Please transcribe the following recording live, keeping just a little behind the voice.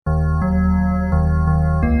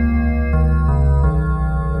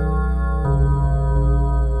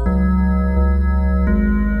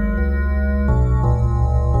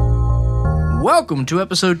Welcome to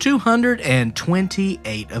episode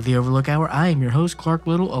 228 of the Overlook Hour. I am your host, Clark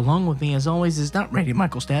Little. Along with me, as always, is not Randy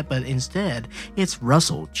Michael Stat, but instead, it's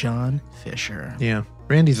Russell John Fisher. Yeah,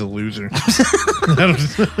 Randy's a loser.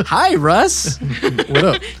 Hi, Russ. What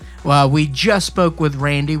up? Well, we just spoke with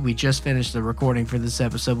Randy. We just finished the recording for this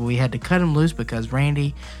episode, but we had to cut him loose because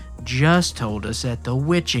Randy just told us at the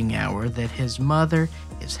witching hour that his mother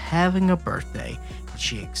is having a birthday, and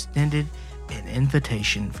she extended an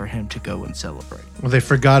invitation for him to go and celebrate. Well, they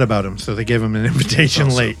forgot about him, so they gave him an invitation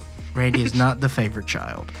late. Randy is not the favorite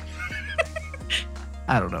child.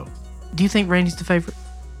 I don't know. Do you think Randy's the favorite?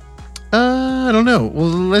 I don't know. Well,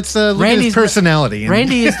 let's look at his personality.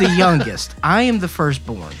 Randy is the youngest. I am the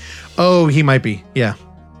firstborn. Oh, he might be. Yeah.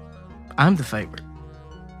 I'm the favorite.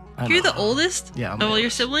 You're the oldest? Yeah. Of all your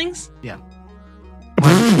siblings? Yeah.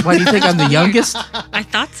 Why do you think I'm the youngest? I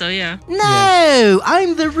thought so, yeah. No,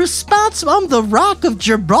 I'm the responsible. I'm the Rock of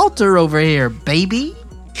Gibraltar over here, baby.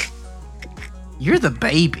 You're the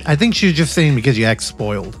baby. I think she was just saying because you act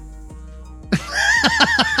spoiled.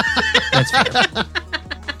 That's fair.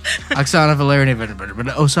 Oksana Valerian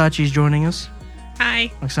Osachi is joining us.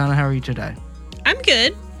 Hi. Oksana, how are you today? I'm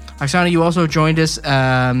good. Oksana, you also joined us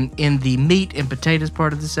in the meat and potatoes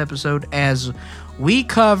part of this episode as we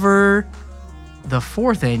cover the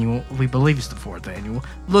fourth annual, we believe it's the fourth annual,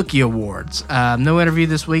 Lookie Awards. No interview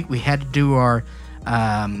this week. We had to do our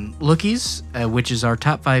Lookies, which is our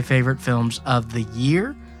top 5 favorite films of the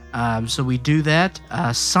year. So we do that.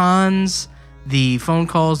 Sans the phone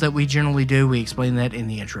calls that we generally do, we explain that in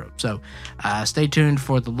the intro. So stay tuned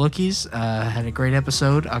for the Lookies. Had a great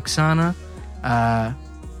episode. Oksana,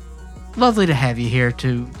 lovely to have you here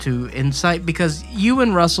to insight, because you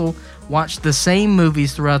and Russell watched the same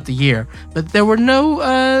movies throughout the year, but there were no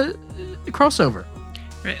crossover.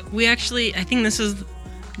 Right. We actually, I think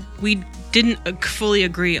we didn't fully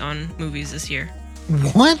agree on movies this year.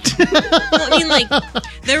 What? Well, I mean, like,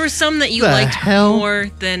 there were some that you liked more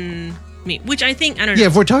than me, which I think, I don't know. Yeah,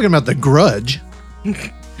 if we're talking about The Grudge.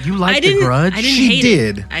 You liked The Grudge? I didn't She hate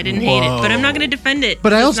did. it. I didn't hate it, but I'm not going to defend it.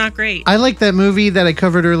 But it's not great. I like that movie that I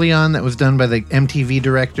covered early on that was done by the MTV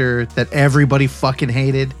director that everybody fucking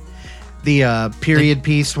hated. The period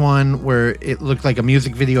piece one where it looked like a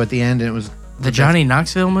music video at the end, and it was the Johnny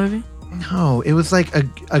Knoxville movie? No, it was like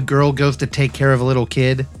a girl goes to take care of a little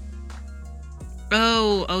kid.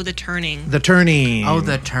 Oh, The Turning. The Turning. Oh,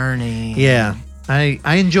 The Turning. Yeah. I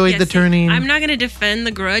enjoyed The Turning. I'm not going to defend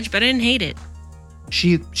The Grudge, but I didn't hate it.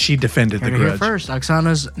 She defended The Grudge. Here first,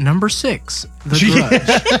 Oksana's number 6, The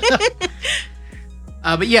Grudge.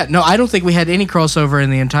 But yeah, no, I don't think we had any crossover in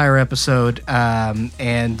the entire episode.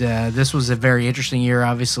 And this was a very interesting year,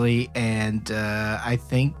 obviously. And I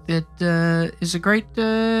think that is a great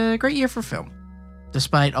year for film,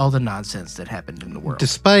 despite all the nonsense that happened in the world.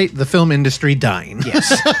 Despite the film industry dying. Yes.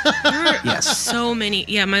 Yes. So many.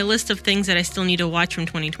 Yeah, my list of things that I still need to watch from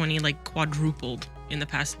 2020 like quadrupled in the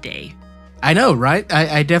past day. I know, right?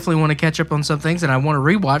 I definitely want to catch up on some things, and I want to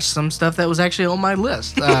rewatch some stuff that was actually on my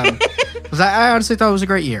list. Because I honestly thought it was a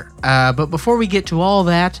great year. But before we get to all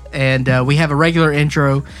that, and we have a regular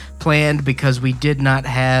intro planned because we did not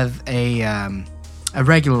have a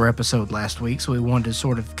regular episode last week, so we wanted to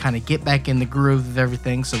sort of kind of get back in the groove of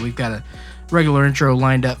everything. So we've got a regular intro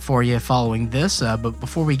lined up for you following this. But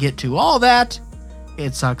before we get to all that,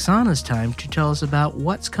 it's Oksana's time to tell us about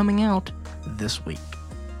what's coming out this week.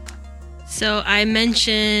 So I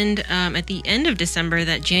mentioned at the end of December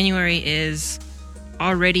that January is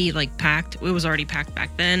already like packed. It was already packed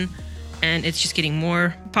back then, and it's just getting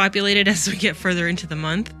more populated as we get further into the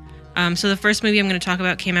month. So the first movie I'm going to talk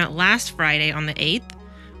about came out last Friday on the 8th.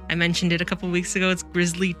 I mentioned it a couple weeks ago. It's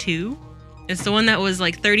Grizzly 2. It's the one that was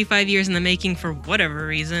like 35 years in the making for whatever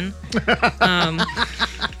reason.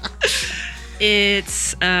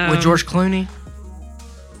 It's with George Clooney.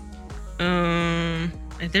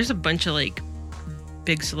 There's a bunch of like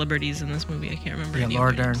big celebrities in this movie. I can't remember. Yeah,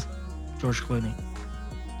 Laura Dern, George Clooney.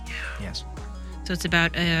 Yeah. Yes. So it's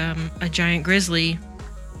about a giant grizzly,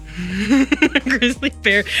 grizzly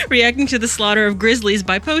bear reacting to the slaughter of grizzlies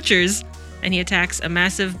by poachers, and he attacks a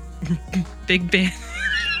massive big bear.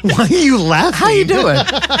 Why are you laughing? How you doing?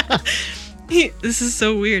 This is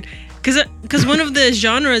so weird. Because one of the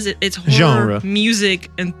genres, it's horror,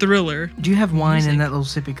 music, and thriller. Do you have wine in that little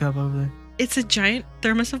sippy cup over there? It's a giant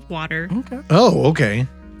thermos of water. Okay. Oh, okay.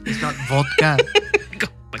 It's not vodka.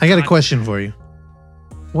 I got a question for you.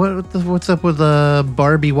 What's up with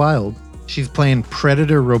Barbie Wilde? She's playing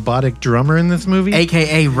Predator robotic drummer in this movie?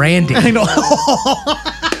 AKA Randy. I know.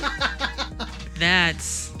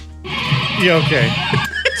 That's... Yeah, okay.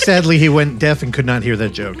 Sadly, he went deaf and could not hear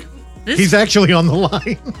that joke. He's actually on the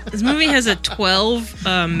line. This movie has a 12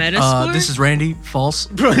 Metascore. This is Randy. False.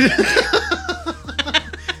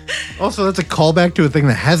 Also, that's a callback to a thing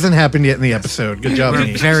that hasn't happened yet in the episode. Good job, We're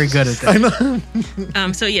me. very good at that. I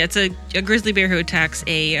know. So yeah, it's a grizzly bear who attacks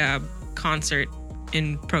a concert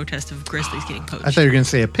in protest of grizzlies getting poached. I thought you were going to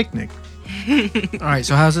say a picnic. All right,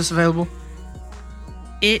 so how's this available?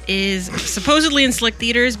 It is supposedly in select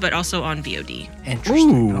theaters, but also on VOD.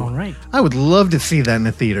 Interesting. Ooh. All right. I would love to see that in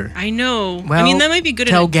a theater. I know. Well, I mean, that might be good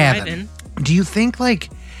tell at a Gavin. drive-in. Do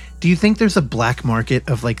you think there's a black market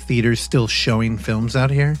of like theaters still showing films out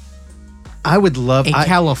here? I would love In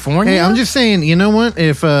California? Hey, I'm just saying, you know what?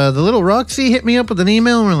 If the little Roxy hit me up with an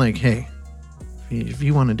email and we're like, hey, if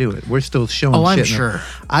you want to do it, we're still showing Oh, shit. I'm sure.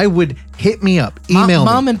 I would hit me up, email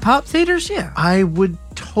Mom me. and pop theaters? Yeah. I would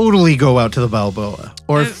totally go out to the Balboa.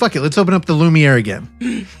 Or fuck it, let's open up the Lumiere again.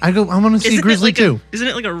 I want to see Isn't Grizzly it like too. Isn't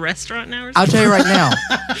it like a restaurant now or I'll something? tell you right now.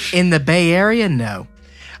 In the Bay Area, no.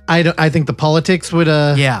 I think the politics would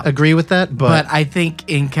agree with that, But I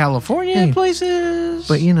think in California Hey. places.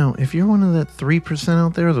 But you know, if you're one of that 3%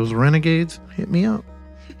 out there, those renegades, hit me up.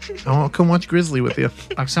 I'll come watch Grizzly with you.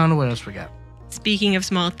 Oksana, what else we got? Speaking of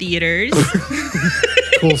small theaters,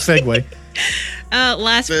 Cool segue.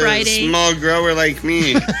 last The Friday, small grower like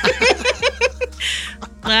me.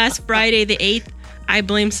 last Friday the 8th, I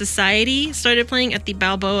Blame Society started playing at the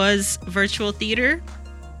Balboa's virtual theater.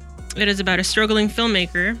 It is about a struggling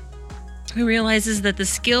filmmaker who realizes that the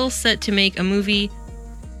skill set to make a movie.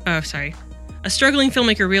 A struggling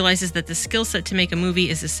filmmaker realizes that the skill set to make a movie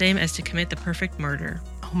is the same as to commit the perfect murder.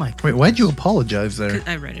 Oh my god. Wait, why'd you apologize there?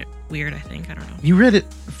 I read it weird, I think. I don't know. You read it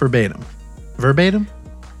verbatim. Verbatim?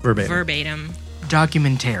 Verbatim. Verbatim.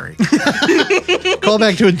 Documentary. Call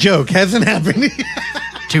back to a joke. Hasn't happened.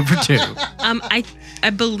 2 for 2. I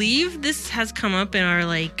believe this has come up in our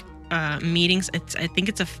meetings. I think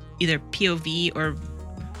it's either POV or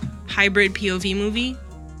hybrid POV movie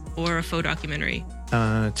or a faux documentary.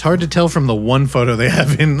 It's hard to tell from the one photo they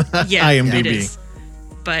have in Yeah, IMDb. it is.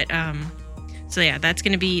 But so yeah,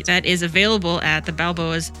 that is available at the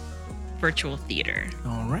Balboa's virtual theater.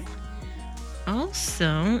 All right. Also,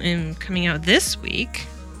 and coming out this week,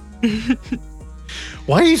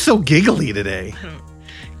 Why are you so giggly today?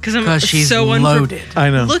 because I'm Because she's so loaded.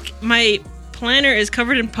 I know. Look, my planner is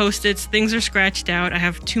covered in Post-its. Things are scratched out. I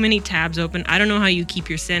have too many tabs open. I don't know how you keep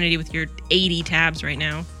your sanity with your 80 tabs right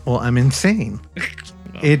now. Well, I'm insane.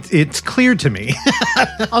 It's clear to me.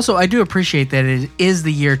 Also, I do appreciate that it is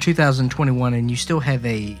the year 2021 and you still have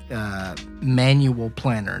a manual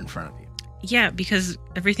planner in front of you. Yeah, because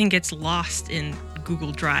everything gets lost in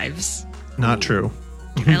Google Drives. Not true.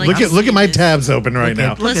 I like to Look see at my this. tabs open right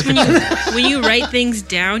now. Plus, when you write things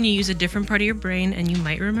down, you use a different part of your brain, and you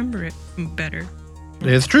might remember it better.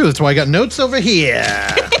 It's true. That's why I got notes over here.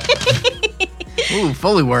 Ooh,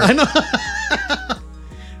 Foley work. I know.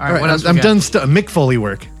 All right, what else I'm we got? done. Mick Foley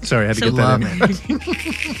work. Sorry, I had to get that Love in.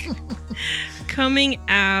 Coming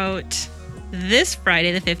out this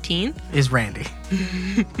Friday, the 15th. Is Randy.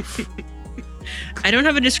 I don't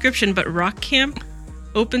have a description, but Rock Camp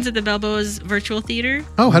opens at the Balboa's virtual theater.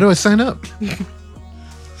 Oh, how do I sign up?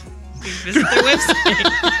 Visit their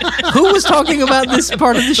website. Who was talking about this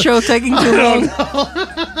part of the show taking too long?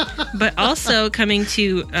 But also coming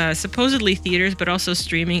to supposedly theaters, but also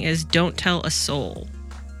streaming is Don't Tell a Soul.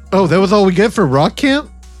 Oh, that was all we get for Rock Camp?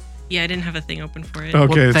 Yeah, I didn't have a thing open for it. Okay,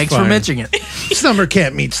 Well, it's thanks fine. for mentioning it. Summer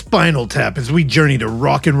Camp meets Spinal Tap as we journey to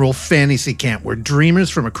rock and roll fantasy camp where dreamers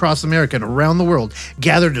from across America and around the world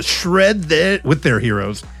gather to shred with their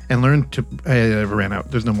heroes and learn to... I ran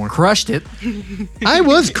out. There's no more. Crushed it. I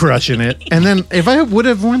was crushing it. And then if I would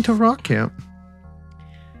have went to Rock Camp...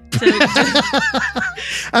 So,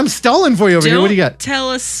 I'm stalling for you over here. What do you got?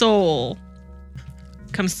 Tell a Soul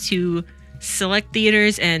comes to select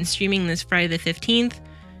theaters and streaming this Friday the 15th.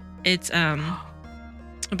 It's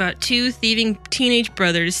about two thieving teenage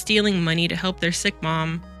brothers stealing money to help their sick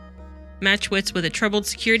mom match wits with a troubled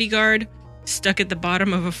security guard stuck at the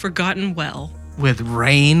bottom of a forgotten well. With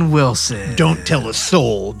Rainn Wilson. Don't tell a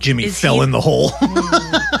soul. Jimmy Is fell he- in the hole.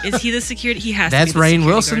 Is he the security? He has That's to be the Rainn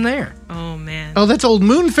security Wilson guard. there. Oh, man. Oh, that's old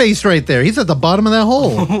Moonface right there. He's at the bottom of that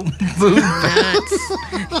hole. Nuts.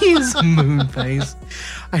 He's Moonface.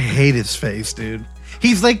 I hate his face, dude.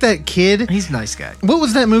 He's like that kid. He's a nice guy. What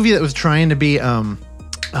was that movie that was trying to be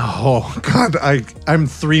oh god, I'm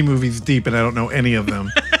 3 movies deep and I don't know any of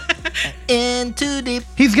them. In too deep.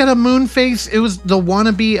 He's got a moon face. It was the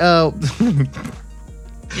wannabe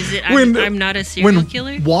Is it When- I'm not a serial when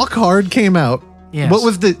killer? Walk Hard came out, Yes. What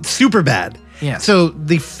was the Superbad? Yeah. So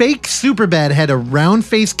the fake Superbad had a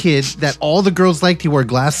round-faced kid that all the girls liked. He wore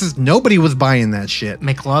glasses. Nobody was buying that shit.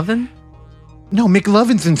 McLovin? No,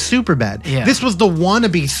 McLovin's in Superbad. Yeah. This was the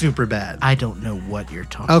wannabe Superbad. I don't know what you're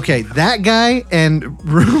talking Okay, that guy and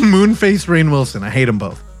Moonface Rainn Wilson. I hate them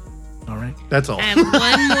both. All right. That's all. I have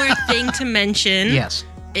one more thing to mention. Yes.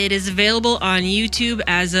 It is available on YouTube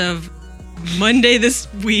as of Monday this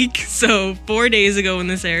week, so 4 days ago when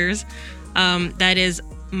this airs. That is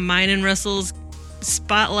mine and Russell's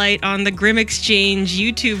Spotlight on the Grim Exchange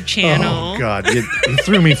YouTube channel. Oh, God. You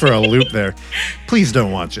threw me for a loop there. Please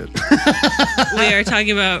don't watch it. We are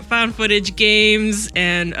talking about found footage games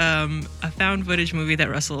and a found footage movie that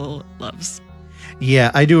Russell loves.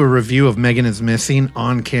 Yeah, I do a review of Megan is Missing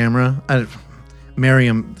on camera.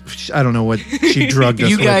 Miriam, I don't know what she drugged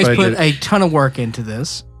us You with. guys but I put did. a ton of work into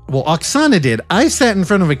this. Well, Oksana did. I sat in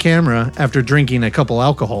front of a camera after drinking a couple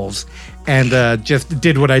alcohols and just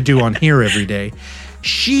did what I do on here every day.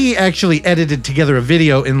 She actually edited together a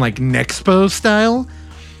video in like Nexpo style,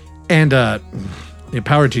 and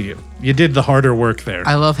power to you. You did the harder work there.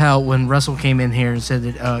 I love how when Russell came in here and said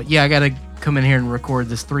that, yeah, I got to come in here and record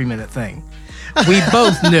this 3-minute thing. We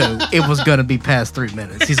both knew it was going to be past 3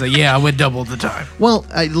 minutes. He's like, yeah, I would double the time. Well,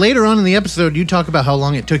 later on in the episode, you talk about how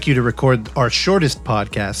long it took you to record our shortest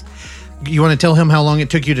podcast. You want to tell him how long it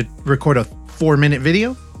took you to record a 4-minute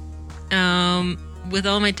video? With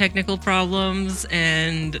all my technical problems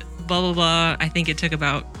and blah, blah, blah, I think it took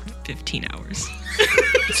about 15 hours.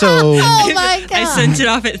 So, I sent it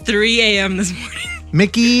off at 3 a.m. this morning.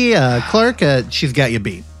 Mickey, Clark, she's got you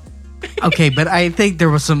beat. Okay, but I think there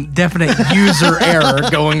was some definite user error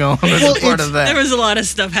going on as a part of that. There was a lot of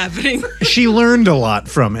stuff happening. She learned a lot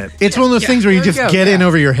from it. It's one of those things where you There you just go, get in yeah.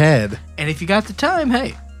 over your head. And if you got the time,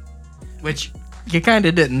 hey, which you kind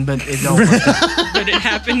of didn't, but it don't work out. But it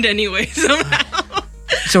happened anyway somehow.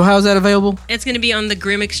 So how's that available? It's going to be on the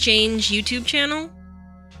Grim Exchange YouTube channel.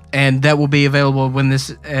 And that will be available when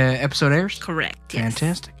this episode airs? Correct. Yes.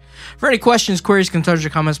 Fantastic. For any questions, queries, concerns, or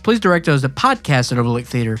comments, please direct those to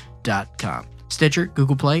podcast@overlooktheater.com. Stitcher,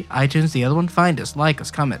 Google Play, iTunes, the other one. Find us, like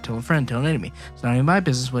us, comment, tell a friend, tell an enemy. It's not even my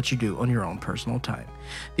business what you do on your own personal time.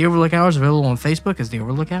 The Overlook Hour is available on Facebook as The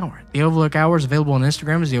Overlook Hour. The Overlook Hour is available on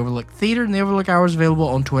Instagram as The Overlook Theater, and The Overlook Hour is available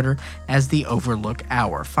on Twitter as The Overlook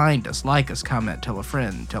Hour. Find us, like us, comment, tell a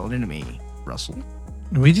friend, tell an enemy. Russell?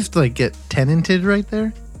 We just like get tenanted right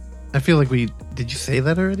there. I feel like did you say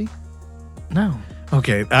that already? No.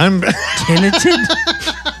 Okay, I'm Tenanted?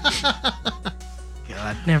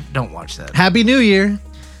 God, don't watch that. Happy New Year.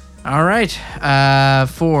 All right.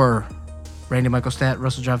 For Randy Michael Stat,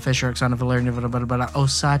 Russell John Fisher, Oksana Valeri,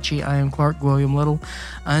 Osachi, I am Clark William Little.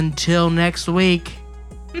 Until next week,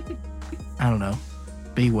 I don't know.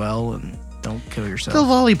 Be well and don't kill yourself. The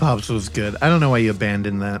lollipops was good. I don't know why you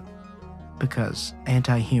abandoned that. Because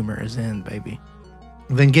anti-humor is in, baby.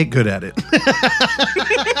 Then get good at it.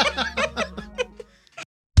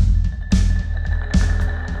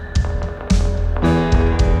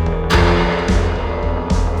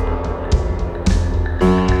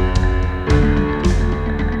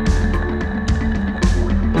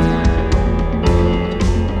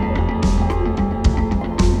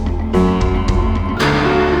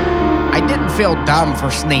 I didn't feel dumb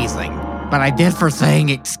for sneezing, but I did for saying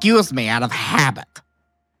excuse me out of habit.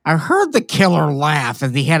 I heard the killer laugh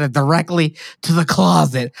as he headed directly to the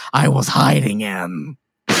closet I was hiding in.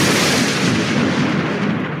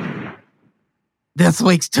 This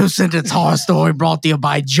week's two-sentence horror story brought to you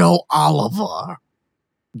by Joe Oliver.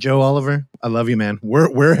 Joe Oliver, I love you, man.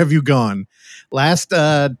 Where have you gone? Last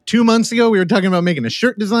 2 months ago, we were talking about making a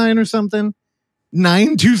shirt design or something.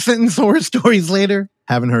 9 two-sentence horror stories later,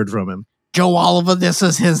 haven't heard from him. Joe Oliver, this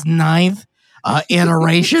is his 9th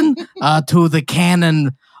iteration to the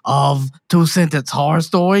canon of two-sentence horror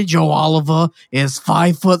story. Joe Oliver is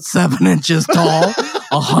 5'7" tall,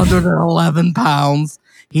 111 pounds.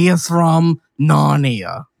 He is from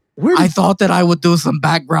Narnia. I thought that I would do some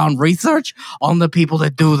background research on the people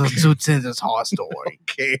that do the two-sentence horror story.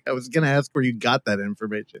 Okay, I was going to ask where you got that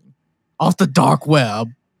information. Off the dark web.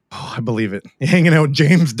 Oh, I believe it. You hanging out with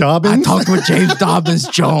James Dobbins? I talked with James Dobbins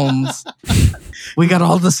Jones. We got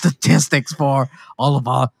all the statistics for all of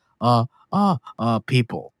our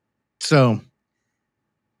people. So,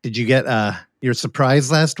 did you get your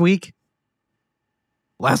surprise last week?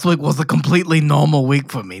 Last week was a completely normal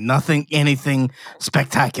week for me. Anything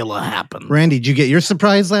spectacular happened. Randy, did you get your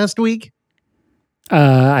surprise last week?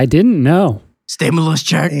 I didn't know. Stimulus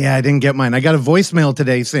check? Yeah, I didn't get mine. I got a voicemail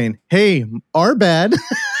today saying, hey, our bad.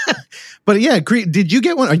 But yeah, did you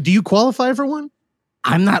get one? Or do you qualify for one?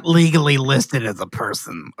 I'm not legally listed as a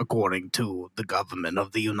person according to the government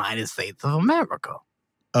of the United States of America.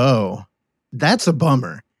 Oh, that's a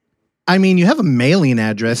bummer. I mean, you have a mailing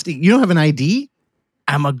address. You don't have an ID?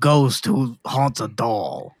 I'm a ghost who haunts a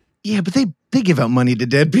doll. Yeah, but they give out money to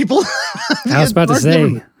dead people. I was about to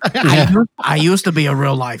say. Yeah. I used to be a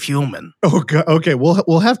real life human. Oh, God. Okay,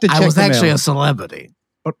 we'll have to check I was the actually mail. a celebrity.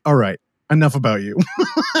 All right, enough about you.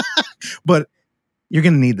 But you're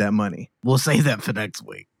going to need that money We'll save that for next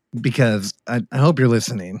week. because I hope you're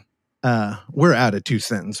listening. We're out of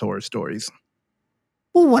 2-sentence horror stories.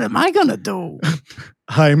 Well, what am I going to do?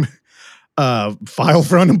 I'm file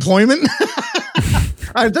for unemployment.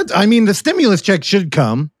 I mean, the stimulus check should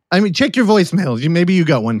come. I mean, check your voicemails. Maybe you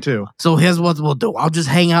got one too. So here's what we'll do. I'll just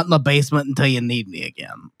hang out in the basement until you need me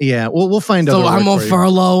again. Yeah, we'll find out. So I'm on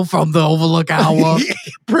furlough from the Overlook Hour.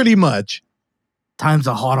 Pretty much. Times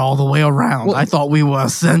are hot all the way around. Well, I thought we were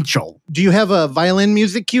essential. Do you have a violin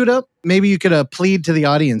music queued up? Maybe you could plead to the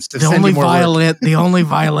audience to send you more work. The only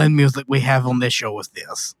violin music we have on this show is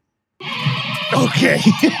this. Okay,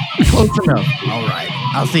 close enough. All right.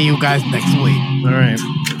 I'll see you guys next week. All right,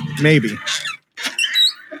 maybe.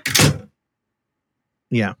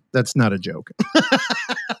 Yeah, that's not a joke.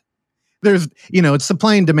 There's, it's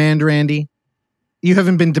supply and demand, Randy. You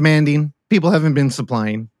haven't been demanding. People haven't been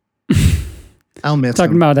supplying. I'll miss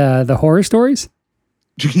Talking them. about the horror stories?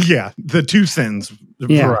 Yeah, the 2-sentence.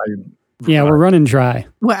 Yeah. variety. Yeah, we're running dry.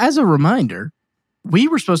 Well, as a reminder, we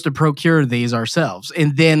were supposed to procure these ourselves,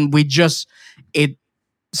 and then it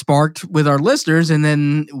sparked with our listeners, and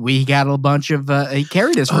then we got a bunch of it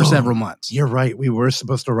carried us for several months. You're right. We were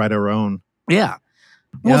supposed to write our own. Yeah,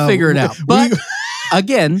 we'll figure it out. But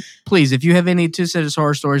again, please, if you have any 2-sentence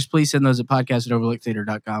horror stories, please send those at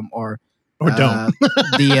podcast@overlooktheater.com or don't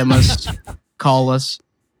DM us, call us,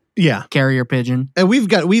 carrier pigeon. And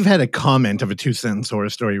we've had a comment of a 2-sentence horror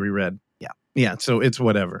story we read. Yeah. So it's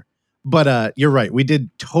whatever. But you're right. We did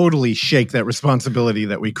totally shake that responsibility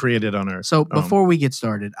that we created on our. So before we get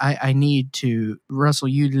started, I need to, Russell,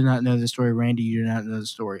 you do not know the story. Randy, you do not know the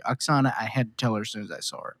story. Oksana, I had to tell her as soon as I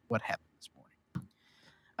saw her what happened this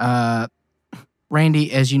morning.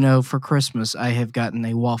 Randy, as you know, for Christmas, I have gotten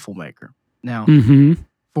a waffle maker. Now, I'm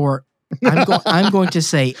going to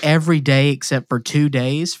say every day except for 2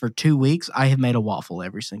 days, for 2 weeks, I have made a waffle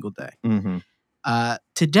every single day. Mm-hmm.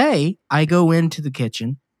 Today, I go into the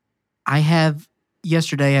kitchen.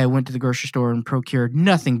 Yesterday, I went to the grocery store and procured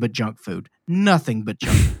nothing but junk food. Nothing but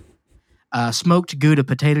junk. Smoked Gouda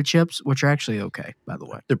potato chips, which are actually okay, by the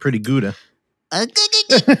way. They're pretty Gouda.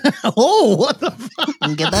 Oh, what the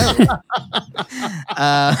fuck? Get that.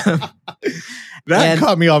 That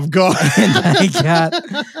caught me off guard. And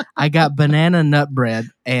I got banana nut bread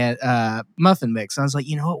and muffin mix. I was like,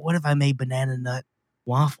 you know what? What if I made banana nut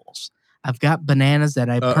waffles? I've got bananas that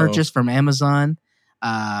I purchased from Amazon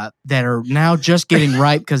that are now just getting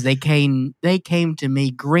ripe because they came to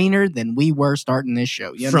me greener than we were starting this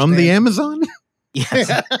show. You From the Amazon?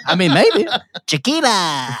 Yes. I mean, maybe.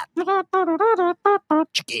 Chiquita.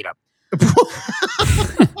 Chiquita.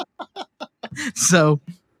 So,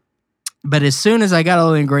 but as soon as I got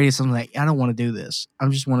all the ingredients, I'm like, I don't want to do this. I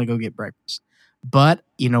just want to go get breakfast. But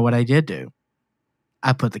you know what I did do?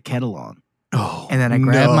 I put the kettle on. Oh, and then I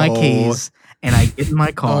grabbed my keys and I get in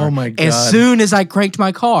my car. Oh my God. As soon as I cranked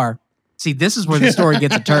my car, see, this is where the story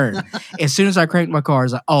gets a turn. As soon as I cranked my car, I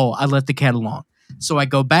was like, I left the kettle on. So I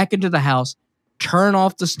go back into the house, turn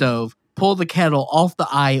off the stove, pull the kettle off the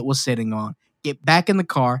eye it was sitting on, get back in the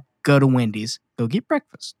car, go to Wendy's, go get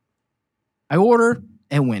breakfast. I order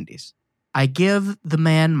at Wendy's. I give the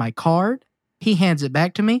man my card. He hands it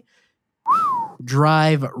back to me.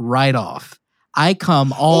 Drive right off. I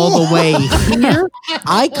come all the way here.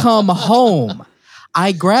 I come home.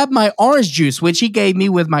 I grab my orange juice, which he gave me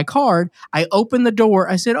with my card. I open the door.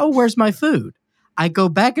 I said, where's my food? I go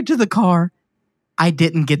back into the car. I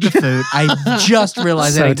didn't get the food. I just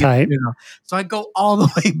realized I didn't get the food. So I go all the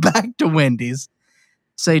way back to Wendy's,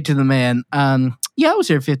 say to the man, I was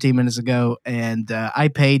here 15 minutes ago, and I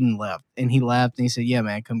paid and left. And he laughed, and he said, yeah,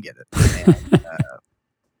 man, come get it. And,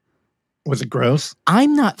 was it gross?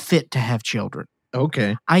 I'm not fit to have children.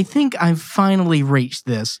 Okay. I think I've finally reached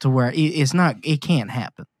this to where it can't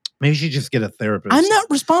happen. Maybe you should just get a therapist. I'm not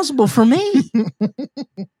responsible for me.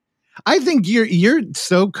 I think you're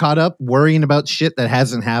so caught up worrying about shit that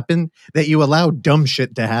hasn't happened that you allow dumb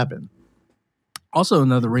shit to happen. Also,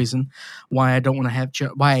 another reason why I don't want to have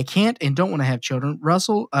why I can't and don't want to have children.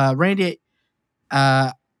 Russell, Randy,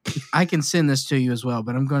 I can send this to you as well,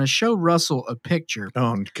 but I'm going to show Russell a picture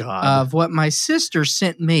of what my sister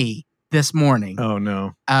sent me this morning. Oh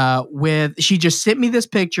no! She just sent me this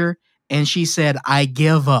picture, and she said, "I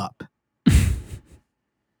give up."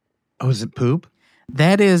 Oh, is it poop?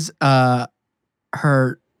 That is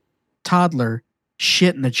her toddler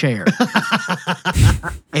shit in the chair.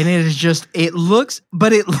 And it is just, it looks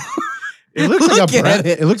like a Look at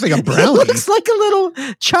it. It looks like a It brownie looks like a little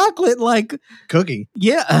chocolate, like, cookie.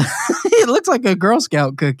 yeah. It looks like a Girl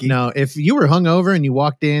Scout cookie. No, if you were hungover and you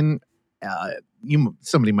walked in,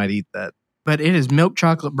 somebody might eat that. But it is milk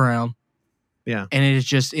chocolate brown. Yeah. And it is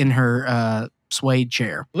just in her suede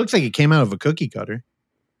chair. It looks like it came out of a cookie cutter.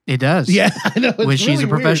 It does. Yeah, I know. Which she's really a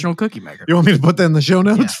professional cookie maker. You want me to put that in the show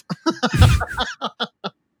notes?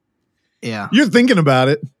 Yeah. You're thinking about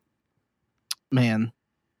it. Man,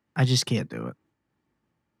 I just can't do it.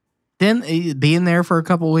 Then being there for a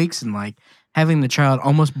couple weeks and like having the child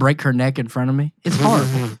almost break her neck in front of me, it's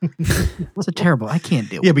horrible. It's a terrible. I can't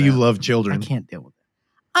deal with Yeah, but that. you love I children. can't deal with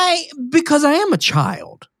it. Because I am a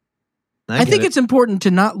child. I think get it's important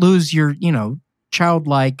to not lose your,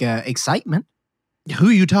 childlike excitement. Who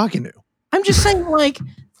are you talking to? I'm just saying, like,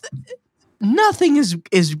 nothing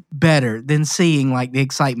is better than seeing like the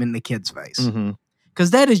excitement in the kid's face, Mm-hmm.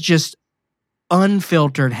 because that is just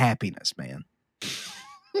unfiltered happiness, man.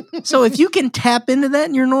 So if you can tap into that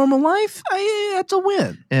in your normal life, that's a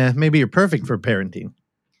win. Yeah, maybe you're perfect for parenting.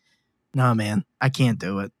 No, man, I can't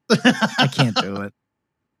do it. I can't do it.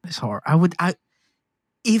 It's hard.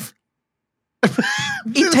 If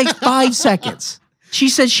it takes 5 seconds. She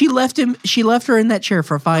said she left her in that chair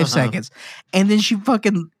for 5 seconds, and then she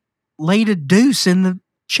fucking laid a deuce in the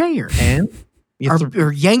chair And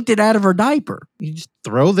or yanked it out of her diaper. you just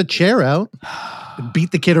throw the chair out,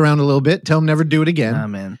 beat the kid around a little bit, tell them never do it again, Nah,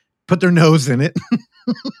 man. put their nose in it,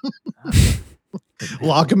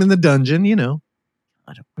 lock them in the dungeon,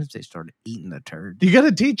 What if they started eating the turd? You got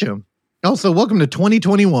to teach them. Also, welcome to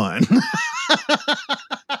 2021.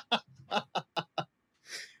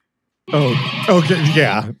 Oh, okay.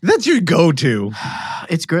 Yeah. That's your go-to.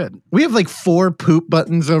 It's good. We have like 4 poop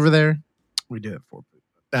buttons over there. We do it for.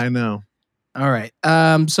 I know. All right.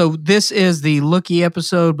 So this is the Lookie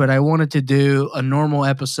episode, but I wanted to do a normal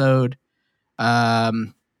episode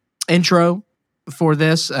intro for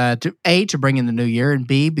this to bring in the new year, and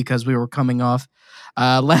B, because we were coming off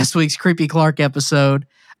last week's Creepy Clark episode.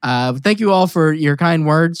 Thank you all for your kind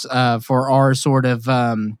words for our sort of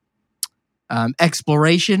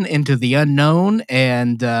exploration into the unknown,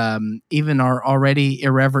 and even our already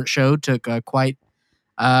irreverent show took a quite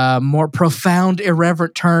more profound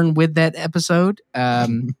irreverent turn with that episode.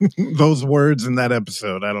 Those words in that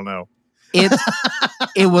episode, I don't know.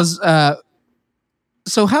 It was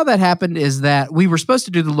so how that happened is that we were supposed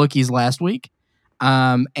to do the Lookies last week,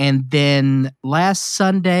 and then last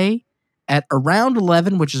Sunday at around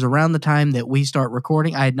 11, which is around the time that we start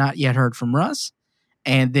recording, I had not yet heard from Russ.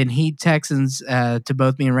 And then he texts to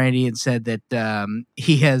both me and Randy and said that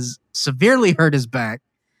he has severely hurt his back.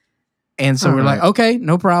 And so we're like, okay,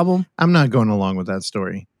 no problem. I'm not going along with that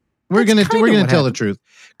story. We're That's gonna kinda what tell the happened. truth.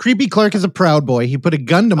 Creepy Clark is a proud boy. He put a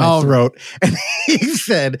gun to my throat and he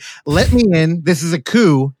said, "Let me in. This is a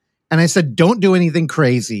coup." And I said, "Don't do anything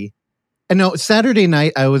crazy." And no, Saturday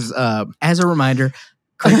night I was As a reminder,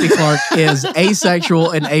 Creepy Clark is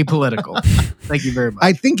asexual and apolitical. Thank you very much.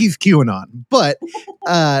 I think he's QAnon. But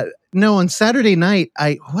no, on Saturday night,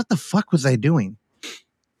 what the fuck was I doing?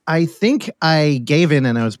 I think I gave in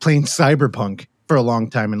and I was playing Cyberpunk for a long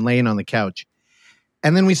time and laying on the couch.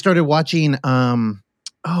 And then we started watching,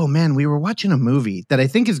 we were watching a movie that I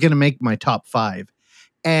think is going to make my top 5.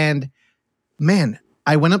 And man,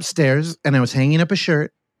 I went upstairs and I was hanging up a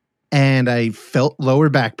shirt and I felt lower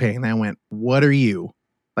back pain. I went, "What are you?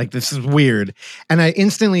 Like, this is weird." And I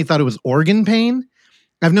instantly thought it was organ pain.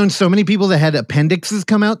 I've known so many people that had appendixes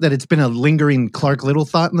come out that it's been a lingering Clark Little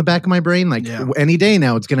thought in the back of my brain. Like, any day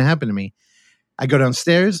now, it's going to happen to me. I go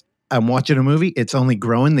downstairs. I'm watching a movie. It's only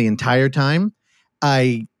growing the entire time.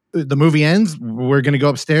 The movie ends. We're going to go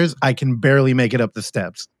upstairs. I can barely make it up the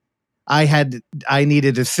steps. I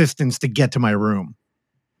needed assistance to get to my room.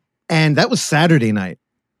 And that was Saturday night.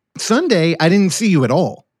 Sunday, I didn't see you at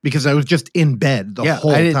all because I was just in bed the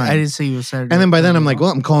whole time. I didn't see you Saturday. And then by then I'm like, well,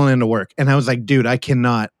 I'm calling into work. And I was like, dude, I could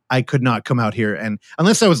not come out here. And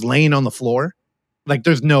unless I was laying on the floor, like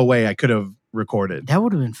there's no way I could have recorded. That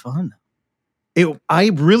would have been fun. I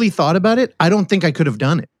really thought about it. I don't think I could have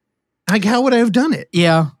done it. Like, how would I have done it?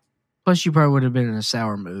 Yeah. Plus, you probably would have been in a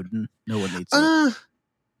sour mood, and no one needs it.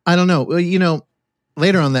 I don't know. Well,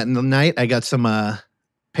 later on that night, I got some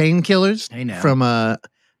painkillers from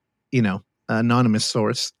anonymous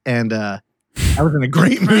source, and I was in a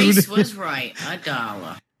great mood. Price was right,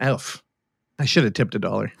 $1. Elf. I should have tipped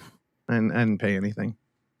 $1. I didn't pay anything.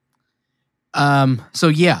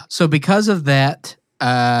 So because of that,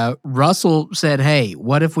 Russell said, "Hey,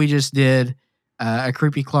 what if we just did a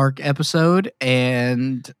Creepy Clark episode?"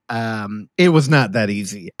 And It was not that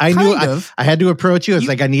easy. I Kind knew of. I had to approach you. It's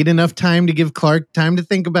like, I need enough time to give Clark time to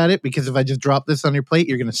think about it, because if I just drop this on your plate,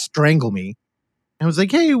 you're going to strangle me. I was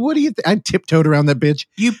like, hey, what do you think? I tiptoed around that bitch.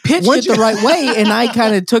 you pitched Once it the you- right way, and I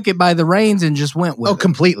kind of took it by the reins and just went with Oh, it.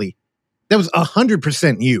 completely. That was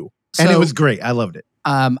 100% you. And it So- was great. I loved it.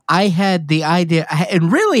 I had the idea,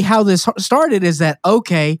 and really how this started is that,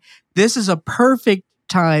 okay, this is a perfect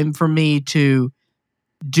time for me to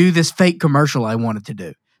do this fake commercial I wanted to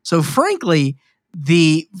do. So frankly,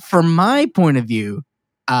 from my point of view,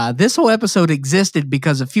 this whole episode existed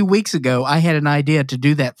because a few weeks ago I had an idea to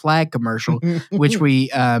do that flag commercial, which we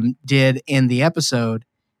did in the episode.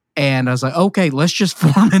 And I was like, okay, let's just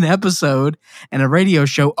form an episode and a radio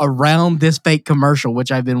show around this fake commercial,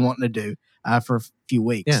 which I've been wanting to do for a few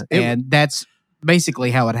weeks. Yeah, and that's basically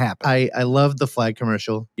how it happened. I love the flag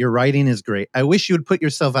commercial. Your writing is great. I wish you would put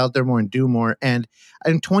yourself out there more and do more. And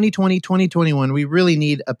in 2020, 2021, we really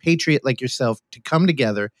need a patriot like yourself to come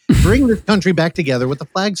together, bring this country back together with a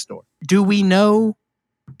flag store. Do we know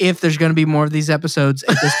if there's going to be more of these episodes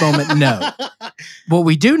at this moment? No. What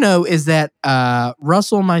we do know is that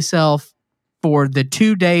Russell and myself, for the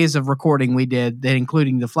 2 days of recording we did, that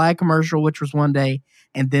including the flag commercial, which was one day,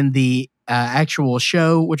 and then the actual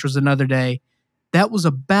show, which was another day, that was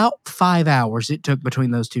about 5 hours it took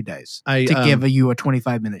between those 2 days to give you a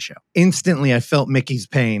 25-minute show. Instantly, I felt Mickey's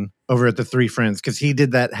pain over at the Three Friends, because he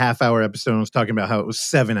did that half-hour episode and was talking about how it was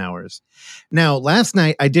 7 hours. Now, last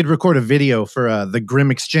night, I did record a video for the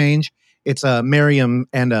Grim Exchange. It's Miriam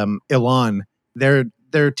and Ilan.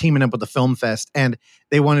 They're teaming up with the Film Fest, and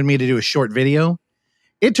they wanted me to do a short video.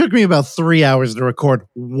 It took me about 3 hours to record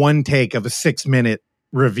one take of a 6-minute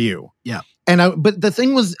review. Yeah. But the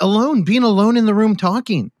thing was being alone in the room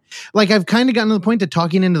talking. Like, I've kind of gotten to the point to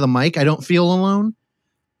talking into the mic. I don't feel alone,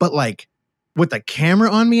 but like with the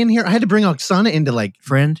camera on me in here, I had to bring Oksana in to like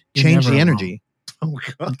Friend, you're change never the alone. energy. Oh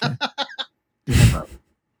God. Okay. You have both.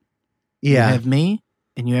 You Yeah. have me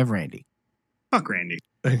and you have Randy. Fuck Randy.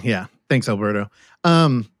 Yeah. Thanks, Alberto.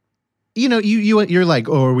 You're like,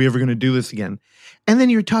 oh, are we ever going to do this again? And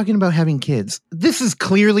then you're talking about having kids. This is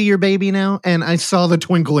clearly your baby now. And I saw the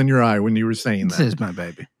twinkle in your eye when you were saying This that. is my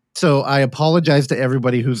baby. So I apologize to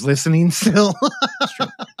everybody who's listening still.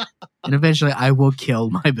 And eventually I will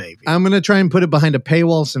kill my baby. I'm going to try and put it behind a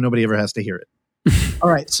paywall so nobody ever has to hear it. All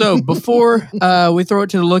right. So before we throw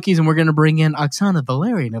it to the Lookies, and we're going to bring in Oksana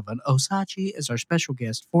Valerian of an Osachi as our special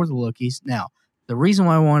guest for the Lookies. Now, the reason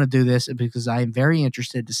why I want to do this is because I am very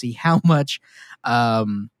interested to see how much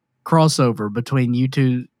crossover between you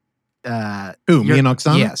two. Who, me and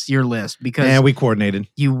Oksana? Yes, your list. Because Yeah, we coordinated.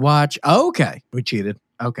 you watch. Oh, okay. We cheated.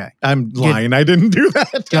 Okay. I'm lying. I didn't do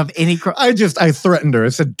that. Do you have any? I threatened her. I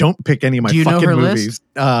said, don't pick any of my Do you know fucking her movies.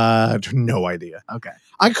 No idea. Okay.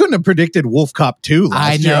 I couldn't have predicted Wolf Cop 2 last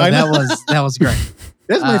I year. know that was great.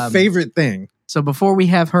 That's my favorite thing. So before we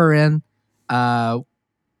have her in,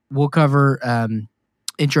 we'll cover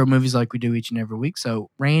intro movies like we do each and every week.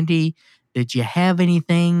 So, Randy, did you have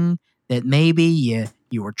anything that maybe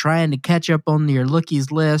you were trying to catch up on your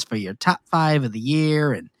Lookies list for your top 5 of the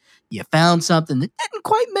year, and you found something that didn't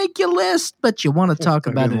quite make your list, but you want to talk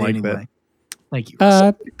I about it didn't like anyway? Thank you.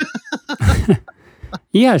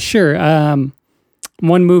 Yeah, sure.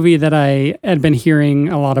 One movie that I had been hearing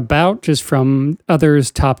a lot about just from others'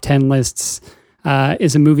 top 10 lists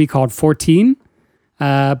is a movie called 14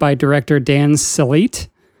 by director Dan Slate.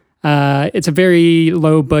 It's a very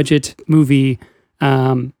low budget movie.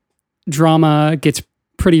 Drama gets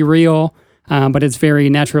pretty real, but it's very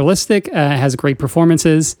naturalistic. Has great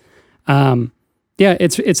performances. Yeah,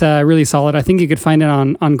 it's really solid. I think you could find it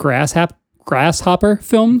on Grasshopper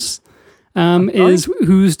Films. Is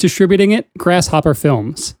who's distributing it? Grasshopper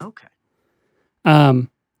Films. Okay.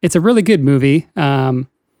 It's a really good movie.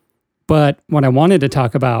 But what I wanted to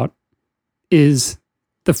talk about is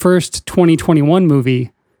the first 2021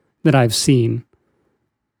 movie that I've seen,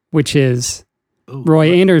 which is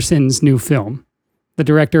Roy Anderson's new film, the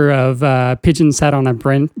director of Pigeon Sat on a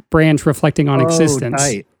Branch Reflecting on Existence.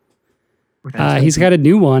 Tight. He's got a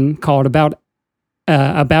new one called About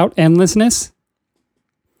Endlessness.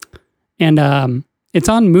 And it's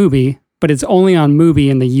on Mubi, but it's only on Mubi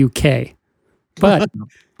in the UK. But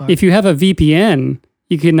if you have a VPN,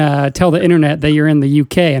 you can tell the internet that you're in the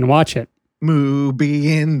UK and watch it.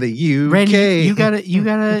 Movie in the UK. Randy, you got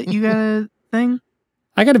a thing?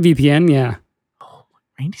 I got a VPN, yeah. Oh,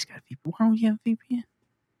 Randy's got a VPN. Why don't you have a VPN?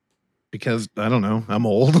 Because, I don't know, I'm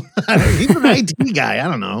old. He's an IT guy. I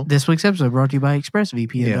don't know. This week's episode brought to you by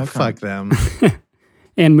ExpressVPN.com. Yeah, fuck them.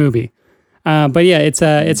 And movie. But yeah,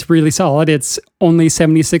 it's really solid. It's only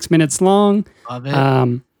 76 minutes long. Love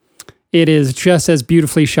it. It is just as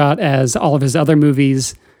beautifully shot as all of his other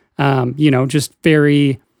movies. Just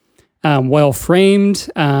very well framed.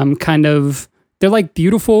 They're like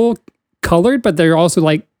beautiful colored, but they're also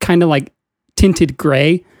like kind of like tinted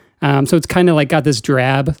gray. So it's kind of like got this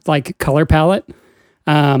drab like color palette.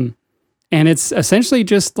 And it's essentially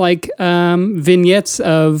just like vignettes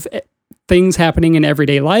of things happening in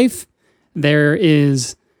everyday life. There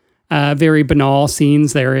is very banal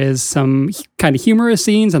scenes. There is some kind of humorous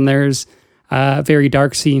scenes, and there's very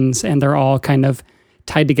dark scenes, and they're all kind of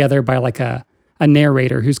tied together by like a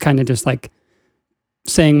narrator who's kind of just like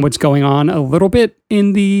saying what's going on a little bit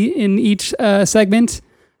in each segment.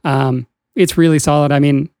 It's really solid. I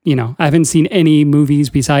mean, I haven't seen any movies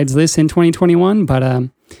besides this in 2021, but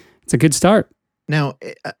it's a good start. Now,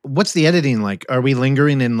 what's the editing like? Are we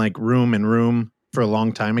lingering in like room for a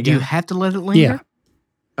long time Do again? you have to let it linger? Yeah.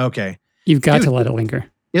 Okay. You've got Dude, to let it linger.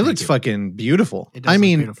 It looks fucking beautiful. It does I look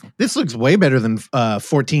mean, beautiful. this looks way better than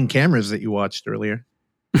 14 cameras that you watched earlier.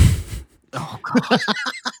 Oh, God.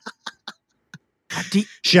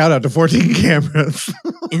 Shout out to 14 cameras.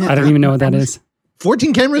 I don't even know what that is.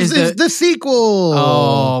 14 cameras is the sequel.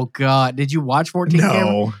 Oh, God. Did you watch 14 cameras?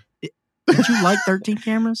 No. Did you like 13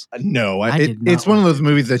 cameras? No. I did not It's one of like those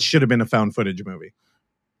movies that should have been a found footage movie.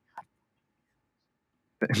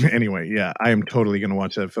 Anyway, yeah, I am totally going to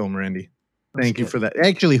watch that film, Randy. Thank you for that.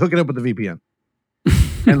 Actually, hook it up with the VPN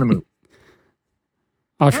and the movie.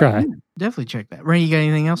 I'll try. Definitely check that. Ray, you got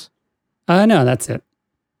anything else? No, that's it.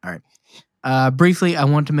 Briefly, I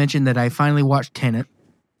want to mention that I finally watched Tenet.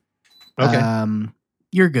 Okay.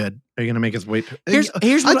 You're good. Are you going to make us wait? Here's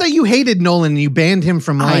I what thought you hated Nolan and you banned him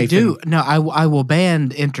from life. I do. No, I will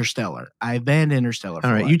ban Interstellar. I banned Interstellar.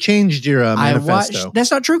 All right. You changed your manifesto.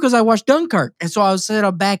 That's not true because I watched Dunkirk. And so I said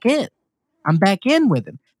I'm back in. I'm back in with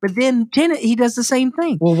him. But then Tenet, he does the same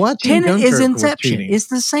thing. Well, watching Tenet is Dunkirk was Inception. cheating. It's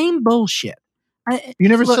the same bullshit. You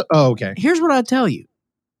never Look, saw. Oh, okay. Here's what I tell you.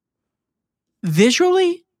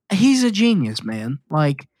 Visually, he's a genius, man.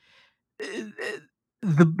 Like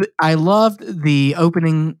I loved the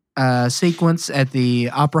opening sequence at the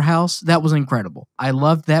opera house. That was incredible. I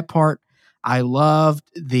loved that part. I loved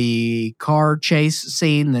the car chase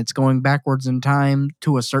scene that's going backwards in time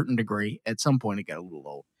to a certain degree. At some point, it got a little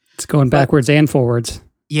old. It's going backwards and forwards.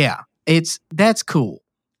 Yeah, that's cool.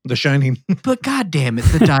 The Shining. But God damn it,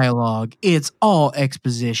 the dialogue, it's all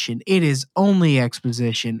exposition. It is only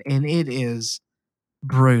exposition, and it is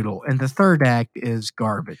brutal. And the third act is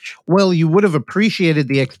garbage. Well, you would have appreciated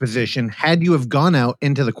the exposition had you have gone out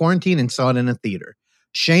into the quarantine and saw it in a theater.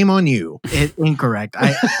 Shame on you. Incorrect.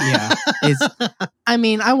 I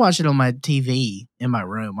mean, I watched it on my TV in my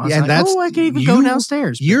room. I was like, I can't even go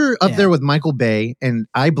downstairs. You're up there with Michael Bay, and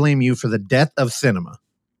I blame you for the death of cinema.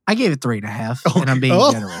 I gave it 3.5, and I'm being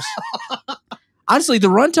generous. Honestly, the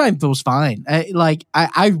runtime feels fine.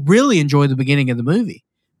 I really enjoyed the beginning of the movie,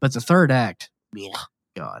 but the third act,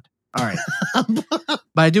 God. All right.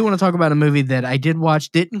 But I do want to talk about a movie that I did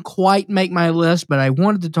watch. Didn't quite make my list, but I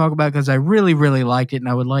wanted to talk about because I really, really liked it, and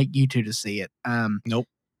I would like you two to see it. Nope.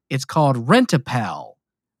 It's called Rent-A-Pal.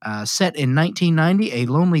 Set in 1990, a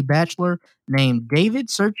lonely bachelor named David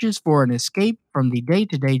searches for an escape from the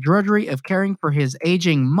day-to-day drudgery of caring for his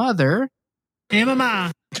aging mother. Hey,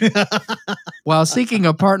 mama. While seeking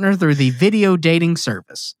a partner through the video dating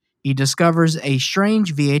service. He discovers a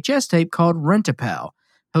strange VHS tape called Rent-A-Pal,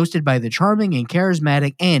 hosted by the charming and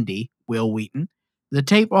charismatic Andy, Will Wheaton. The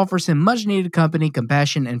tape offers him much-needed company,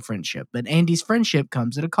 compassion, and friendship, but Andy's friendship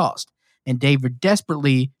comes at a cost, and David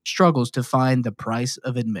desperately struggles to find the price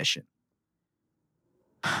of admission.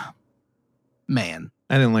 Man.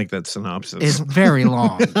 I didn't like that synopsis. It's very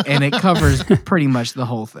long, and it covers pretty much the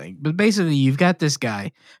whole thing. But basically, you've got this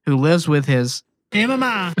guy who lives with his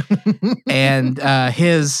mama, and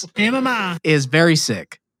his mama is very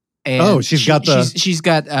sick. And she's got what's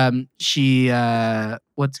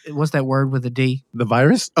that word with a D? The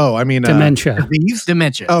virus? Oh, I mean dementia. Disease?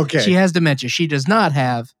 Dementia. Okay. She has dementia. She does not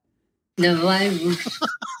have the virus.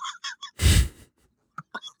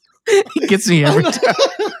 He gets me every time.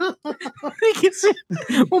 He gets me.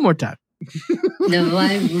 One more time. The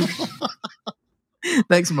virus.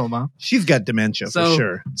 Thanks, Mama. She's got dementia for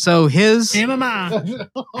sure. So his mama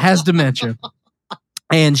has dementia.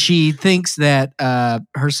 And she thinks that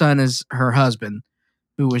her son is her husband,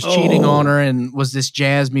 who was cheating on her and was this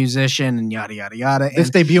jazz musician and yada, yada, yada.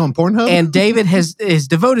 This debut on Pornhub? And David has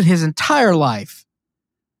devoted his entire life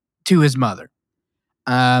to his mother.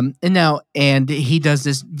 And he does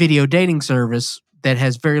this video dating service that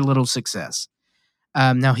has very little success.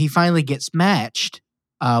 Now he finally gets matched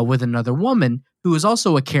with another woman who is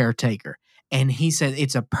also a caretaker, and he said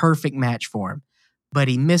it's a perfect match for him, but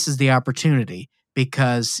he misses the opportunity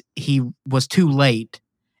because he was too late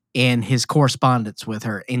in his correspondence with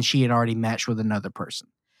her, and she had already matched with another person.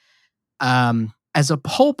 As a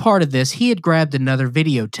whole part of this, he had grabbed another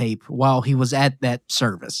videotape while he was at that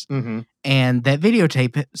service. Mm-hmm. And that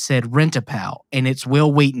videotape said Rent-A-Pal, and it's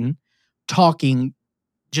Will Wheaton talking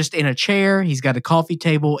just in a chair. He's got a coffee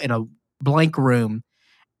table in a blank room,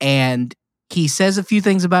 and he says a few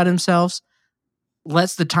things about himself,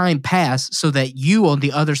 lets the time pass so that you on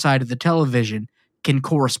the other side of the television can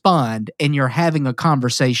correspond, and you're having a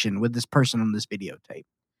conversation with this person on this videotape.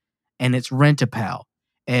 And it's Rent-A-Pal.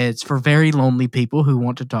 It's for very lonely people who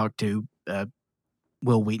want to talk to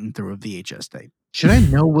Will Wheaton through a VHS tape. Should I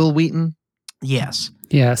know Will Wheaton? Yes.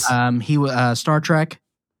 Yes. He was Star Trek.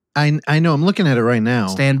 I know. I'm looking at it right now.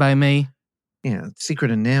 Stand By Me. Yeah,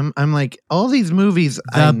 Secret of Nim. I'm like, all these movies.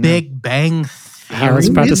 The Big Bang Theory. I was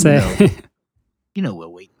about to say. You know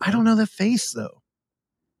Will Wheaton. I don't know the face though.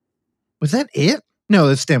 Was that it? No,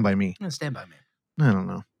 that's Stand By Me. Stand By Me. I don't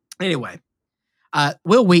know. Anyway,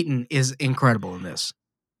 Will Wheaton is incredible in this.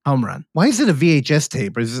 Home run. Why is it a VHS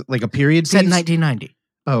tape? Is it like a period Set in piece? 1990.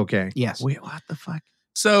 Oh, okay. Yes. Wait, what the fuck?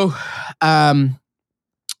 So,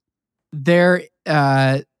 there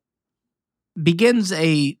begins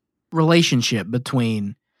a relationship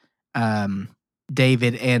between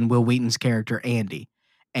David and Will Wheaton's character, Andy.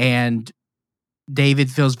 And David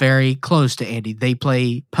feels very close to Andy. They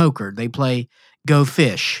play poker. They play Go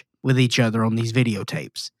Fish with each other on these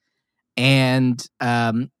videotapes. And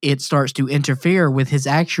it starts to interfere with his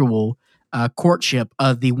actual courtship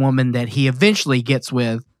of the woman that he eventually gets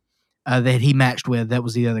with, that he matched with, that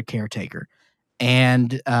was the other caretaker.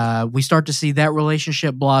 And we start to see that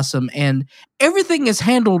relationship blossom, and everything is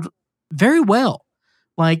handled very well.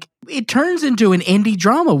 Like, it turns into an indie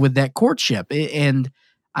drama with that courtship. And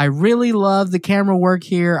I really love the camera work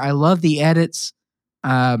here. I love the edits.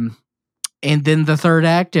 And then the third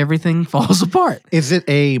act, everything falls apart. Is it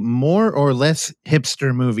a more or less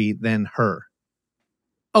hipster movie than Her?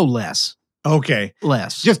 Oh, less. Okay.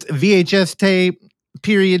 Less. Just VHS tape,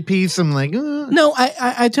 period piece. I'm like, No,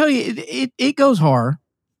 I tell you, it goes hard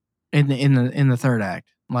in the third act.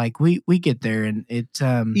 Like, we get there, and it's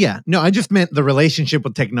yeah. No, I just meant the relationship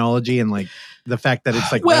with technology and like the fact that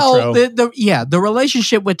it's like well, retro. the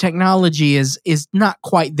relationship with technology is not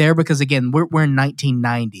quite there, because again, we're in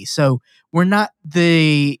 1990, so we're not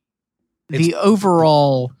the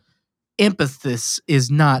overall emphasis is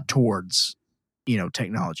not towards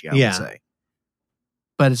technology, I would say,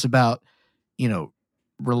 but it's about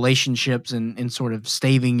relationships and sort of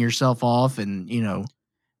staving yourself off, and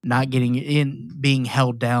not getting in, being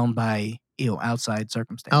held down by outside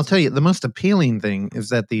circumstances. I'll tell you, the most appealing thing is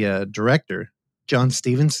that the director, John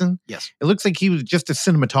Stevenson, Yes, it looks like he was just a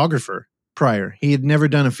cinematographer prior. He had never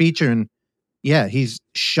done a feature, and yeah, he's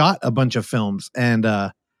shot a bunch of films, and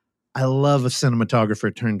I love a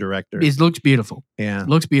cinematographer turned director. it looks beautiful. Yeah. It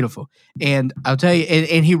looks beautiful, and I'll tell you,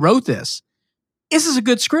 and he wrote this. This is a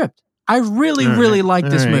good script. I really like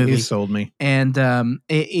this movie. You sold me. And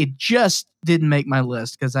it just didn't make my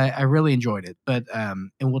list because I really enjoyed it. But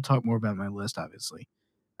and we'll talk more about my list, obviously,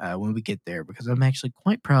 when we get there, because I'm actually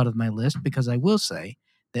quite proud of my list, because I will say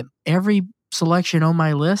that every selection on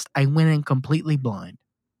my list, I went in completely blind.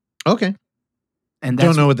 Okay. And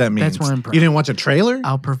Don't know what that means. That's why I'm proud. You didn't watch a trailer?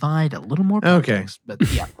 I'll provide a little more Okay. context, but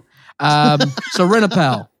yeah. So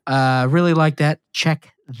Rent-A-Pal, really like that.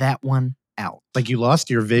 Check that one out. Like, you lost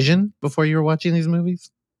your vision before you were watching these movies?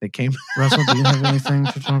 They came. Russell, do you have anything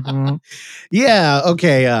to talk about? Yeah.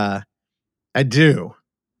 Okay. I do.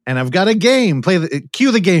 And I've got a game.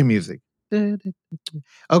 Cue the game music.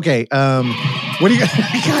 Okay. What do you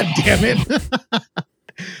God damn it.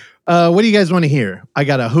 What do you guys want to hear? I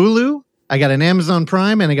got a Hulu, I got an Amazon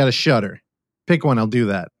Prime, and I got a Shudder. Pick one. I'll do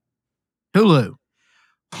that. Hulu.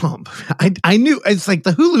 I knew it's like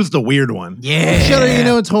the Hulu's the weird one. Yeah. Shudder,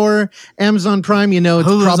 it's horror. Amazon Prime, it's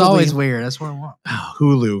Hulu's probably always weird. That's what I want. Oh,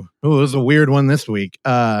 Hulu. Oh, it was a weird one this week.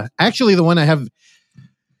 Actually, the one I have.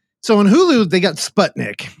 So on Hulu, they got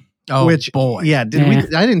Sputnik. Oh, which, boy. Yeah. I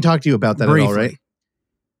didn't talk to you about that Briefly. at all, right?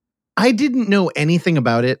 I didn't know anything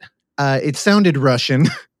about it. It sounded Russian,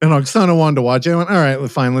 and Oksana wanted to watch it. I went, all right,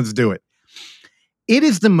 fine, let's do it. It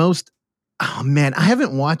is the most. Oh, man, I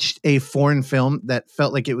haven't watched a foreign film that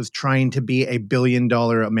felt like it was trying to be a $1 billion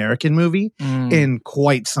American movie in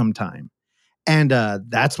quite some time. And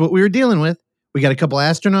that's what we were dealing with. We got a couple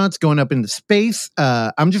astronauts going up into space.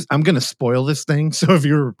 I'm going to spoil this thing. So if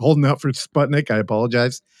you're holding out for Sputnik, I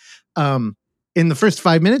apologize. In the first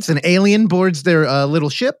 5 minutes, an alien boards their little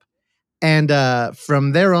ship. And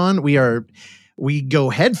from there on, we go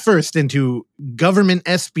headfirst into government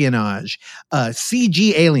espionage,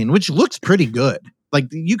 CG alien, which looks pretty good. Like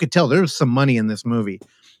you could tell there was some money in this movie.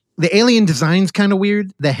 The alien design's kind of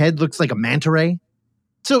weird. The head looks like a manta ray.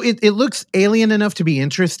 So it looks alien enough to be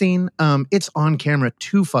interesting. It's on camera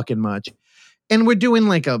too fucking much. And we're doing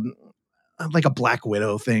like a Black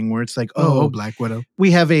Widow thing where it's like, Oh, Black Widow.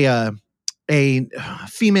 we have a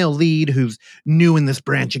female lead who's new in this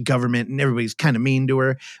branch of government and everybody's kind of mean to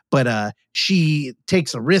her, but she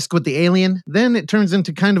takes a risk with the alien. Then it turns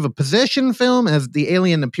into kind of a possession film as the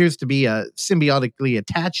alien appears to be symbiotically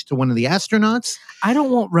attached to one of the astronauts. I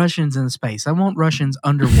don't want Russians in space. I want Russians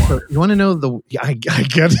underwater. You want to know I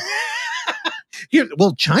get Here,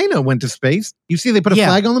 well, China went to space. You see, they put a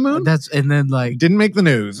flag on the moon. Didn't make the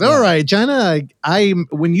news. Yeah. All right, China.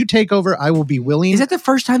 When you take over, I will be willing. Is that the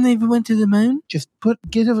first time they went to the moon? Just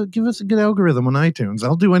give us a good algorithm on iTunes.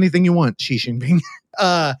 I'll do anything you want, Xi Jinping.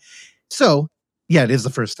 So yeah, it is the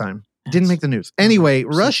first time. Didn't make the news. Anyway,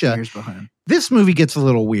 Russia. Years behind. This movie gets a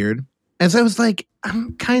little weird. As I was like,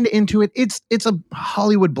 I'm kind of into it. It's a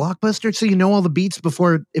Hollywood blockbuster, so you know all the beats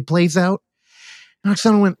before it plays out. And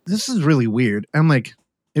Oksana went, this is really weird. I'm like,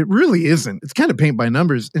 it really isn't. It's kind of paint by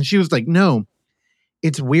numbers. And she was like, no,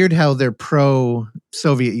 it's weird how they're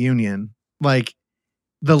pro-Soviet Union. Like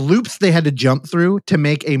the loops they had to jump through to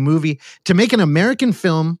make a movie, to make an American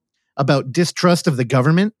film about distrust of the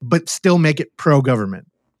government, but still make it pro-government.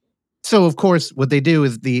 So, of course, what they do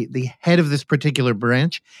is the head of this particular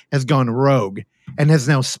branch has gone rogue and has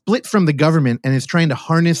now split from the government and is trying to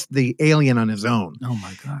harness the alien on his own. Oh,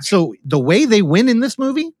 my gosh. So the way they win in this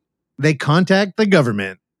movie, they contact the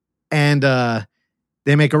government and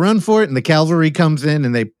they make a run for it, and the cavalry comes in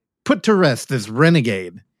and they put to rest this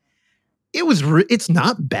renegade. It's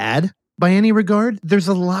not bad by any regard. There's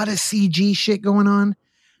a lot of CG shit going on.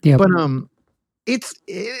 Yeah, But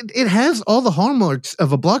it has all the hallmarks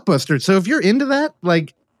of a blockbuster. So if you're into that,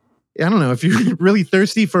 like, I don't know, if you're really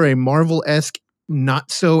thirsty for a Marvel-esque, not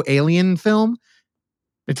so alien film,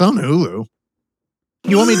 it's on Hulu.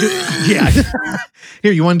 You want me to do? Yeah.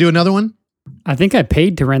 Here, you want to do another one? I think I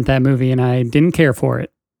paid to rent that movie and I didn't care for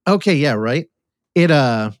it. Okay, yeah, right.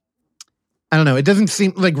 I don't know. It doesn't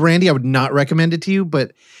seem like, Randy, I would not recommend it to you,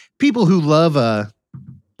 but people who love a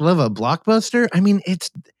blockbuster, I mean, it's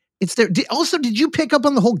there. Also, did you pick up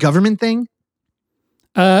on the whole government thing?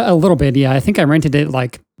 A little bit, yeah. I think I rented it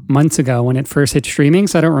like months ago when it first hit streaming,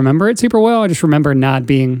 so I don't remember it super well. I just remember not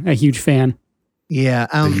being a huge fan. Yeah.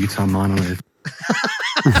 The Utah monolith.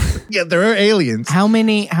 Yeah, there are aliens. How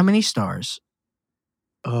many stars?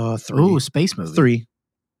 3. Ooh, space movie. 3.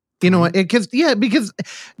 You know what? Because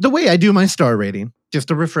the way I do my star rating,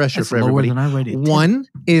 just a refresher That's for lower everybody. than I rated. 1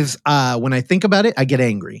 is when I think about it, I get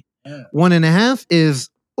angry. Yeah. 1.5 is,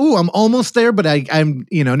 ooh, I'm almost there, but I'm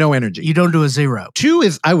no energy. You don't do a 0. 2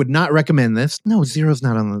 is I would not recommend this. No, 0's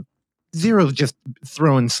not on the 0's just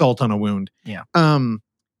throwing salt on a wound. Yeah. 2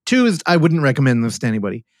 is I wouldn't recommend this to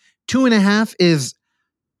anybody. 2.5 is,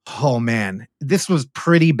 oh man, this was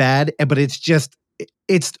pretty bad, but it's got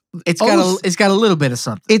a little bit of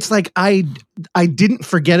something. It's like I didn't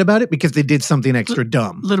forget about it because they did something extra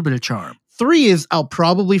dumb. A little bit of charm. 3 is I'll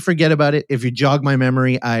probably forget about it. If you jog my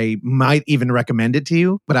memory, I might even recommend it to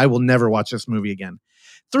you, but I will never watch this movie again.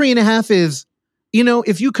 3.5 is,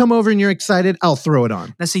 if you come over and you're excited, I'll throw it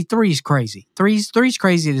on. Now, see, 3's crazy. 3's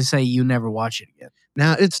crazy to say you never watch it again.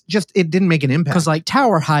 Now, it's just, it didn't make an impact. Because like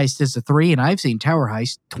Tower Heist is a 3, and I've seen Tower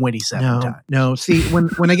Heist 27 times. No. See,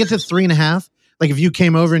 when I get to 3.5, like if you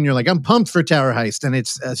came over and you're like, I'm pumped for Tower Heist, and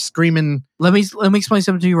it's screaming. Let me explain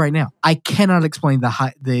something to you right now. I cannot explain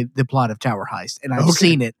the plot of Tower Heist, and I've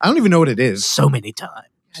seen it I don't even know what it is. so many times.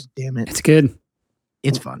 God damn it. It's good.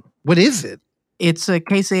 It's fun. What is it? It's a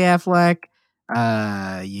Casey Affleck.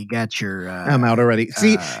 You got your. I'm out already.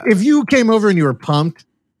 See, if you came over and you were pumped,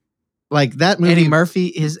 like that movie.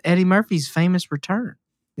 Eddie Murphy's famous return.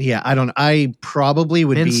 Yeah, I probably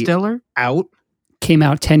would Ben be Stiller out. Came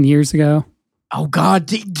out 10 years ago. Oh God,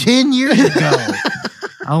 10 years ago.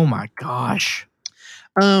 Oh my gosh.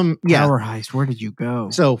 Yeah. Tower Heist. Where did you go?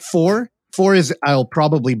 So 4 is I'll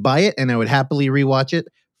probably buy it and I would happily rewatch it.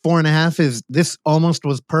 4.5 is this almost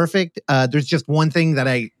was perfect. There's just one thing that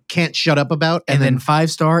I can't shut up about, and then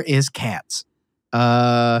 5-star is Cats.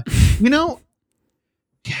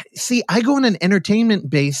 See, I go in an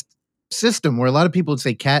entertainment-based system where a lot of people would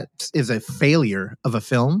say Cats is a failure of a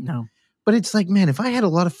film. No. But it's like, man, if I had a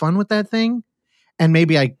lot of fun with that thing, and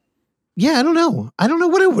maybe I Yeah, I don't know. I don't know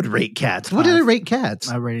what I would rate Cats. What did I 5. rate Cats?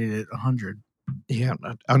 I rated it 100. Yeah,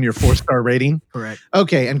 on your 4-star rating. Correct.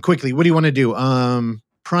 Okay, and quickly, what do you want to do?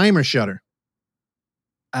 Prime or Shutter?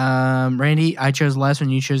 Randy, I chose the last one.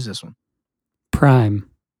 You chose this one. Prime.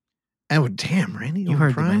 Oh, damn, Randy. You on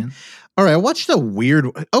heard Prime? the man. All right, I watched a weird.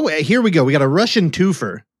 Oh, here we go. We got a Russian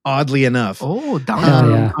twofer. Oddly enough, Oh, darn.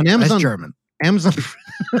 yeah. on That's Amazon. German. Amazon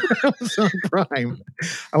Prime.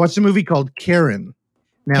 I watched a movie called Karen.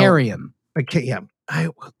 Now, Carrion. Okay, yeah,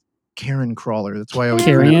 Karen Crawler. That's why I always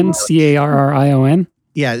Carrion. Carrion.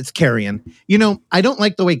 Yeah, it's Carrion. You know, I don't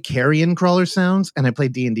like the way Carrion Crawler sounds, and I play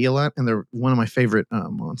D&D a lot, and they're one of my favorite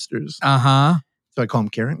monsters. Uh-huh. So I call him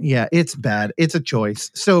Karen. Yeah, it's bad. It's a choice.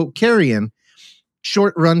 So Carrion,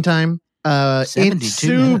 short runtime, 72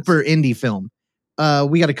 super indie film.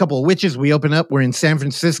 We got a couple of witches. We open up. We're in San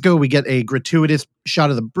Francisco. We get a gratuitous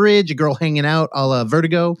shot of the bridge, a girl hanging out, a la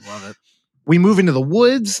Vertigo. Love it. We move into the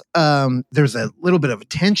woods. There's a little bit of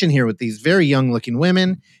tension here with these very young looking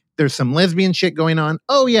women. There's some lesbian shit going on.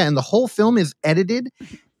 Oh, yeah. And the whole film is edited.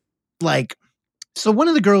 So one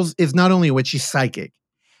of the girls is not only a witch, she's psychic.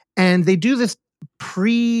 And they do this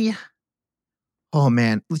oh,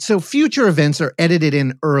 man. So future events are edited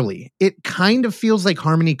in early. It kind of feels like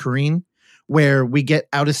Harmony Korine, where we get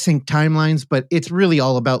out of sync timelines, but it's really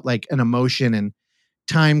all about like an emotion and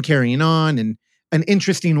time carrying on and an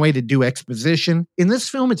interesting way to do exposition. In this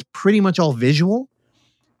film, it's pretty much all visual,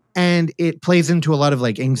 and it plays into a lot of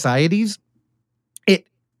like anxieties. It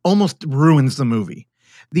almost ruins the movie.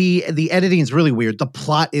 The editing is really weird. The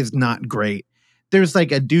plot is not great. There's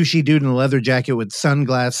like a douchey dude in a leather jacket with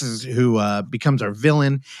sunglasses who becomes our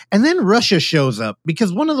villain. And then Russia shows up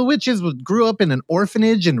because one of the witches grew up in an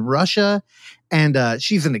orphanage in Russia, and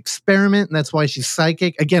she's an experiment, and that's why she's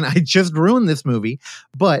psychic. Again, I just ruined this movie,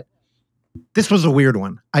 but this was a weird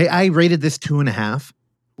one. I rated this 2.5.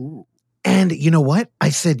 Ooh. And you know what? I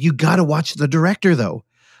said, you got to watch the director, though.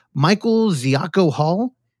 Michael Ziaco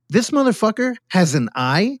Hall. This motherfucker has an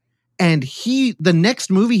eye. And the next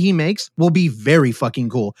movie he makes will be very fucking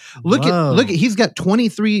cool. Look at, he's got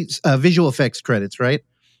 23 visual effects credits, right?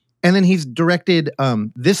 And then he's directed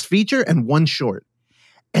this feature and one short.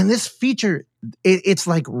 And this feature, it's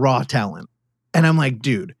like raw talent. And I'm like,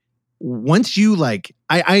 dude, once you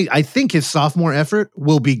I think his sophomore effort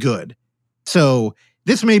will be good. So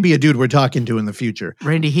this may be a dude we're talking to in the future.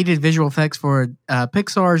 Randy, he did visual effects for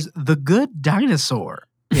Pixar's The Good Dinosaur.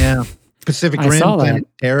 Yeah. Pacific I Rim, saw that. Planet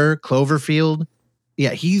Terror, Cloverfield.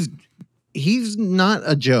 Yeah, he's not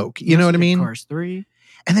a joke. You know what I mean? Cars 3.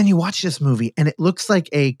 And then you watch this movie, and it looks like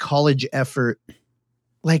a college effort.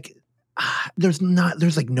 Like there's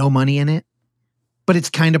like no money in it, but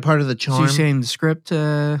it's kind of part of the So charm. you're saying the script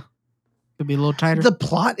could be a little tighter? The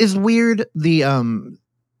plot is weird. The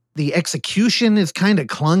execution is kind of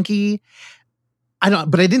clunky.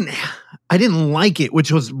 But I didn't like it,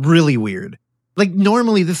 which was really weird. Like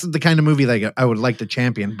normally this is the kind of movie that I would like to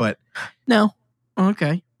champion, but No.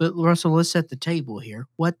 Okay. But Russell, let's set the table here.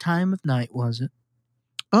 What time of night was it?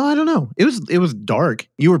 oh, I don't know. It was dark.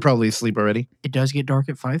 You were probably asleep already. It does get dark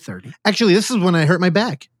at 5:30. Actually, this is when I hurt my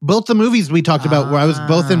back. Both the movies we talked about where I was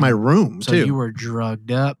both in my room So too. you were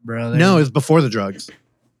drugged up, brother. No, it was before the drugs.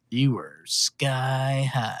 You were sky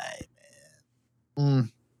high.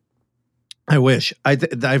 I wish. I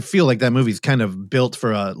feel like that movie's kind of built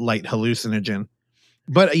for a light hallucinogen.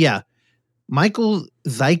 But yeah, Michael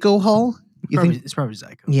Ziaco Hall. It's probably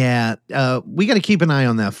Zyko. Yeah, we got to keep an eye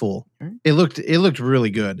on that fool. Alright. It looked really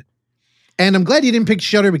good, and I'm glad you didn't pick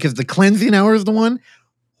Shutter because the Cleansing Hour is the one.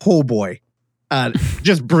 Oh boy,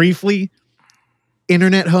 just briefly,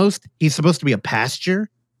 internet host. He's supposed to be a pasture,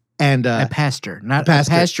 and A pasture. Not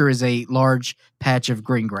pasture. A pasture is a large patch of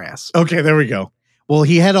green grass. okay, there we go. Well,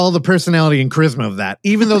 he had all the personality and charisma of that,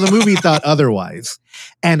 even though the movie thought otherwise.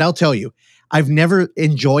 And I'll tell you, I've never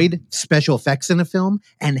enjoyed special effects in a film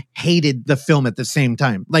and hated the film at the same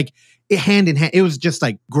time. Like hand in hand, it was just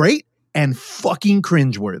like great and fucking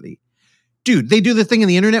cringeworthy. Dude, they do the thing on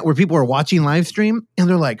the internet where people are watching live stream and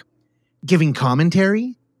they're like giving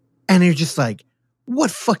commentary. And you're just like,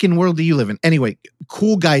 what fucking world do you live in? Anyway,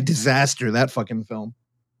 cool guy disaster, that fucking film.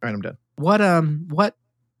 All right, I'm done. What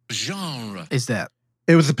Genre. is that?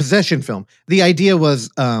 It was a possession film. The idea was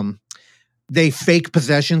they fake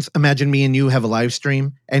possessions. Imagine me and you have a live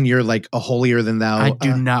stream and you're like a holier than thou. I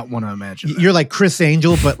do not want to imagine that. You're like Chris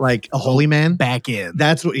Angel, but like a holy man. Back in.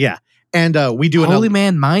 That's what, yeah. And we do Holy another.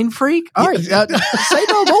 man mind freak? All right. Say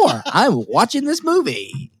no more. I'm watching this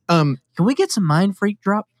movie. Can we get some mind freak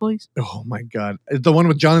drops, please? Oh my God. The one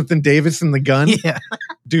with Jonathan Davis and the gun. Yeah.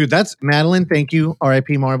 Dude, that's Madeline. Thank you.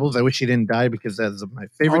 R.I.P. Marbles. I wish she didn't die because that's my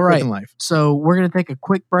favorite All right. clip in life. So we're going to take a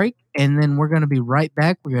quick break, and then we're going to be right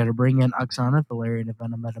back. We're going to bring in Oksana, Valerian, and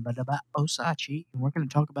Osachi, and we're going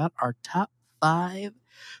to talk about our top 5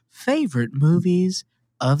 favorite movies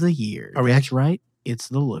of the year. Are we That's right. It's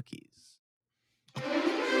the Lookies.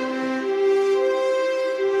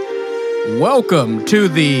 Welcome to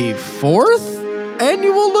the 4th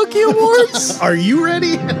Annual Lookie Awards. Are you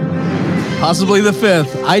ready? Possibly the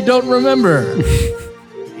 5th. I don't remember.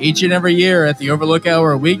 Each and every year at the Overlook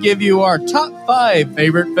Hour, we give you our top 5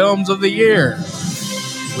 favorite films of the year.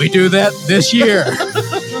 We do that this year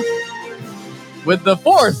with the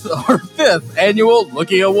 4th or 5th Annual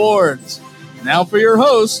Lookie Awards. Now for your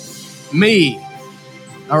host, me.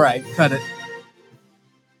 All right, cut it.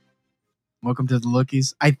 Welcome to the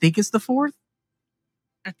Lookies. I think it's the 4th.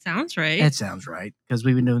 That sounds right. That sounds right, because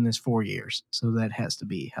we've been doing this 4 years, so that has to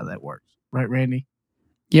be how that works. Right, Randy?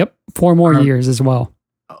 Yep. 4 more years as well.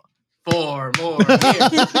 4 more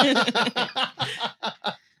years.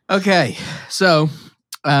 Okay, so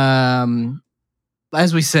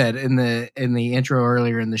as we said in the intro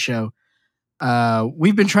earlier in the show,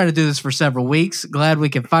 we've been trying to do this for several weeks. Glad we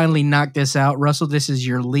can finally knock this out. Russell, this is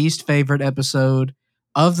your least favorite episode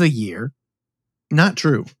of the year. Not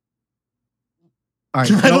true. All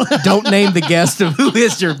right, don't name the guest of who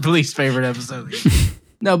is your least favorite episode of the year.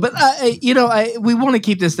 No, but we want to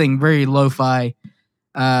keep this thing very lo-fi.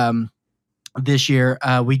 This year,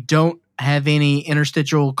 we don't have any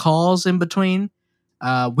interstitial calls in between.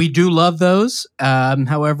 We do love those.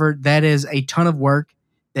 However, that is a ton of work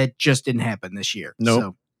that just didn't happen this year.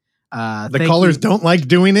 Nope. So, the callers don't like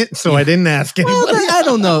doing it, so I didn't ask anybody. Well, I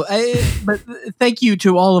don't know. But thank you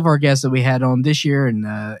to all of our guests that we had on this year and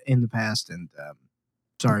in the past. And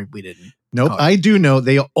sorry, we didn't. Nope, I do know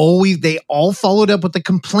they all followed up with a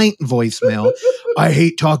complaint voicemail. I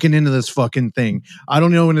hate talking into this fucking thing. I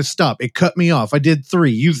don't know when to stop. It cut me off. I did 3.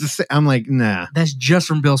 Use the. I'm like, nah. That's just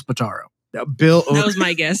from Bill Spataro. Bill. That was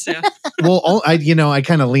my guess. Yeah. Well, I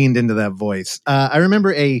kind of leaned into that voice. I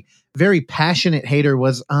remember a very passionate hater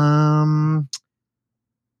was I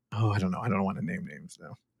don't know. I don't want to name names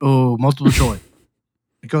though. Oh, multiple choice.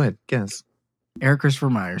 Go ahead, guess. Eric Christopher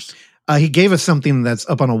Myers. He gave us something that's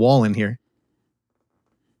up on a wall in here.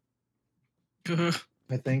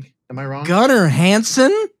 I think. Am I wrong? Gunnar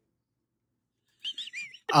Hansen?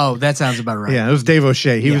 Oh, that sounds about right. Yeah, it was Dave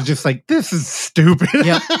O'Shea. He was just like, this is stupid.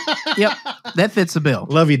 Yep. That fits the bill.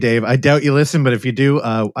 Love you, Dave. I doubt you listen, but if you do,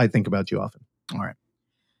 I think about you often. All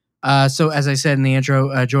right. So as I said in the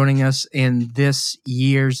intro, joining us in this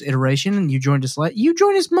year's iteration, and you joined us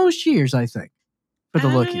most years, I think, for the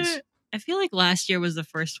Lookies. I feel like last year was the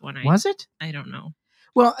first one. Was it? I don't know.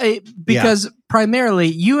 Well, because primarily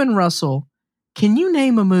you and Russell, can you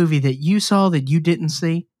name a movie that you saw that you didn't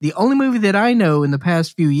see? The only movie that I know in the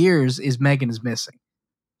past few years is Megan is Missing.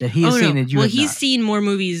 That he has seen that you have he's not. seen more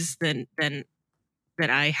movies than that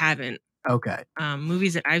I haven't. Okay.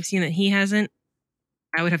 Movies that I've seen that he hasn't,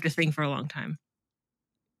 I would have to think for a long time.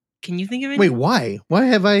 Can you think of any? Wait, why? Why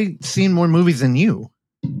have I seen more movies than you?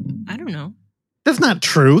 I don't know. That's not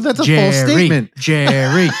true. That's a false statement.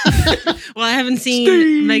 Jerry. Well, I haven't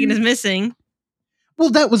seen Megan is Missing. Well,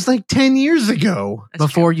 that was like 10 years ago.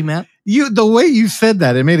 That's Before true. you met? The way you said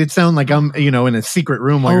that, it made it sound like I'm, in a secret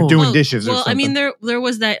room while you're doing dishes or Well, something. I mean, there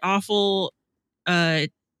was that awful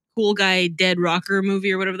cool guy dead rocker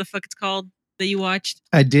movie or whatever the fuck it's called that you watched.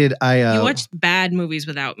 I did. You watched bad movies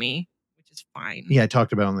without me, which is fine. Yeah, I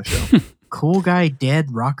talked about it on the show. Cool Guy Dead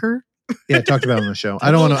Rocker? Yeah, I talked about it on the show.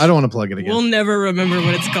 I don't want to plug it again. We'll never remember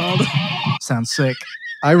what it's called. Sounds sick.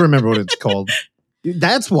 I remember what it's called.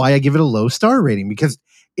 That's why I give it a low star rating, because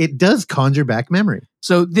it does conjure back memory.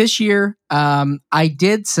 So this year, I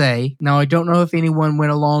did say, now I don't know if anyone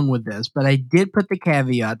went along with this, but I did put the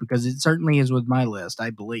caveat, because it certainly is with my list, I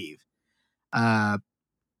believe,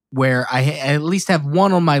 where I at least have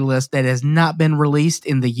one on my list that has not been released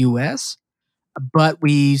in the U.S., but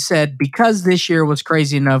we said because this year was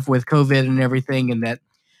crazy enough with COVID and everything, and that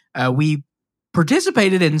we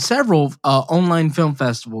participated in several online film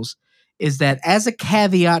festivals, is that as a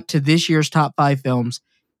caveat to this year's top 5 films,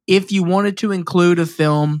 if you wanted to include a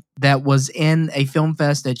film that was in a film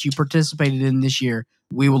fest that you participated in this year,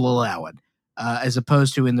 we will allow it. As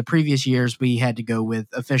opposed to in the previous years, we had to go with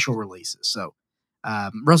official releases. So,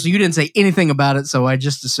 Russell, you didn't say anything about it, so I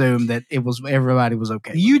just assumed that everybody was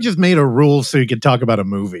okay. You just made a rule so you could talk about a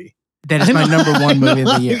movie. That is my number 1 movie of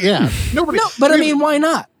the year. Yeah, nobody. No, but I mean, why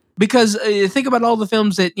not? Because think about all the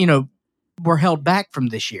films that were held back from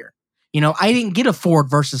this year. I didn't get a Ford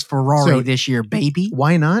versus Ferrari So- this year, baby.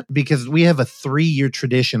 Why not? Because we have a 3-year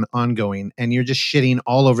tradition ongoing, and you're just shitting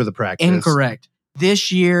all over the practice. Incorrect.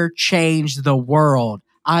 This year changed the world.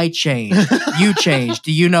 I changed. You changed.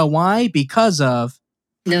 Do you know why? Because of.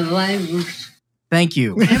 the virus, Thank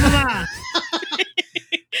you.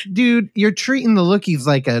 Dude, you're treating the lookies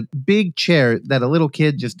like a big chair that a little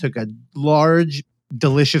kid just took a large,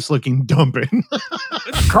 delicious-looking dump in.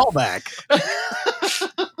 Callback.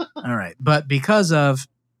 All right. But because of.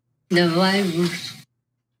 the virus,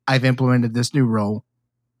 I've implemented this new rule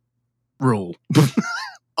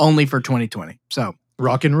only for 2020. So,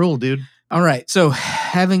 Rock and roll, dude. all right. So,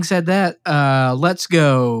 having said that, let's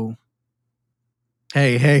go.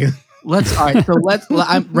 Hey. All right.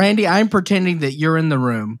 So Randy, I'm pretending that you're in the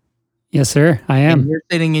room Yes, sir. I and am. you're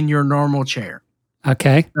sitting in your normal chair.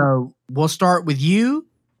 Okay. So we'll start with you,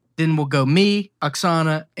 then we'll go me,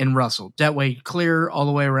 Oksana, and Russell. That way, clear all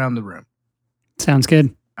the way around the room. Sounds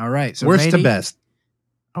good. All right. So Worst Randy, to best.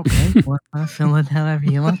 Okay. Well, I feel it however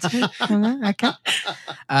you want to. Okay.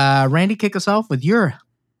 Randy, kick us off with your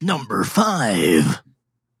number 5.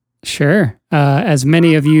 Sure. As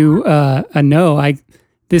many of you know,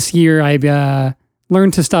 this year I've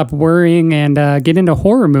learned to stop worrying and get into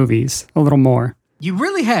horror movies a little more. You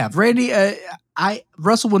really have, Randy.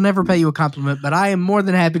 Russell will never pay you a compliment, but I am more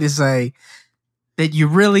than happy to say that you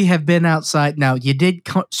really have been outside. Now, you did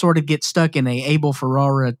sort of get stuck in a Abel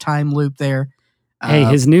Ferrara time loop there. Hey,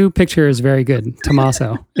 his new picture is very good,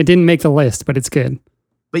 Tommaso. It didn't make the list, but it's good.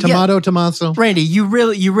 But Tomato. Randy, you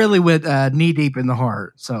really went knee deep in the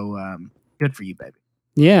horror. So good for you, baby.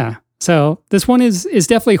 Yeah. So this one is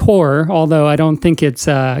definitely horror, although I don't think it's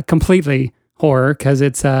completely horror because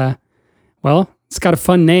it's it's got a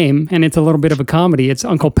fun name and it's a little bit of a comedy. It's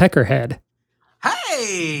Uncle Peckerhead.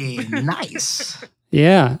 Hey, nice.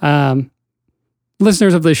 Yeah.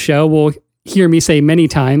 Listeners of this show will hear me say many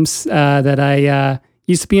times that I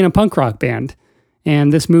used to be in a punk rock band,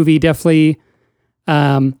 and this movie definitely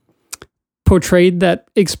portrayed that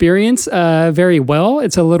experience very well.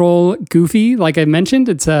 It's a little goofy, like I mentioned.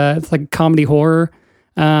 It's like comedy horror,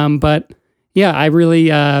 but yeah, I really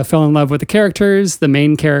fell in love with the characters. The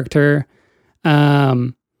main character,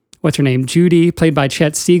 what's her name, Judy, played by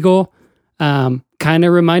Chet Siegel, kind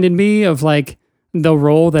of reminded me of like the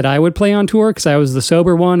role that I would play on tour because I was the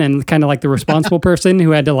sober one and kind of like the responsible person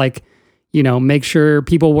who had to like, make sure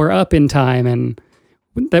people were up in time and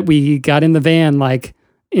that we got in the van like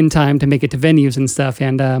in time to make it to venues and stuff.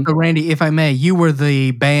 And So, Randy, if I may, you were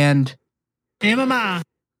the band.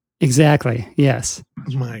 exactly, yes.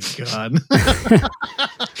 Oh my God.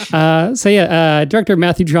 Director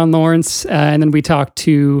Matthew John Lawrence, and then we talked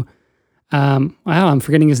to, I'm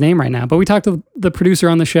forgetting his name right now, but we talked to the producer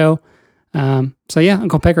on the show.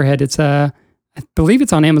 Uncle Peckerhead. It's I believe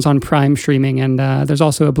it's on Amazon Prime streaming, and there's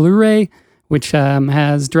also a Blu-ray which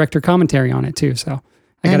has director commentary on it too. So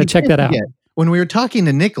I got to check that out. When we were talking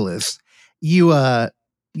to Nicholas, you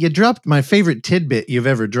dropped my favorite tidbit you've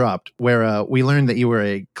ever dropped, where we learned that you were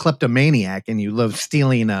a kleptomaniac and you love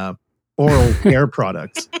stealing oral care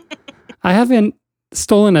products. I haven't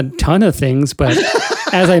stolen a ton of things, but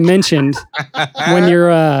as I mentioned, when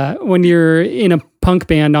you're in a punk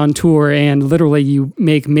band on tour and literally you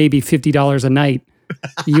make maybe $50 a night,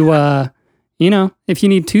 you if you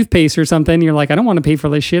need toothpaste or something, you're like, I don't want to pay for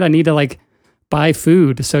this shit. I need to like buy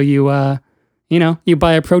food. So you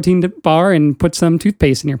buy a protein bar and put some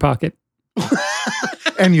toothpaste in your pocket.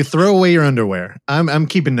 And you throw away your underwear. I'm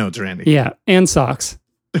keeping notes, Randy. Yeah, and socks.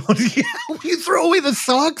 You throw away the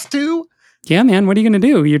socks too? Yeah, man. What are you going to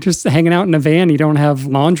do? You're just hanging out in a van. You don't have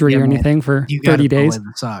laundry or anything for You 30 gotta throw days. away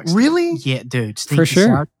the socks. Really? Yeah, dude. For stinky sure.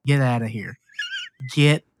 Socks, get out of here.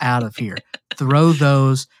 Get out of here. Throw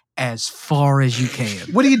those as far as you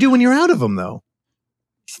can. What do you do when you're out of them, though?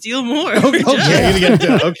 Steal more.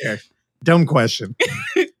 Okay. Dumb question.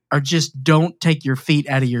 Or just don't take your feet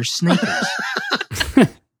out of your sneakers.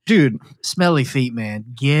 Dude. Smelly feet, man.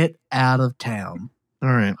 Get out of town. All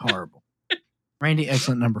right. Horrible. Randy,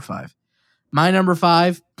 excellent number 5. My number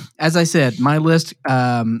 5, as I said, my list,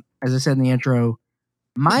 as I said in the intro,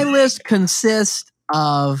 my list consists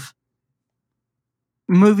of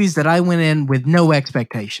movies that I went in with no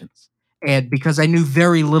expectations. And because I knew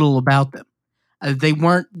very little about them. They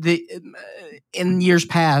weren't, in years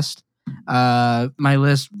past, my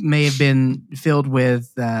list may have been filled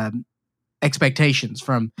with expectations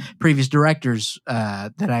from previous directors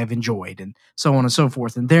that I've enjoyed and so on and so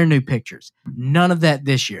forth, and their new pictures. None of that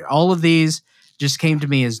this year. All of these just came to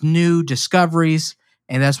me as new discoveries,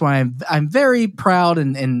 and that's why I'm very proud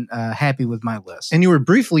and happy with my list. And you were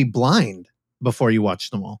briefly blind before you watched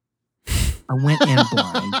them all. I went in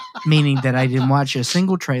blind, meaning that I didn't watch a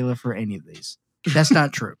single trailer for any of these. That's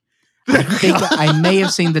not true. I think I may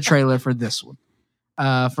have seen the trailer for this one.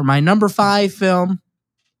 For my number 5 film,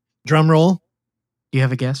 Drum roll. do you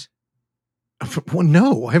have a guess? Well,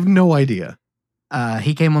 no, I have no idea.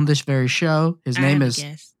 He came on this very show. His I name have a is.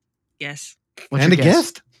 guess. Yes. What's And a your guess?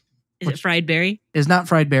 guest? Is it Fried Berry? It's not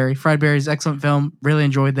Fried Berry. Fried Berry's excellent film. Really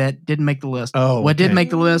enjoyed that. Didn't make the list. Oh, What did okay. make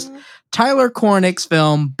the list? Tyler Cornick's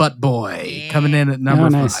film Butt Boy, Yeah. coming in at number Oh,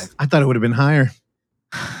 nice. 5. I thought it would have been higher.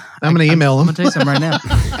 I'm going to email I'm him. gonna tell you something right now.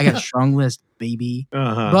 I got a strong list, baby.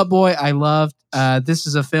 Uh-huh. Butt Boy, I loved. This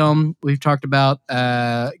is a film we've talked about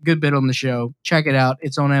a good bit on the show. Check it out.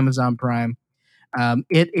 It's on Amazon Prime.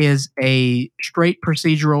 It is a straight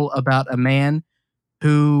procedural about a man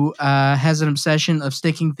who has an obsession of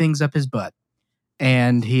sticking things up his butt.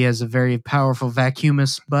 And he has a very powerful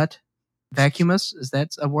vacuumous butt. Vacuumous? Is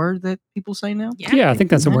that a word that people say now? Yeah, I think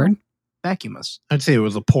that's a word. Vacuumous. I'd say it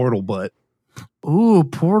was a portal butt. Ooh,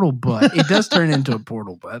 portal butt. It does turn into a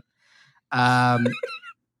portal butt.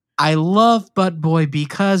 I love Butt Boy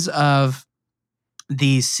because of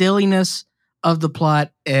the silliness of the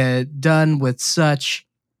plot done with such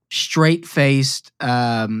straight-faced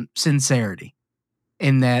sincerity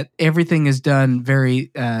in that everything is done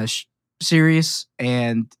very serious,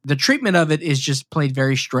 and the treatment of it is just played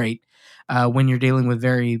very straight when you're dealing with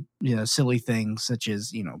very silly things such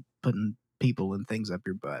as putting people and things up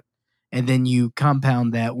your butt. And then you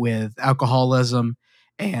compound that with alcoholism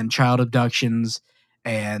and child abductions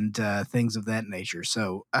and things of that nature.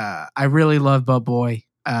 So I really love Butt Boy.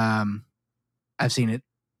 I've seen it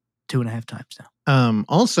 2.5 times now.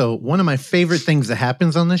 Also, one of my favorite things that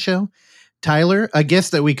happens on the show, Tyler, a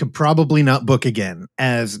guest that we could probably not book again,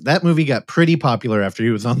 as that movie got pretty popular after he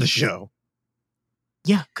was on the show.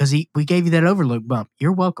 Yeah, because we gave you that overlook bump.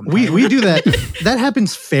 You're welcome. Tyler. We do that. That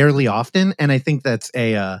happens fairly often, and I think that's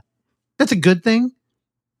a good thing.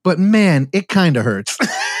 But man, it kind of hurts.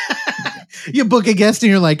 You book a guest and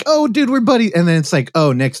you're like, "Oh, dude, we're buddies," and then it's like,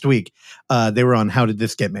 "Oh, next week, they were on How Did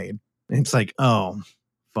This Get Made?" And it's like, "Oh,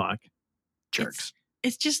 fuck, jerks."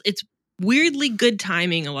 It's weirdly good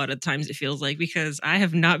timing a lot of times, it feels like, because I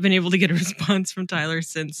have not been able to get a response from Tyler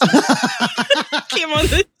since he came on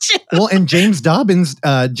the show. Well, and James Dobbins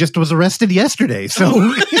just was arrested yesterday.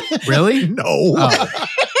 So Really? no. Oh.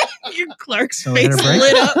 Your Clark's So let face her break.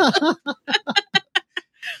 lit up.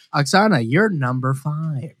 Oksana, you're number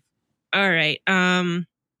 5. All right. I'm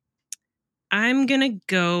gonna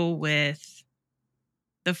go with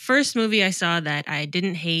the first movie I saw that I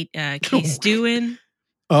didn't hate Case Stu in.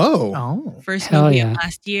 Oh, Oh. First Hell movie yeah. of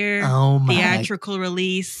last year. Oh my. Theatrical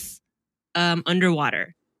release.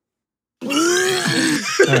 Underwater. all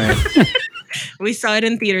right. We saw it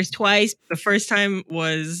in theaters twice. The first time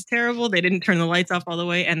was terrible. They didn't turn the lights off all the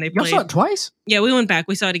way, and they Y'all played. saw it twice? Yeah, we went back.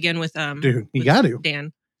 We saw it again with Dude, you with got to.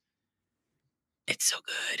 Dan. It's so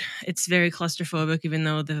good. It's very claustrophobic, even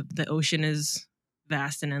though the ocean is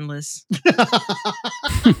vast and endless.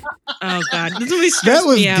 Oh God, this movie That stressed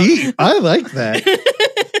was me out. deep. I like that.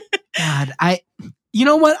 God, you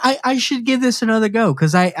know what? I should give this another go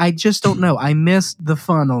because I just don't know. I missed the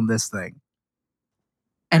fun on this thing.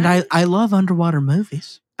 And I love underwater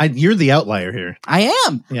movies. You're the outlier here. I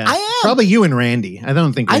am. Yeah, I am. probably you and Randy. I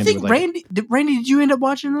don't think. Randy I think would like it. Randy, did you end up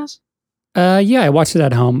watching this? Yeah, I watched it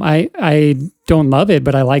at home. I don't love it,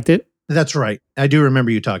 but I liked it. That's right. I do remember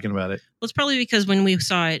you talking about it. Well, it's probably because when we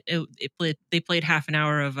saw it, they played half an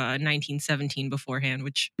hour of 1917 beforehand,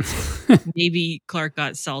 which maybe Clark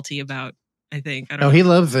got salty about. I think. I don't Oh, know. he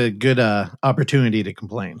loves a good opportunity to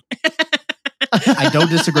complain. I don't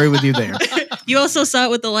disagree with you there. You also saw it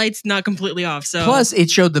with the lights not completely off. So Plus, it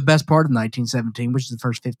showed the best part of 1917, which is the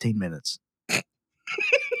first 15 minutes.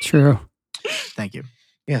 True. Thank you.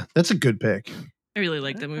 Yeah, that's a good pick. I really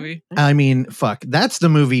like that movie. I mean, fuck. That's the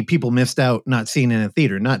movie people missed out not seeing in a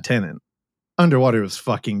theater, not Tenet. Underwater was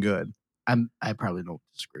fucking good. I probably don't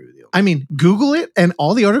disagree with you. I mean, Google it, and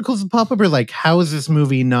all the articles that pop up are like, "How is this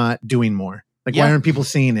movie not doing more? Like, why Yeah. aren't people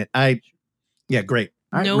seeing it?" Yeah, great.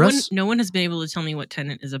 All right, no Russ, one has been able to tell me what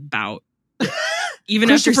Tenet is about. Even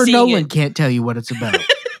after Christopher seeing Nolan it, can't tell you what it's about. I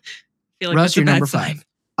feel like Russ, that's a you're bad number sign. 5.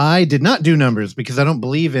 I did not do numbers because I don't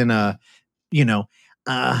believe in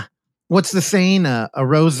what's the saying? A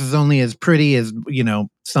rose is only as pretty as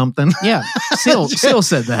something. Yeah, Seal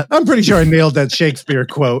said that. I'm pretty sure I nailed that Shakespeare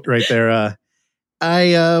quote right there.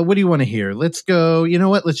 What do you want to hear? Let's go. You know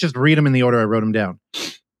what? Let's just read them in the order I wrote them down.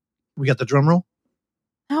 We got the drum roll.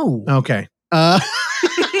 No. Okay. No,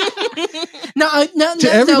 To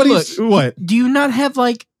everybody's what? do you not have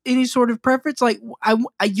like any sort of preference? Like,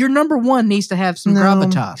 your number 1 needs to have some No.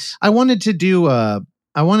 gravitas. I wanted to do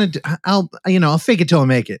I wanted to, I'll fake it till I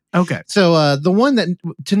make it. Okay. So the one that,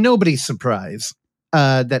 to nobody's surprise,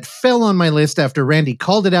 that fell on my list after Randy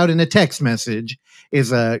called it out in a text message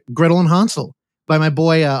is Gretel and Hansel by my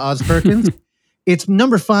boy Oz Perkins. It's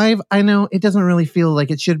number 5. I know it doesn't really feel like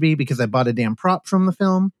it should be because I bought a damn prop from the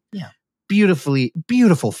film. Yeah.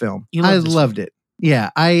 Beautiful film. I loved it. Yeah,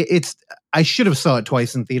 I should have saw it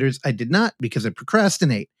twice in theaters. I did not because I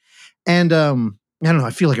procrastinate. And I don't know,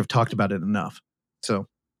 I feel like I've talked about it enough. So,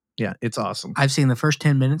 yeah, it's awesome. I've seen the first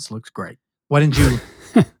 10 minutes. Looks great. Why didn't you?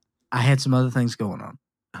 I had some other things going on.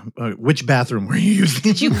 Which bathroom were you using?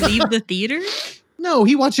 Did you leave the theater? No,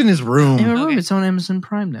 he watched in his room. In my room, it's on Amazon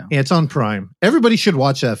Prime now. Yeah, it's on Prime. Everybody should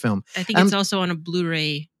watch that film. I think it's also on a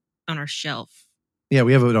Blu-ray on our shelf. Yeah,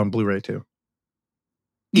 we have it on Blu-ray too.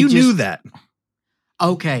 You knew that.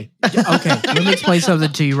 Okay. Let me explain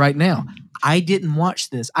something to you right now. I didn't watch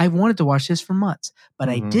this. I wanted to watch this for months, but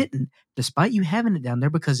I didn't, despite you having it down there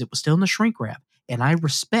because it was still in the shrink wrap. And I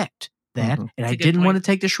respect that. And I didn't want to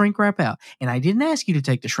take the shrink wrap out. And I didn't ask you to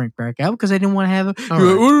take the shrink wrap out because I didn't want to have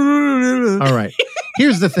it. All right.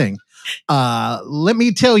 Here's the thing. Let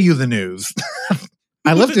me tell you the news.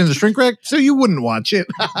 I left it in the shrink wrap so you wouldn't watch it.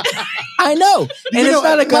 I know. And it's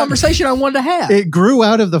not a conversation I wanted to have. It grew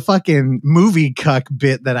out of the fucking movie cuck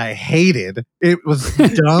bit that I hated. It was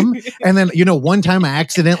dumb. And then, one time I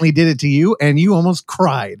accidentally did it to you and you almost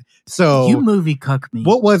cried. So you movie cuck me.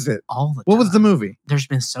 What was it? All the time. What was the movie? There's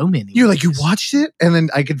been so many. You're like, you watched it? And then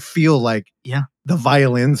I could feel yeah, the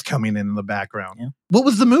violins coming in the background. Yeah. What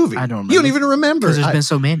was the movie? I don't remember. You don't even remember. Because there's been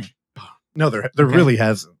so many. No, there really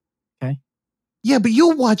hasn't. Okay. Yeah, but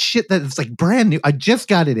you'll watch shit that's like brand new. I just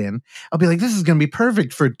got it in. I'll be like, this is going to be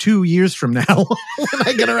perfect for 2 years from now when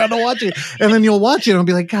I get around to watching it. And then you'll watch it and I'll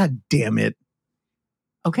be like, God damn it.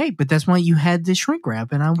 Okay, but that's why you had the shrink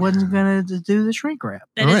wrap and I wasn't going to do the shrink wrap.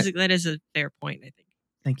 That is a fair point, I think.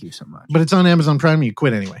 Thank you so much. But it's on Amazon Prime and you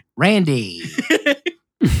quit anyway. Randy,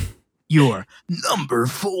 you're number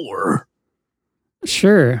 4.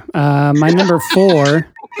 Sure. My number 4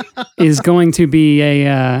 is going to be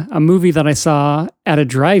a movie that I saw at a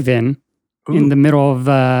drive-in in the middle of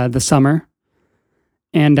the summer.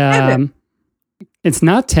 And it's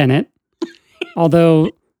not Tenet,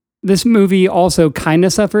 although this movie also kind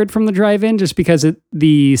of suffered from the drive-in just because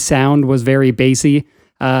the sound was very bassy.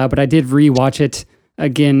 But I did rewatch it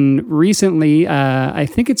again recently. I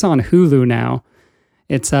think it's on Hulu now.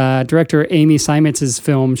 It's director Amy Seimetz's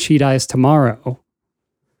film She Dies Tomorrow,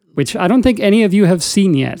 which I don't think any of you have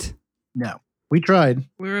seen yet. No. We tried.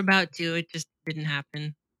 We were about to. It just didn't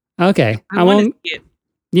happen. Okay. I won't.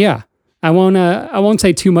 Yeah. I won't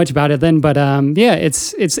say too much about it then, but yeah,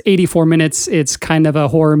 it's 84 minutes. It's kind of a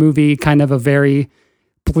horror movie, kind of a very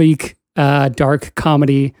bleak, dark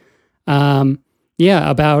comedy.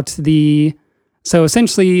 About so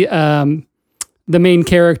essentially the main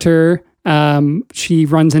character, she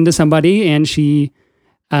runs into somebody and she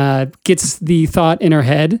gets the thought in her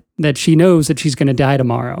head that she knows that she's going to die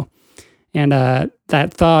tomorrow. And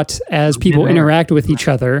that thought, as people interact with each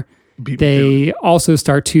other, they also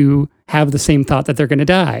start to have the same thought that they're going to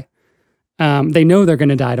die. They know they're going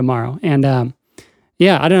to die tomorrow. And I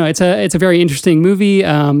don't know. It's a very interesting movie.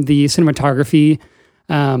 The cinematography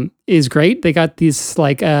is great. They got these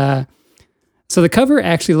so the cover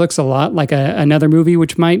actually looks a lot like another movie,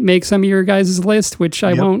 which might make some of your guys' list, which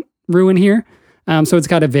I won't ruin here. So it's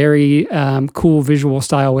got a very cool visual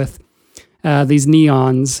style with these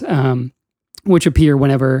neons, which appear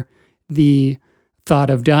whenever the thought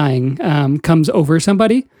of dying comes over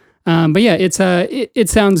somebody. But yeah, it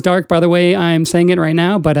sounds dark by the way I'm saying it right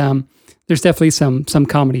now, but there's definitely some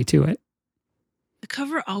comedy to it. The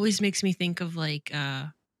cover always makes me think of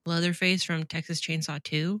Leatherface from Texas Chainsaw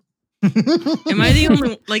 2. Am I the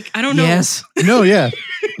only I don't know. Yes. No, yeah.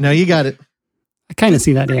 No, you got it. I kind of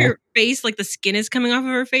see that, yeah. Her face, the skin is coming off of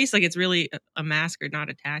her face, it's really a mask or not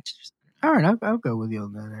attached. All right, I'll go with you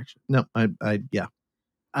on that, actually. No, yeah.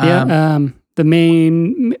 The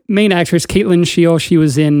main actress, Caitlin Scheel, she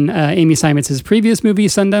was in Amy Seimetz's previous movie,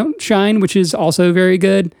 Sun Don't Shine, which is also very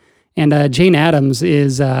good. And Jane Addams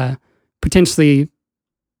is potentially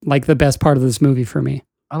the best part of this movie for me.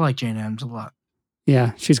 I like Jane Addams a lot.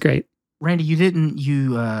 Yeah, she's great. Randy, you didn't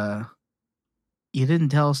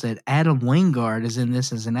tell us that Adam Wingard is in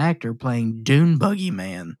this as an actor playing Dune Buggy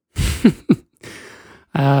Man.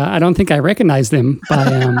 I don't think I recognized him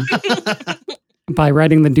by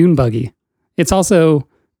writing the Dune Buggy. It's also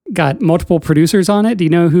got multiple producers on it. Do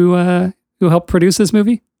you know who helped produce this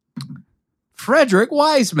movie? Frederick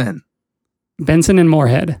Wiseman. Benson and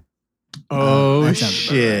Moorhead. Oh, that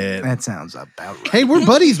shit. That sounds about right. Hey, we're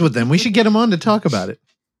buddies with them. We should get them on to talk about it.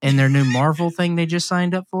 in their new Marvel thing they just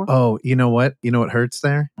signed up for. Oh, you know what? You know what hurts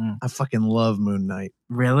there? Mm. I fucking love Moon Knight.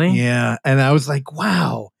 Really? Yeah. And I was like,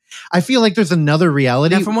 wow. I feel like there's another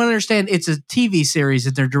reality. Now, from what I understand, it's a TV series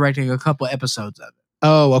that they're directing a couple episodes of it.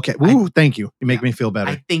 Oh, okay. Ooh, thank you. You make me feel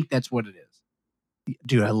better. I think that's what it is.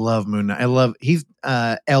 Dude, I love Moon Knight. He's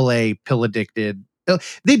LA pill addicted.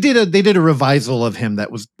 They did a revisal of him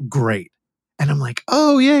that was great. And I'm like,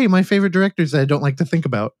 oh yay, my favorite directors that I don't like to think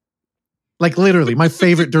about. Like literally, my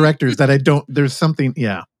favorite directors that I don't. There's something.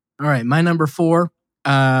 Yeah. All right, my number 4,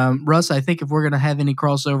 Russ. I think if we're gonna have any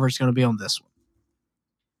crossover, it's gonna be on this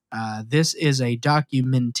one. This is a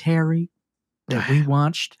documentary that we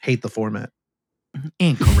watched. Hate the format.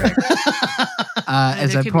 Incorrect.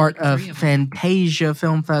 As there a could be part like of 3 of them. Fantasia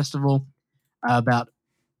Film Festival about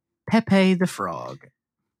Pepe the Frog.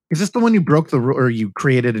 Is this the one you broke the rule or you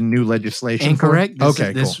created a new legislation? Incorrect. For?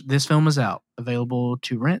 Okay, cool. This film is out, available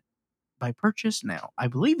to rent by purchase now. I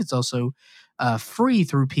believe it's also free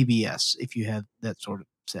through PBS if you have that sort of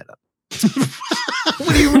setup. What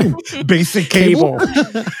do you mean? Basic cable?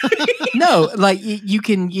 No, like you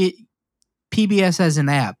can get PBS has an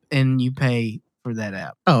app and you pay for that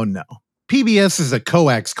app. Oh no. PBS is a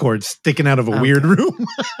coax cord sticking out of a Okay. weird room.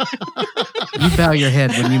 You bow your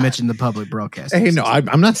head when you mention the public broadcast. Hey, no,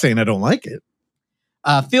 I'm not saying I don't like it.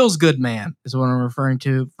 Feels Good Man is what I'm referring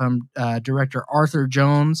to from director Arthur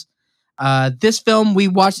Jones. This film, we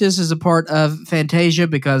watched this as a part of Fantasia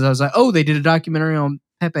because I was like, oh, they did a documentary on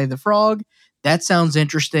Pepe the Frog. That sounds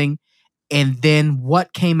interesting. And then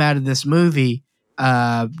what came out of this movie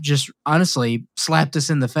just honestly slapped us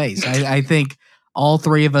in the face. I think all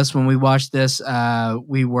 3 of us, when we watched this,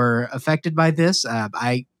 we were affected by this.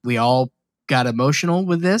 We all got emotional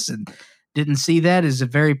with this and didn't see that as a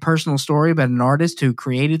very personal story about an artist who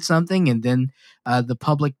created something and then the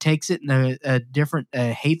public takes it in a different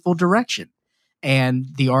hateful direction. And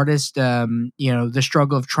the artist, the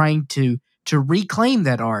struggle of trying to reclaim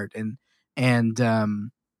that art and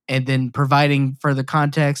then providing further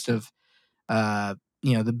context of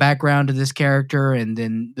the background of this character and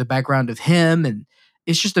then the background of him, and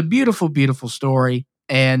it's just a beautiful, beautiful story.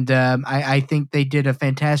 And I think they did a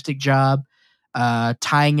fantastic job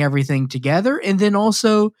tying everything together. And then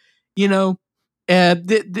also,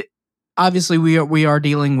 obviously we are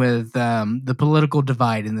dealing with the political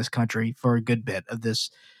divide in this country for a good bit of this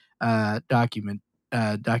documentary.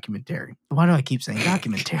 Why do I keep saying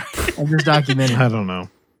documentary? Of this documentary. I don't know.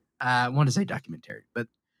 I want to say documentary, but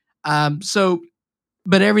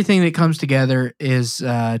but everything that comes together is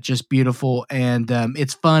just beautiful, and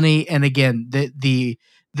it's funny. And again, the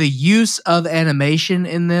use of animation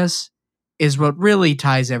in this is what really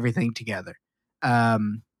ties everything together.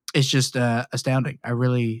 It's just astounding. I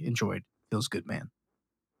really enjoyed Feels Good Man.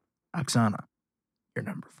 Oksana, you're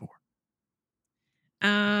number 4.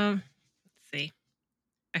 Let's see.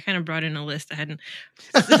 I kind of brought in a list. I hadn't.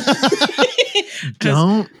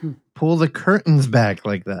 Don't pull the curtains back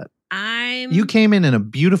like that. You came in a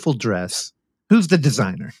beautiful dress. Who's the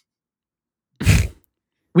designer?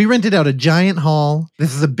 We rented out a giant hall.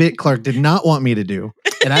 This is a bit Clark did not want me to do.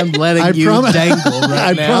 And I'm letting you dangle right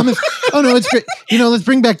I now. promise. Oh, no, it's great. Let's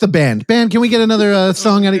bring back the band. Band, can we get another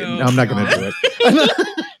song out of no. No, I'm not going to do it.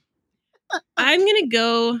 I'm going to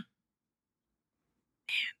go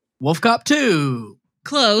Wolf Cop 2.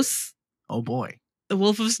 close. Oh, boy. The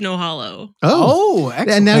Wolf of Snow Hollow. Oh,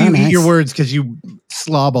 excellent. And now you Nice. eat your words because you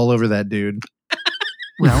slob all over that dude.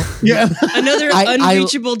 Well, Yeah. Another I-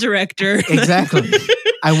 unreachable director. exactly.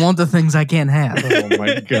 I want the things I can't have. Oh,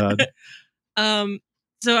 my God.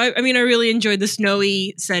 So I really enjoyed the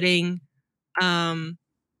snowy setting.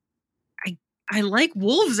 I like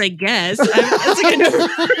wolves, I guess. It's like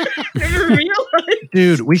I never realized.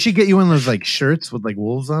 Dude, we should get you one of those like shirts with like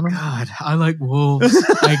wolves on them. God, I like wolves,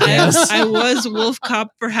 I guess. I was wolf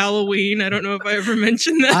cop for Halloween. I don't know if I ever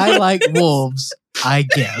mentioned that. I like wolves, I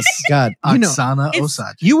guess. God, Oksana it's-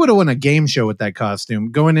 Osage. you would have won a game show with that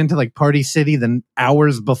costume, going into like Party City the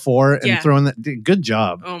hours before and Yeah. throwing that. Dude, good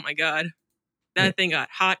job. Oh my god, that thing got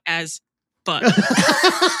hot as fuck. But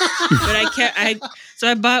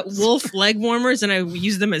I bought wolf leg warmers and I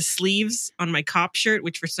used them as sleeves on my cop shirt,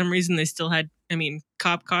 which for some reason they still had.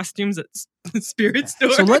 Cop costumes at the Spirit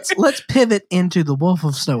Store. So let's pivot into the Wolf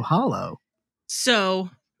of Snow Hollow. So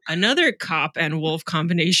another cop and wolf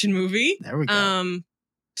combination movie. There we go.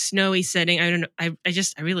 Snowy setting. I don't know. I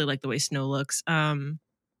really like the way Snow looks. What's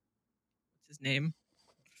his name?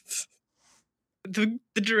 The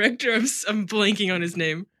director. I'm blanking on his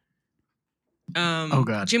name. Oh,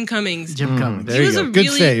 God. Jim Cummings. Jim Cummings. There you was go. a Good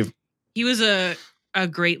really- save. He was a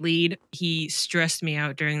great lead. He stressed me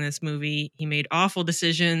out during this movie. He made awful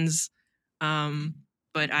decisions.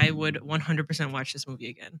 but I would 100% watch this movie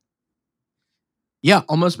again. Yeah,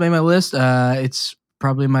 almost made my list. It's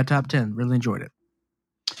probably in my top 10. Really enjoyed it.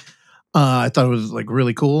 I thought it was like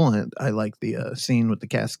really cool, and I like the scene with the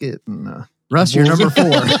casket. And Russ, you're number 4.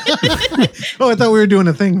 Oh, I thought we were doing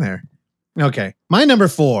a thing there. Okay, my number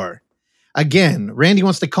 4. Again, Randy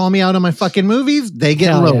wants to call me out on my fucking movies. They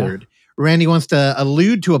get Hell yeah. lowered. Randy wants to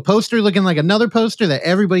allude to a poster looking like another poster that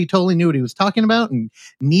everybody totally knew what he was talking about and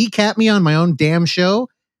kneecap me on my own damn show.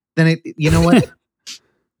 Then you know what?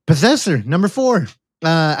 Possessor, number 4.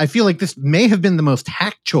 I feel like this may have been the most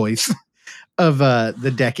hack choice of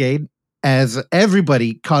the decade, as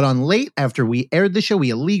everybody caught on late after we aired the show.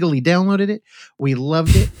 We illegally downloaded it. We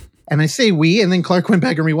loved it. And I say we, and then Clark went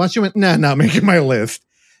back and rewatched it and went, nah, not making my list.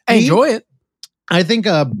 I enjoy it. I think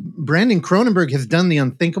Brandon Cronenberg has done the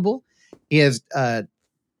unthinkable. He has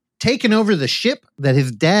taken over the ship that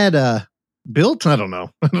his dad built. I don't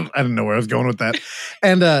know. I don't know where I was going with that.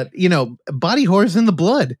 And, body horror's in the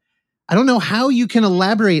blood. I don't know how you can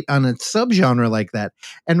elaborate on a subgenre like that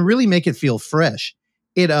and really make it feel fresh.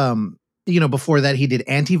 It, before that he did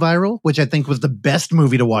Antiviral, which I think was the best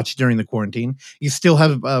movie to watch during the quarantine. You still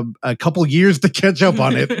have a couple years to catch up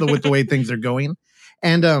on it with the way things are going.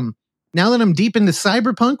 And now that I'm deep into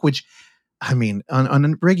Cyberpunk, which, I mean, on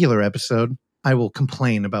a regular episode, I will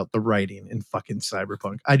complain about the writing in fucking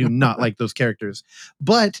Cyberpunk. I do not like those characters.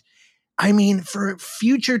 But, I mean, for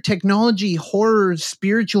future technology, horror,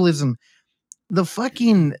 spiritualism, the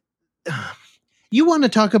fucking... You want to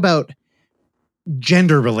talk about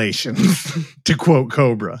gender relations, to quote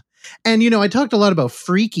Cobra. And, I talked a lot about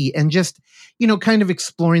freaky and just, kind of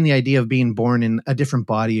exploring the idea of being born in a different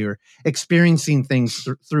body or experiencing things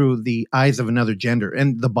through the eyes of another gender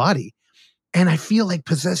and the body. And I feel like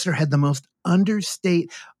Possessor had the most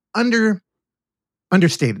understated.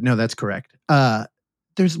 No, that's correct.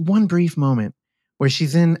 There's one brief moment where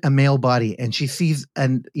she's in a male body and she sees,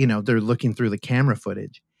 and, they're looking through the camera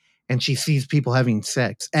footage and she sees people having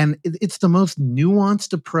sex. And it's the most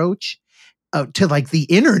nuanced approach to like the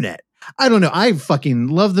internet. I don't know. I fucking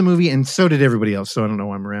love the movie, and so did everybody else. So I don't know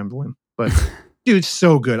why I'm rambling, but dude, it's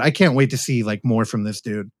so good. I can't wait to see like more from this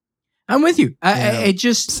dude. I'm with you. I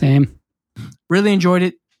just Same. really enjoyed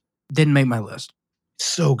it. Didn't make my list.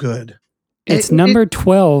 So good. It's number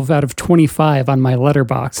 12 out of 25 on my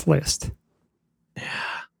letterbox list.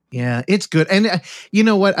 Yeah, it's good. And you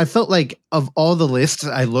know what? I felt like of all the lists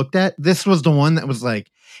I looked at, this was the one that was like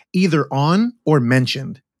either on or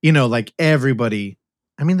mentioned. Like everybody.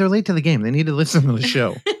 I mean, they're late to the game. They need to listen to the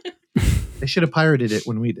show. They should have pirated it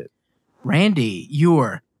when we did. Randy,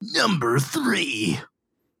 you're number 3.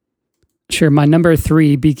 Sure, my number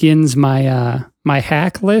 3 begins my my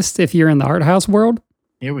hack list if you're in the art house world.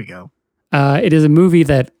 Here we go. It is a movie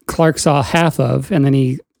that Clark saw half of, and then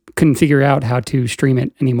he couldn't figure out how to stream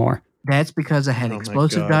it anymore. That's because I had Oh my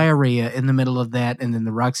explosive God. diarrhea in the middle of that, and then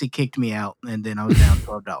the Roxy kicked me out, and then I was down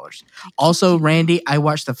 $12. Also, Randy, I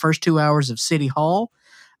watched the first 2 hours of City Hall,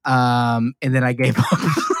 and then I gave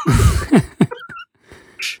up.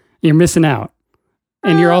 You're missing out.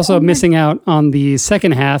 And you're also missing out on the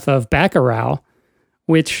second half of Baccarat,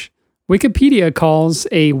 which Wikipedia calls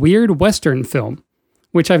a weird Western film,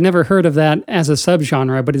 which I've never heard of that as a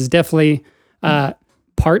subgenre, but it's definitely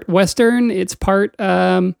part Western. It's part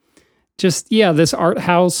this art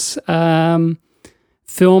house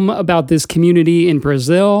film about this community in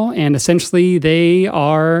Brazil. And essentially they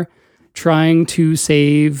are trying to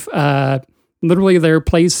save literally their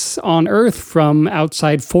place on Earth from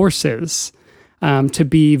outside forces, to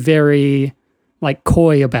be very like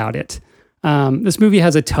coy about it. This movie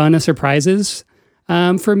has a ton of surprises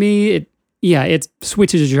for me. It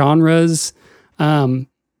switches genres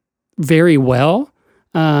very well.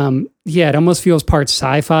 It almost feels part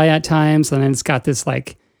sci-fi at times, and then it's got this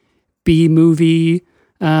like B-movie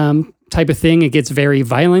type of thing. It gets very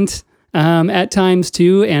violent at times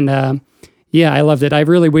too, and I loved it. I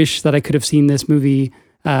really wish that I could have seen this movie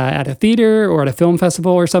at a theater or at a film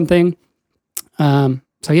festival or something.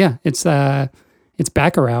 It's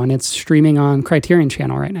Baccarat, and it's streaming on Criterion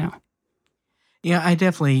Channel right now. Yeah, I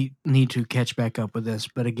definitely need to catch back up with this.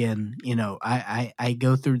 But again, I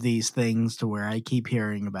go through these things to where I keep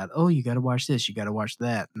hearing about, oh, you got to watch this, you got to watch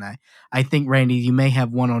that. And I think, Randy, you may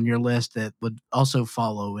have one on your list that would also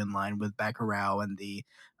follow in line with Baccarat and the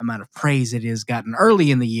amount of praise it has gotten early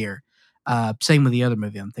in the year. Same with the other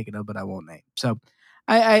movie I'm thinking of, but I won't name. So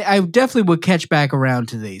I definitely would catch back around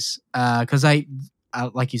to these because I,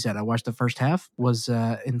 like you said, I watched the first half, was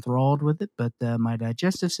enthralled with it, but my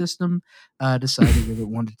digestive system decided that it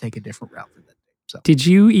wanted to take a different route for that day. Did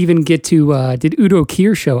you even get to, did Udo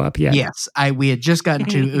Kier show up yet? Yes, we had just gotten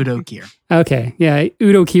to Udo Kier. Okay. Yeah.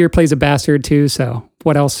 Udo Kier plays a bastard too. So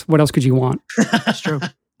what else could you want? That's true.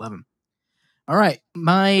 Love him. All right.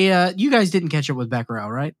 You guys didn't catch up with Baccarat,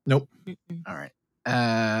 right? Nope. All right.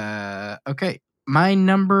 Okay. My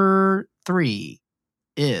number 3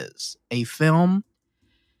 is a film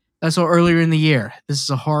I saw earlier in the year. This is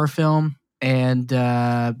a horror film, and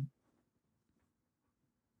I'll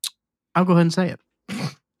go ahead and say it.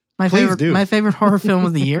 Please do. My favorite horror film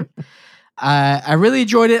of the year. I really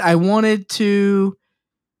enjoyed it. I wanted to.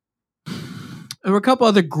 There were a couple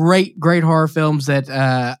other great horror films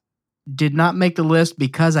that did not make the list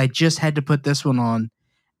because I just had to put this one on,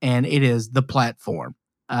 and it is The Platform.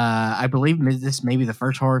 I believe this may be the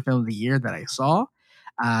first horror film of the year that I saw.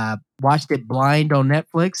 Watched it blind on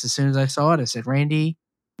Netflix. As soon as I saw it, I said, Randy,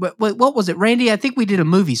 what was it? Randy, I think we did a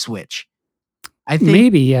movie switch. I think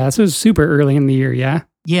Maybe, yeah. This was super early in the year, yeah.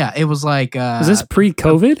 Yeah, it was like Was this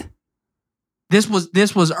pre-COVID? This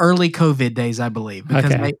was early COVID days, I believe.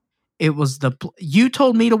 Because Okay. it was you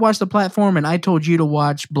told me to watch The Platform, and I told you to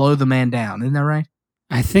watch Blow the Man Down. Isn't that right?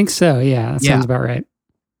 I think so, yeah. That sounds about right.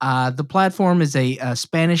 The Platform is a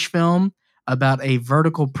Spanish film about a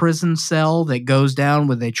vertical prison cell that goes down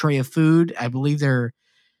with a tray of food. I believe there's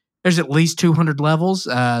at least 200 levels.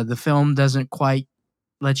 The film doesn't quite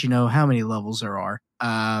let you know how many levels there are.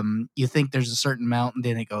 You think there's a certain amount, and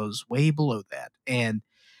then it goes way below that. And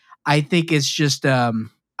I think it's just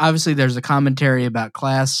obviously there's a commentary about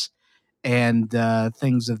class and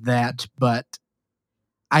things of that, but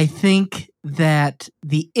I think that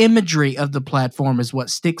the imagery of The Platform is what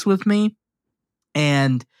sticks with me,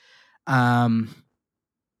 and the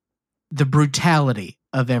brutality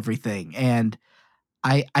of everything. And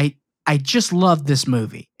I just love this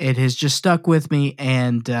movie. It has just stuck with me,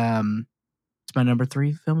 and it's my number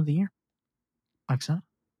 3 film of the year. Like so.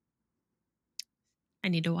 I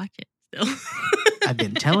need to watch it still. I've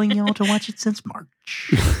been telling y'all to watch it since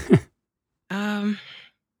March.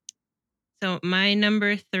 So my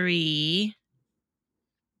number 3,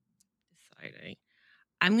 deciding.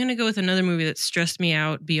 I'm gonna go with another movie that stressed me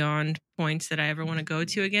out beyond points that I ever want to go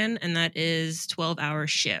to again, and that is 12-Hour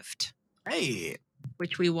Shift, Hey,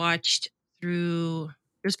 which we watched through.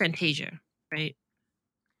 It was Fantasia, right?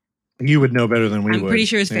 You would know better than we I'm would. pretty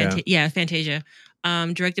sure it's Yeah. Fantasia.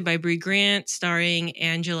 Directed by Brie Grant, starring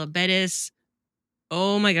Angela Bettis.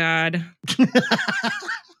 Oh my god.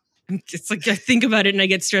 It's like I think about it and I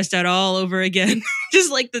get stressed out all over again. Just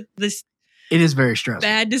like this it is very stressful.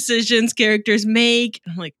 bad decisions characters make.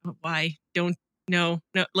 I'm like, why? Don't no,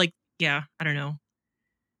 like, yeah, I don't know.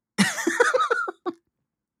 I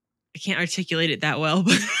can't articulate it that well,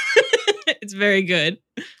 but it's very good.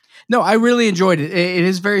 No, I really enjoyed it. It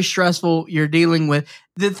is very stressful. You're dealing with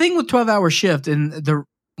the thing with 12-Hour Shift, and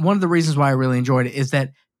one of the reasons why I really enjoyed it is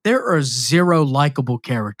that there are 0 likable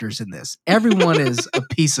characters in this. Everyone is a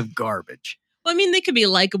piece of garbage. Well, I mean, they could be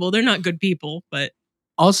likable. They're not good people, but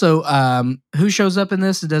Also, who shows up in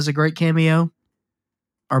this and does a great cameo?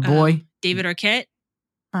 Our boy, David Arquette.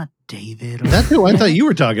 not David. That's who I thought you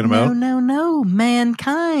were talking about. No,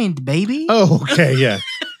 Mankind, baby. Oh, okay, yeah.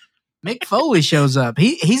 Mick Foley shows up.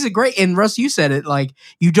 He's a great, and Russ, you said it, like,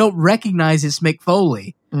 you don't recognize it's Mick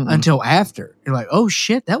Foley until after. You're like, oh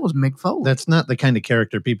shit, that was Mick Foley. That's not the kind of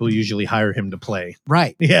character people usually hire him to play.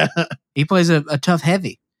 Right. Yeah. He plays a tough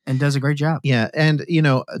heavy and does a great job. Yeah. And,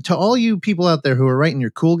 to all you people out there who are writing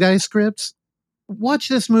your cool guy scripts, watch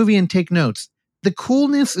this movie and take notes. The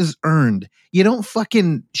coolness is earned. You don't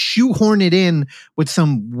fucking shoehorn it in with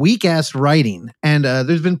some weak ass writing. And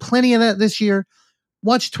there's been plenty of that this year.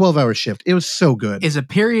 Watch 12-Hour Shift. It was so good. Is a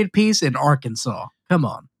period piece in Arkansas. Come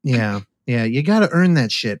on. Yeah. Yeah. You got to earn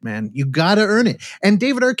that shit, man. You got to earn it. And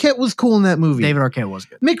David Arquette was cool in that movie. David Arquette was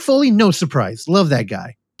good. Mick Foley, no surprise. Love that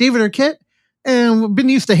guy. David Arquette, been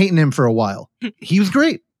used to hating him for a while. He was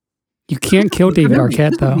great. You can't kill David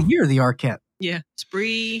Arquette, though. You're the Arquette. Yeah.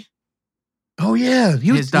 Spree. Oh, yeah.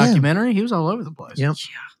 His documentary, he was all over the place. Yep.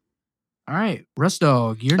 All right. Russ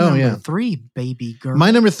Dog, you're Oh, number yeah. 3, baby girl.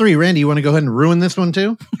 My number 3, Randy, you want to go ahead and ruin this one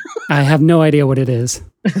too? I have no idea what it is.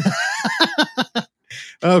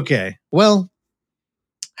 Okay. Well,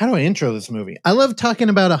 how do I intro this movie? I love talking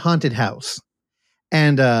about a haunted house.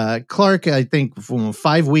 And Clark, I think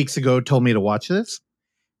 5 weeks ago, told me to watch this.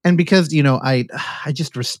 And because, I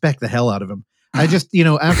just respect the hell out of him. I just,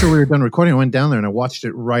 after we were done recording, I went down there and I watched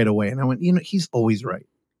it right away. And I went, he's always right.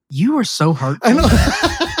 You are so hurtful. I know.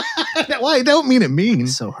 Well, I don't mean it mean.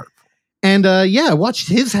 So hurtful. And I watched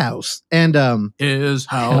his house. And Is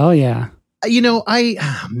how. Hell yeah.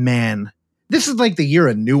 man, this is like the year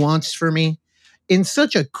of nuance for me. in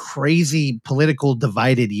such a crazy political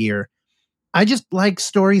divided year, I just like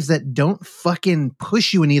stories that don't fucking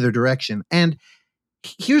push you in either direction. And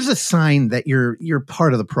here's a sign that you're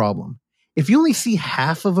part of the problem. If you only see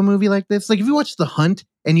half of a movie like this, like if you watched The Hunt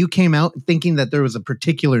and you came out thinking that there was a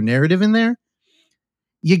particular narrative in there,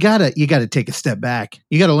 you gotta take a step back.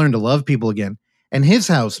 You gotta learn to love people again. And His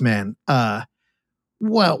House, man,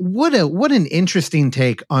 well, what an interesting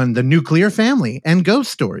take on the nuclear family and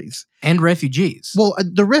ghost stories And refugees. Well,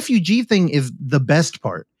 the refugee thing is the best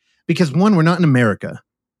part because one, we're not in America.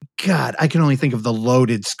 God, I can only think of the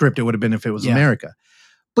loaded script it would have been if it was America.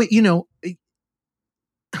 But you know,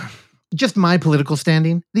 just my political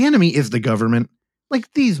standing, the enemy is the government,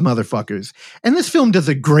 like these motherfuckers. And this film does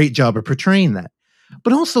a great job of portraying that.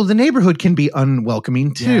 But also the neighborhood can be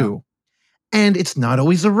unwelcoming too. Yeah. And it's not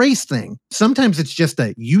always a race thing. Sometimes it's just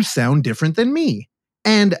a, you sound different than me.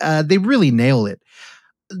 And they really nail it.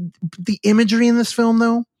 The imagery in this film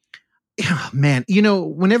though, man, you know,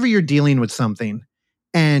 whenever you're dealing with something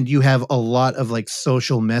and you have a lot of like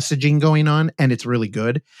social messaging going on and it's really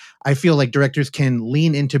good, I feel like directors can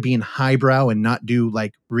lean into being highbrow and not do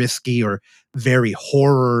like risky or very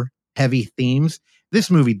horror heavy themes.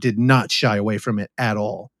 This movie did not shy away from it at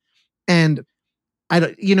all. And I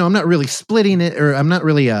don't, you know, I'm not really splitting it or I'm not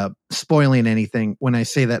really spoiling anything when I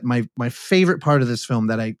say that my favorite part of this film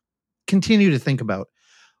that I continue to think about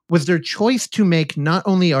was their choice to make not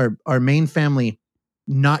only our main family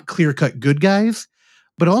not clear-cut good guys,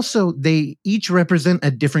 but also they each represent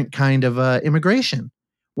a different kind of immigration,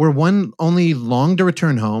 where one only longed to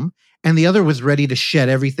return home and the other was ready to shed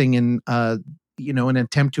everything in, you know, an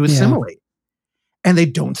attempt to assimilate. And they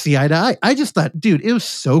don't see eye to eye. I just thought, dude, it was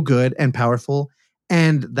so good and powerful.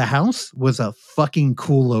 And the house was a fucking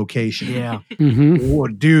cool location. Yeah. Mm-hmm. Oh,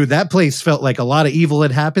 dude, that place felt like a lot of evil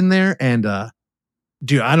had happened there. And,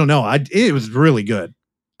 dude, I don't know. It was really good.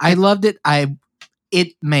 I loved it. The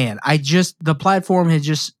platform had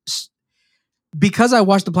just, because I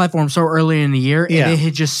watched the platform so early in the year and it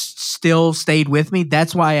had just still stayed with me.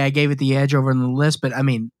 That's why I gave it the edge over on the list. But I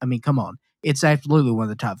mean, come on. It's absolutely one of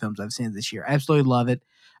the top films I've seen this year. Absolutely love it.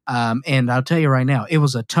 And I'll tell you right now, it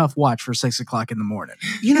was a tough watch for 6 o'clock in the morning.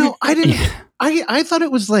 You know, I thought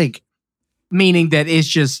it was like, meaning that it's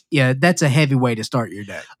just, that's a heavy way to start your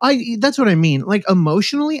day. That's what I mean. Like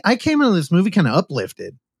emotionally, I came out of this movie kind of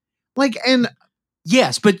uplifted. Like, and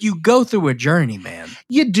yes, but you go through a journey, man.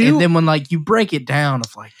 You do. And then when like you break it down,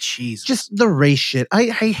 it's like, Jesus. Just the race shit. I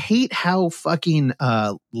hate how fucking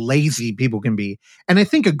lazy people can be. And I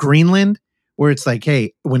think of Greenland, where it's like,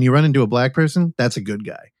 hey, when you run into a black person, that's a good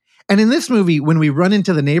guy. And in this movie, when we run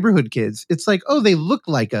into the neighborhood kids, it's like, oh, they look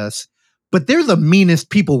like us, but they're the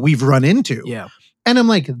meanest people we've run into. Yeah. And I'm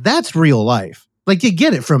like, that's real life. Like you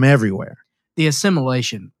get it from everywhere. The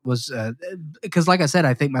assimilation was, because like I said,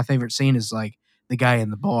 I think my favorite scene is like the guy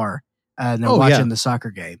in the bar and they're watching the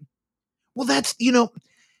soccer game. Well, that's, you know,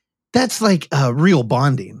 that's like real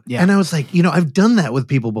bonding. Yeah. And I was like, you know, I've done that with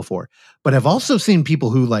people before, but I've also seen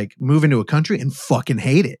people who like move into a country and fucking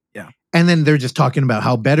hate it. Yeah. And then they're just talking about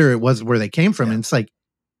how better it was where they came from. Yeah. And it's like,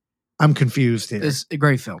 I'm confused here. It's a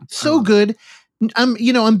great film. So good.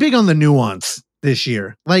 I'm big on the nuance this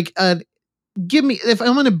year. Like, give me, if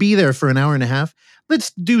I'm going to be there for an hour and a half,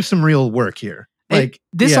 let's do some real work here. Like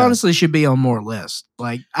this honestly should be on more lists.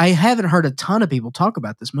 Like I haven't heard a ton of people talk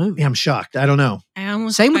about this movie. Yeah, I'm shocked. I don't know.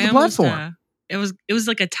 Same with the platform. It was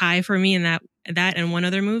like a tie for me in that and one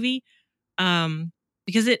other movie,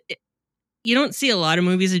 because you don't see a lot of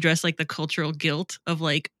movies address like the cultural guilt of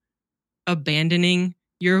like abandoning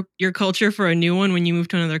your culture for a new one when you move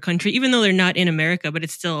to another country, even though they're not in America, but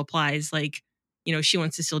it still applies. Like, you know, she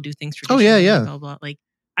wants to still do things traditionally. Oh yeah. Blah, blah. Like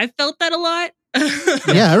I felt that a lot.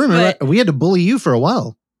 Yeah, I remember we had to bully you for a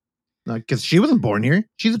while because she wasn't born here.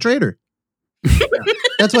 She's a traitor.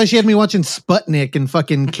 That's why she had me watching Sputnik and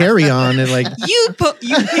fucking Carry On and like you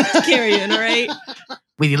picked Carry On, all right?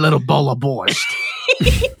 With your little bowl of borscht.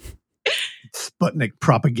 Sputnik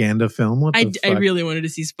propaganda film. What the fuck? I really wanted to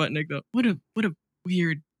see Sputnik though. What a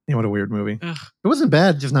weird. Yeah, what a weird movie. Ugh. It wasn't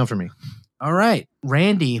bad, just not for me. All right,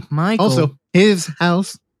 Randy, Michael. Also, His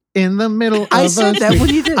House in the middle. I of said that when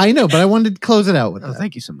you did. I know, but I wanted to close it out with that.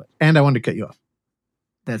 Thank you so much. And I wanted to cut you off.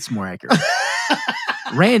 That's more accurate.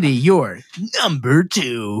 Randy, you're number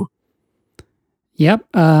 2. Yep.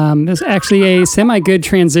 This is actually a semi-good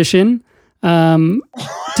transition.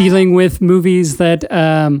 Dealing with movies that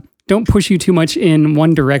don't push you too much in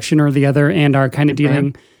one direction or the other and are kind of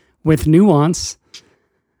dealing with nuance.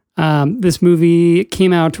 This movie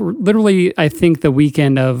came out literally, I think, the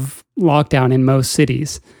weekend of lockdown in most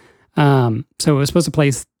cities. So it was supposed to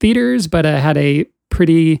play theaters, but it had a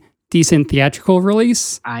pretty decent theatrical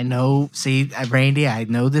release. I know. See, Randy, I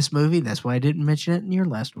know this movie. That's why I didn't mention it in your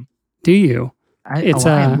last one. Do you? It's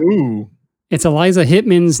Ooh. it's Eliza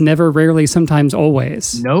Hittman's Never, Rarely, Sometimes,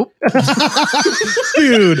 Always. Nope.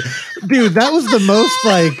 dude, that was the most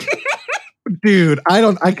like, dude,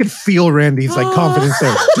 I could feel Randy's like confidence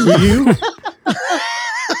there. Do you?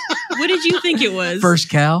 What did you think it was? First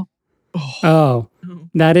Cow. Oh,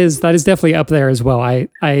 that is definitely up there as well. I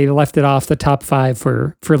left it off the top 5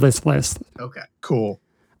 for this list. Okay. Cool.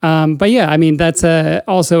 But yeah, I mean, that's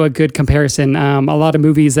also a good comparison. A lot of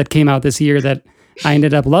movies that came out this year that I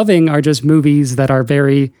ended up loving are just movies that are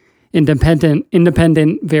very independent,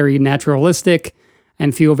 very naturalistic,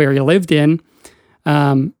 and feel very lived in.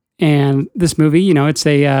 And this movie, it's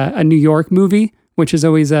a New York movie, which is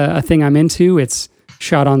always a thing I'm into. It's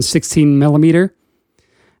shot on 16 millimeter.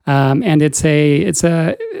 And it's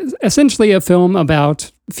essentially a film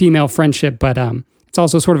about female friendship, but it's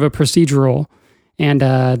also sort of a procedural. And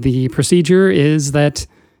the procedure is that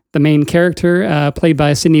the main character, played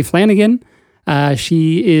by Sydney Flanagan,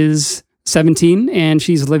 she is 17 and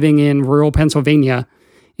she's living in rural Pennsylvania,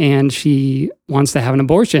 and she wants to have an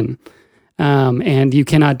abortion. And you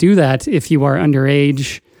cannot do that if you are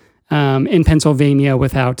underage in Pennsylvania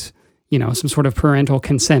without, some sort of parental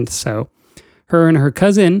consent. So her and her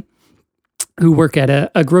cousin, who work at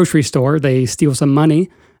a grocery store, they steal some money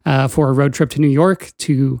for a road trip to New York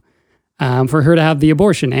for her to have the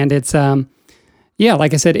abortion. And it's,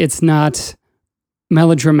 like I said, it's not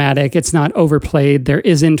melodramatic. It's not overplayed. There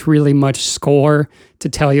isn't really much score to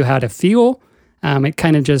tell you how to feel. It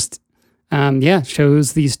kind of just,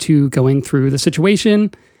 shows these two going through the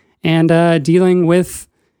situation and dealing with,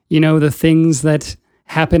 the things that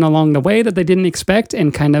happen along the way that they didn't expect,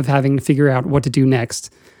 and kind of having to figure out what to do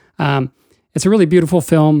next. It's a really beautiful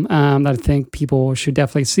film that I think people should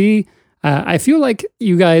definitely see. I feel like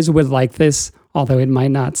you guys would like this, although it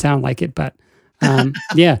might not sound like it. But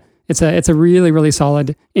it's a really, really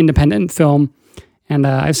solid independent film. And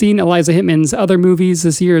I've seen Eliza Hittman's other movies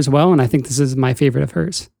this year as well, and I think this is my favorite of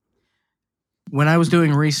hers. When I was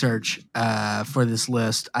doing research for this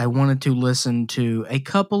list, I wanted to listen to a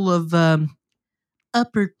couple of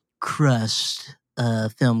upper crust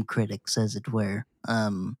film critics, as it were.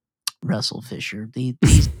 Russell Fisher,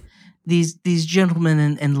 these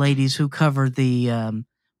gentlemen and ladies who cover the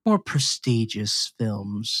more prestigious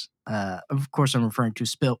films. Of course, I'm referring to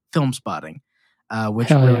Film Spotting, which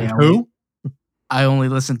Hell really yeah. I only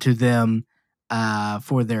listen to them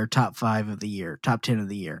for their top 5 of the year, top 10 of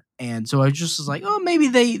the year. And so I just was like, oh, maybe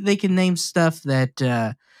they can name stuff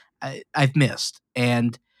that I've missed.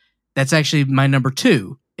 And that's actually my number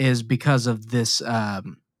 2, is because of this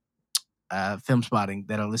Film Spotting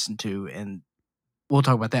that I listened to, and we'll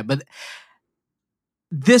talk about that. But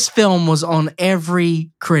this film was on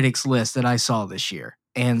every critic's list that I saw this year.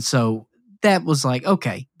 And so that was like,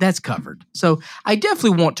 okay, that's covered. So I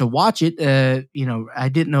definitely want to watch it. I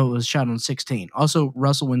didn't know it was shot on 16. Also,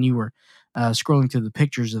 Russell, when you were scrolling through the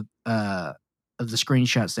pictures of the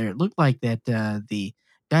screenshots there, it looked like that the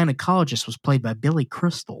gynecologist was played by Billy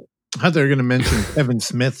Crystal. I thought they were going to mention Kevin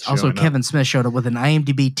Smith. Also, Kevin Smith showed up with an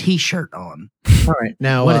IMDb T-shirt on. All right,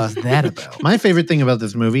 now what is that about? My favorite thing about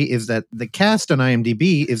this movie is that the cast on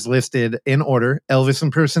IMDb is listed in order: Elvis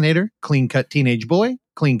impersonator, clean cut teenage boy,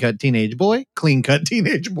 clean cut teenage boy, clean cut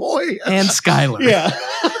teenage boy, and Skylar. Yeah.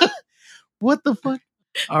 What the fuck?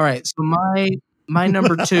 All right, so my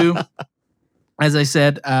number 2, as I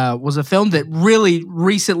said, was a film that really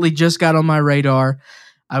recently just got on my radar.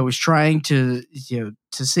 I was trying to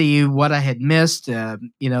see what I had missed.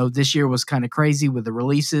 This year was kind of crazy with the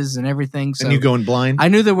releases and everything. So and you going blind? I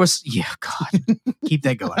knew there was, God, keep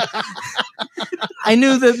that going. I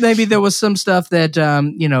knew that maybe there was some stuff that,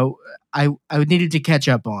 I needed to catch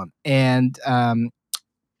up on. And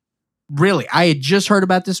really, I had just heard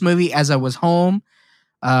about this movie as I was home.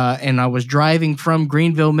 And I was driving from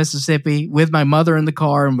Greenville, Mississippi with my mother in the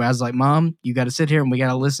car. And I was like, Mom, you got to sit here and we got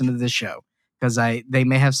to listen to this show. Because they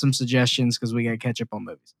may have some suggestions, because we got to catch up on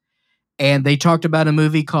movies. And they talked about a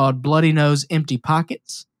movie called Bloody Nose, Empty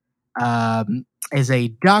Pockets, as a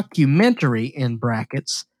documentary in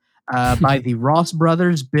brackets by the Ross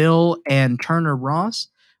brothers, Bill and Turner Ross,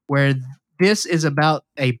 where this is about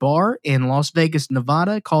a bar in Las Vegas,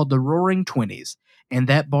 Nevada called the Roaring Twenties. And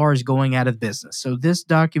that bar is going out of business. So this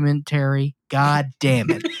documentary, God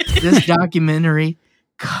damn it, this documentary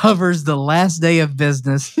covers the last day of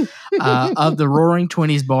business of the Roaring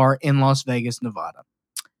Twenties bar in Las Vegas, Nevada.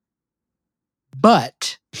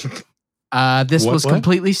 But this was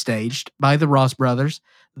completely staged by the Ross brothers.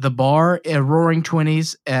 The bar at Roaring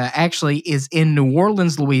Twenties actually is in New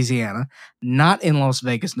Orleans, Louisiana, not in Las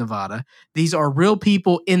Vegas, Nevada. These are real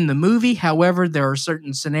people in the movie. However, there are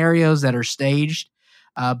certain scenarios that are staged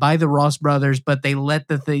by the Ross brothers, but they let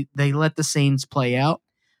the scenes play out.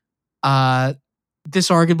 This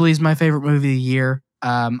arguably is my favorite movie of the year.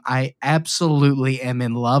 I absolutely am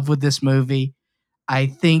in love with this movie. I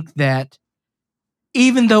think that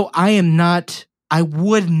even though I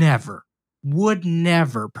would never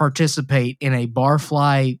participate in a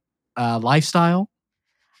barfly lifestyle.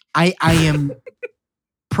 I am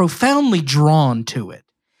profoundly drawn to it,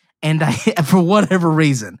 and I, for whatever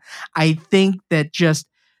reason, I think that just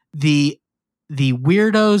the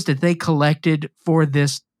weirdos that they collected for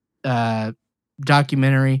this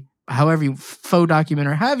documentary, faux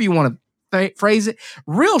documentary, however you want to phrase it,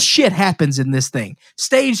 real shit happens in this thing,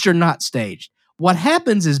 staged or not staged. What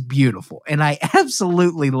happens is beautiful, and I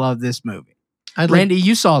absolutely love this movie. Randy,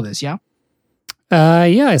 you saw this, yeah?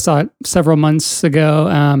 Yeah, I saw it several months ago.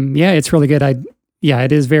 Yeah, it's really good.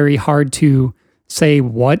 It is very hard to say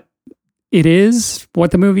what it is, what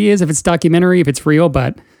the movie is, if it's documentary, if it's real,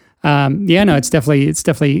 but it's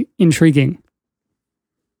definitely intriguing.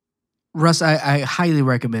 Russ, I highly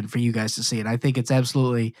recommend for you guys to see it. I think it's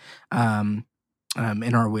absolutely in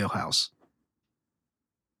our wheelhouse.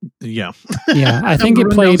 Yeah. Yeah, I think it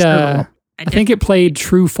played I think it played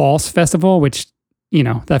True False Festival, which,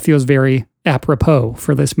 that feels very apropos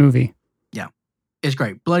for this movie. Yeah. It's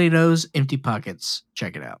great. Bloody Nose, Empty Pockets.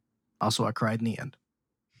 Check it out. Also, I cried in the end.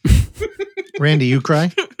 Randy, you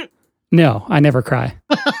cry? No, I never cry.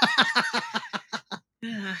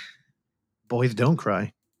 Boys don't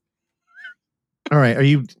cry. All right. Are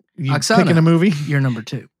you Oksana, picking a movie? You're number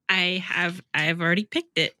 2. I've already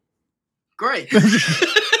picked it. Great.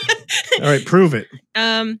 All right, prove it.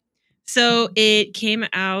 So it came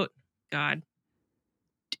out, God,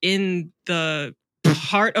 in the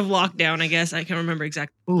heart of lockdown, I guess. I can't remember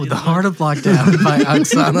exactly. Ooh, The Heart of Lockdown by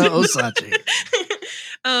Oksana Osachi.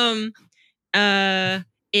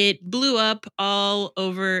 It blew up all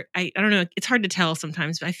over. I don't know. It's hard to tell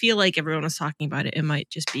sometimes, but I feel like everyone was talking about it. It might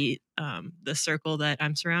just be the circle that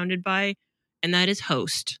I'm surrounded by, and that is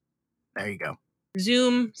Host. There you go.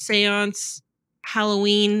 Zoom, seance,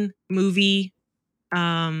 Halloween movie.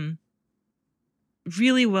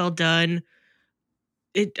 Really well done.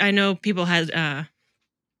 I know people had I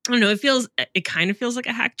don't know, it kind of feels like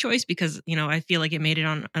a hack choice because, I feel like it made it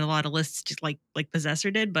on a lot of lists just like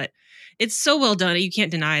Possessor did, but it's so well done. You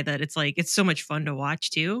can't deny that it's so much fun to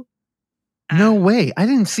watch too. No way. I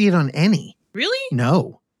didn't see it on any. Really?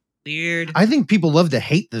 No. Weird. I think people love to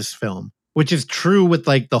hate this film, which is true with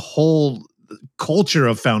like the whole culture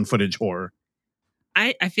of found footage horror.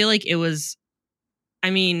 I feel like it was, I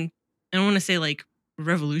don't want to say like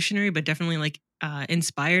revolutionary, but definitely like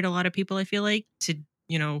inspired a lot of people, I feel like, to,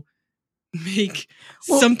 make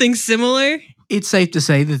something similar. It's safe to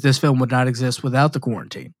say that this film would not exist without the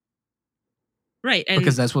quarantine. Right. And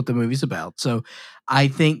because that's what the movie's about. So I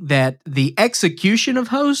think that the execution of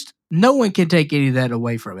Host, no one can take any of that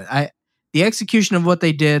away from it. The execution of what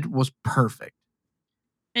they did was perfect.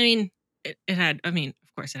 it had, of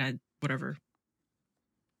course it had whatever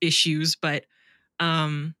issues, but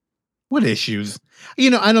what issues?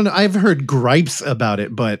 I don't know. I've heard gripes about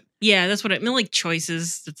it, but yeah, that's what I mean. Like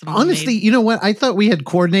choices. Honestly, you know what? I thought we had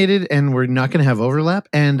coordinated and we're not going to have overlap.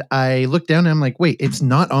 And I looked down and I'm like, wait, it's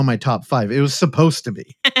not on my top 5. It was supposed to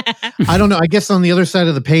be. I don't know. I guess on the other side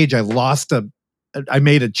of the page, I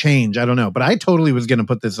made a change. I don't know, but I totally was going to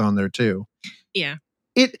put this on there too. Yeah.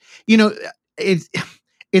 It's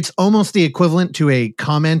almost the equivalent to a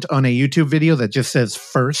comment on a YouTube video that just says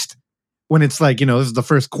first. When it's like, this is the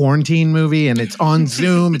first quarantine movie and it's on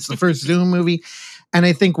Zoom. It's the first Zoom movie. And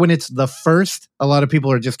I think when it's the first, a lot of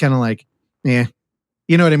people are just kind of like, yeah,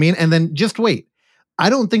 you know what I mean? And then just wait. I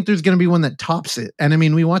don't think there's going to be one that tops it.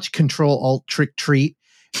 And we watched Control Alt Trick Treat.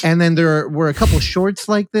 And then there were a couple shorts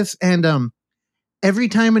like this. And every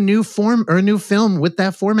time a new form or a new film with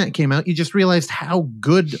that format came out, you just realized how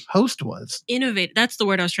good Host was. Innovative. That's the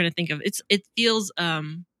word I was trying to think of. It feels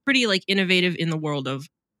pretty like innovative in the world of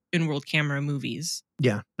in-world camera movies.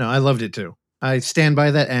 Yeah, no, I loved it too. I stand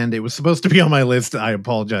by that, and it was supposed to be on my list. I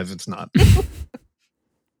apologize, it's not.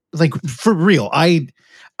 Like, for real, I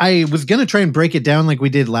was going to try and break it down like we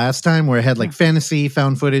did last time, where it had like fantasy,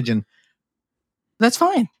 found footage, and that's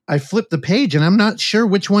fine. I flipped the page, and I'm not sure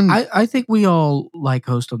which one. I think we all like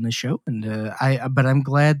Host on this show, and but I'm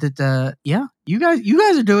glad that you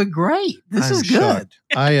guys are doing great. This is good.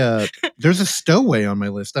 There's a Stowaway on my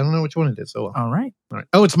list. I don't know which one it is. So all right.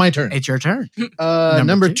 Oh, it's my turn. It's your turn.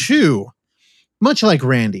 Number 2. much like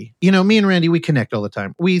Randy. You know, me and Randy, we connect all the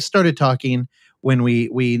time. We started talking when we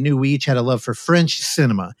knew we each had a love for French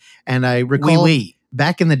cinema. And I recall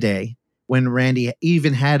back in the day when Randy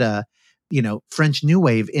even had a, French New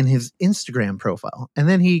Wave in his Instagram profile. And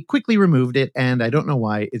then he quickly removed it. And I don't know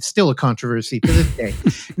why. It's still a controversy to this day.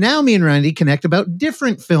 Now me and Randy connect about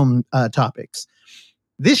different film topics.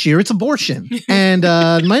 This year it's abortion. And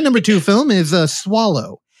my number 2 film is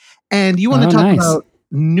Swallow. And you want to talk about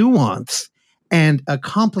nuance and a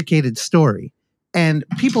complicated story. And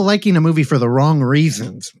people liking a movie for the wrong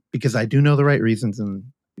reasons, because I do know the right reasons, and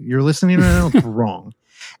you're listening right now, it's wrong.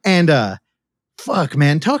 And fuck,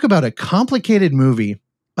 man, talk about a complicated movie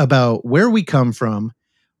about where we come from,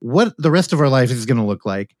 what the rest of our life is going to look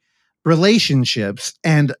like, relationships,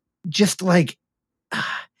 and just like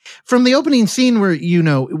from the opening scene where,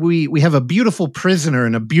 we have a beautiful prisoner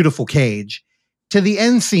in a beautiful cage to the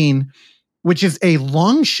end scene, which is a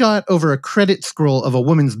long shot over a credit scroll of a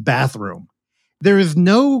woman's bathroom. There is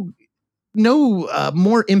no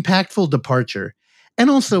more impactful departure. And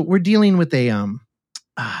also, we're dealing with a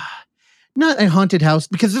not a haunted house,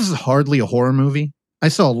 because this is hardly a horror movie. I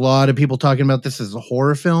saw a lot of people talking about this as a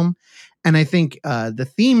horror film, and I think the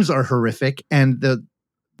themes are horrific, and the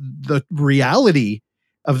reality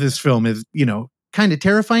of this film is, kind of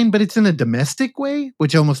terrifying, but it's in a domestic way,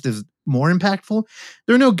 which almost is more impactful.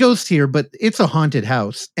 There are no ghosts here, but it's a haunted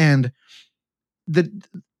house, and the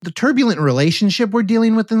turbulent relationship we're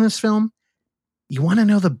dealing with in this film. You want to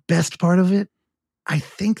know the best part of it? I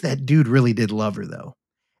think that dude really did love her, though.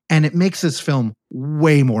 And it makes this film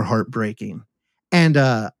way more heartbreaking. And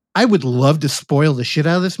I would love to spoil the shit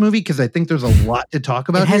out of this movie, because I think there's a lot to talk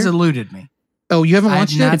about. It has here. eluded me. Oh, you haven't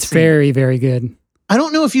watched it? It's very, very good. I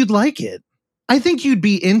don't know if you'd like it. I think you'd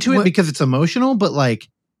be into it because it's emotional, but like,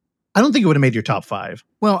 I don't think it would have made your top 5.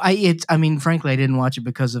 Well, frankly, I didn't watch it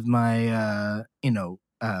because of my,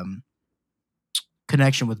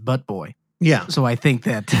 connection with Butt Boy. Yeah. So I think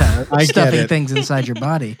that I stuffing things inside your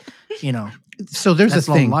body, So there's a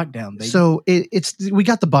thing. Lockdown, baby. So we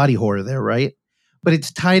got the body horror there, right? But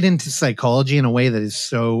it's tied into psychology in a way that is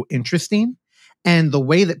so interesting, and the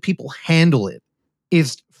way that people handle it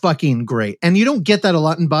is fucking great. And you don't get that a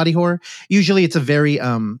lot in body horror. Usually, it's a very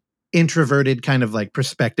introverted kind of like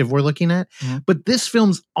perspective we're looking at. Mm-hmm. But this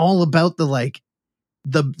film's all about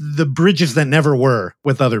the bridges that never were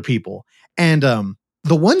with other people, and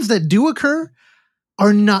the ones that do occur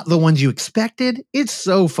are not the ones you expected. It's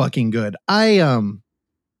so fucking good. I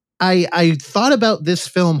thought about this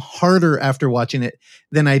film harder after watching it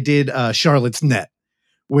than I did Charlotte's Net,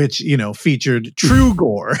 which, featured true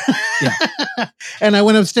gore. Yeah. And I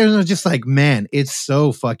went upstairs and I was just like, man, it's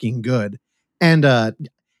so fucking good. And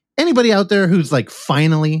anybody out there who's like,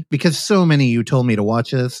 finally, because so many of you told me to watch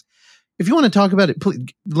this, if you want to talk about it, please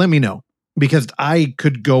let me know, because I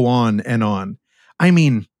could go on and on. I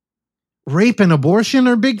mean, rape and abortion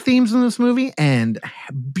are big themes in this movie, and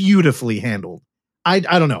beautifully handled. I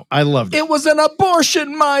don't know. I loved it. It was an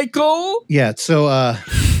abortion, Michael. Yeah. So,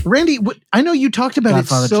 Randy, I know you talked about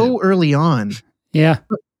Godfather it so 2. Early on. Yeah.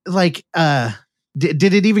 Like, did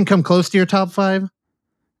it even come close to your top 5?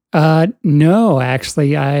 No,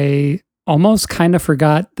 actually, I almost kind of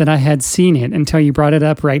forgot that I had seen it until you brought it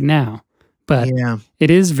up right now. But yeah,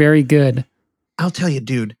 it is very good. I'll tell you,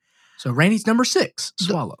 dude. So Randy's number 6,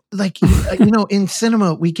 Swallow. Like, in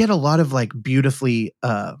cinema, we get a lot of like beautifully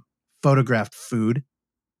photographed food.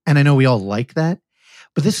 And I know we all like that.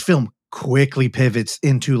 But this film quickly pivots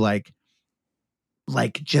into like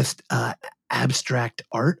just abstract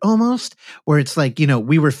art almost, where it's like,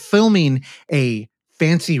 we were filming a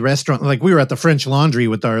fancy restaurant. Like we were at the French Laundry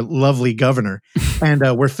with our lovely governor, and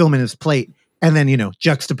we're filming his plate. And then,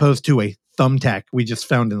 juxtaposed to a thumbtack we just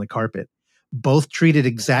found in the carpet. Both treated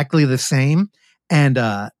exactly the same, and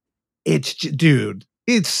it's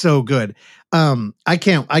so good. I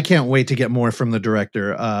can't wait to get more from the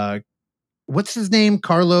director. What's his name?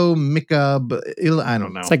 Carlo Mica? I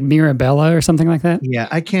don't know. It's like Mirabella or something like that. Yeah,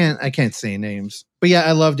 I can't say names, but yeah,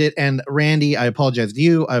 I loved it. And Randy, I apologize to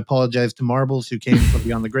you. I apologize to Marbles, who came from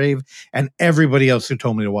Beyond the Grave, and everybody else who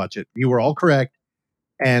told me to watch it. You were all correct,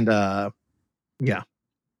 and yeah,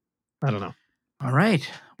 I don't know. All right.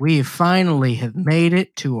 We finally have made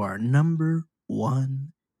it to our number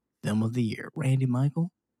 1 film of the year. Randy, Michael,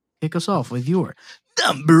 kick us off with your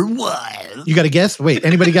number 1. You got a guess? Wait,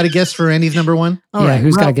 anybody got a guess for Randy's number 1? All right.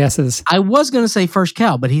 Who's got guesses? I was going to say First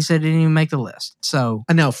Cow, but he said it didn't even make the list. So,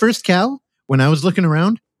 and now First Cow, when I was looking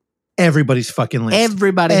around, everybody's fucking list.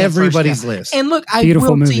 Everybody's list. And look, I Beautiful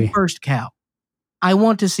will movie. see First Cow. I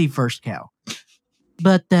want to see First Cow.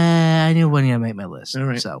 But I knew it wasn't going to make my list. All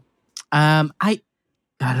right. So,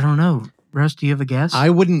 I don't know. Russ, do you have a guess? I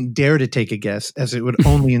wouldn't dare to take a guess, as it would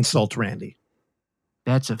only insult Randy.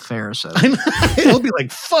 That's a fair assessment. He'll be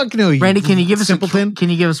like, "Fuck no, you Randy, can you give us simpleton?" Can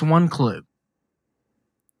you give us one clue?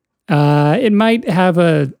 It might have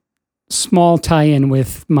a small tie-in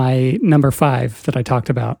with my number 5 that I talked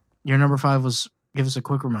about. Your number 5 was. Give us a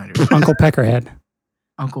quick reminder. Uncle Peckerhead.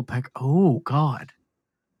 Uncle Peck. Oh God.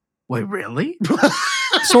 Wait, really?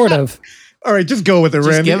 Sort of. All right, just go with it, Just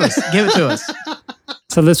Randy. give it to us.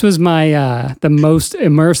 So this was my the most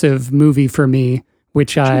immersive movie for me,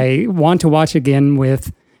 which I want to watch again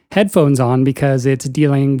with headphones on because it's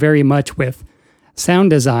dealing very much with sound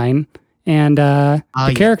design and the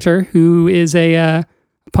character who is a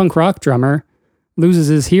punk rock drummer loses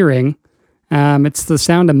his hearing. It's the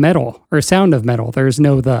Sound of Metal. There's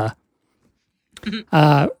no the.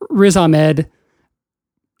 Riz Ahmed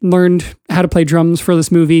learned how to play drums for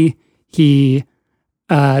this movie. He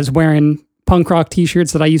is wearing punk rock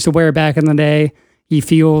t-shirts that I used to wear back in the day. He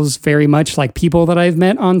feels very much like people that I've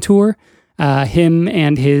met on tour. Him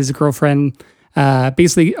and his girlfriend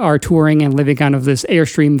basically are touring and living kind of this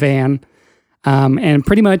Airstream van. And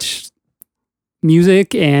pretty much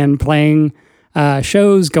music and playing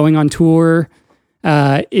shows, going on tour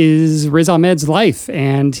is Riz Ahmed's life.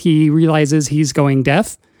 And he realizes he's going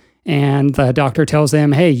deaf. And the doctor tells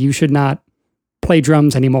him, hey, you should not play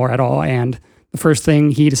drums anymore at all. And the first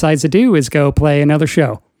thing he decides to do is go play another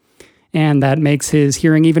show. And that makes his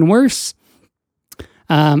hearing even worse.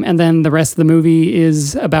 And then the rest of the movie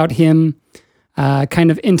is about him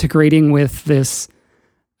kind of integrating with this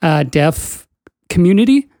deaf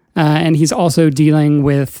community. And he's also dealing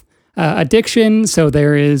with addiction. So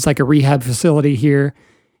there is like a rehab facility here.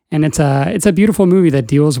 And it's a beautiful movie that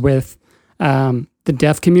deals with the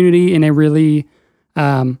deaf community in a really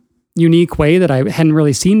unique way that I hadn't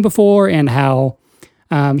really seen before, and how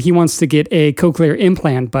he wants to get a cochlear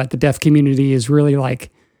implant, but the deaf community is really like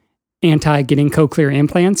anti getting cochlear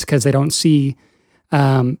implants because they don't see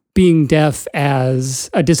being deaf as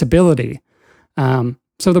a disability.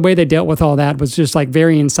 So the way they dealt with all that was just like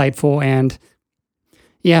very insightful, and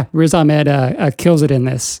yeah, Riz Ahmed kills it in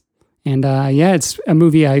this. And yeah, it's a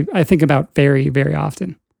movie I think about very, very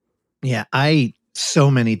often. Yeah, I so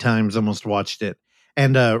many times almost watched it.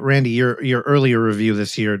 And Randy, your earlier review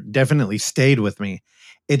this year definitely stayed with me.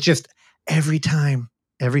 It just every time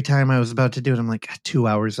I was about to do it, I'm like, 2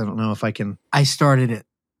 hours. I don't know if I can. I started it,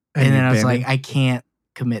 and then I was like, I can't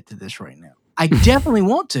commit to this right now. I definitely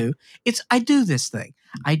want to. I do this thing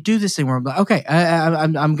where I'm like, okay,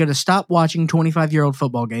 I'm going to stop watching 25-year-old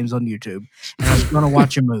football games on YouTube, and I'm going to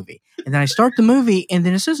watch a movie. And then I start the movie, and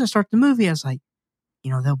then as soon as I start the movie, I was like,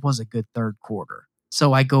 that was a good third quarter.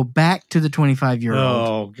 So I go back to the 25-year-old.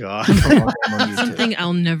 Oh, God. Something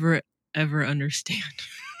I'll never, ever understand.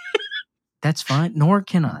 That's fine. Nor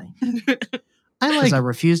can I. Because I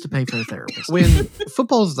refuse to pay for a therapist. When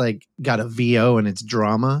football's like got a VO and it's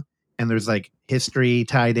drama and there's like history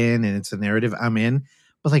tied in and it's a narrative, I'm in.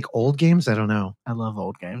 But like old games, I don't know. I love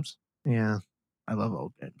old games. Yeah. I love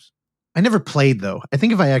old games. I never played, though. I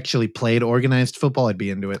think if I actually played organized football, I'd be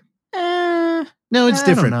into it. No, it's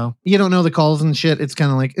different. Don't know. You don't know the calls and shit. It's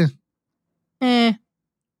kind of like, not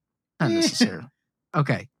necessarily.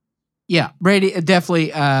 Okay. Yeah, Brady, definitely.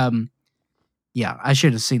 Yeah, I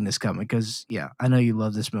should have seen this coming because, I know you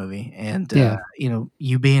love this movie. And,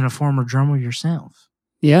 you being a former drummer yourself.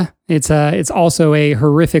 Yeah, it's also a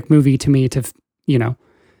horrific movie to me to,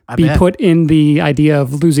 be put in the idea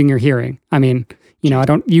of losing your hearing. I mean, I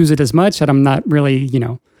don't use it as much, and I'm not really,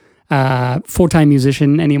 full-time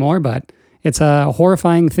musician anymore, but it's a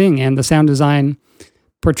horrifying thing, and the sound design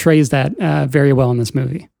portrays that very well in this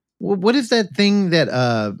movie. What is that thing that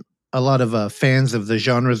a lot of fans of the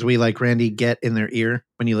genres we like, Randy, get in their ear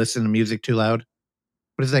when you listen to music too loud?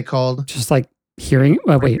 What is that called? Just like hearing.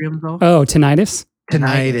 Wait. Oh, tinnitus?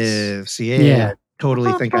 Tinnitus. Yeah.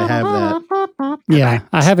 Totally think I have that. Yeah,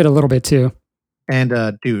 I have it a little bit too.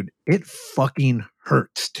 And dude, it fucking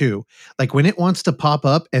hurts too. Like when it wants to pop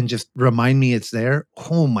up and just remind me it's there.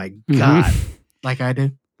 Oh my God. Like I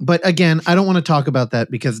do. But again, I don't want to talk about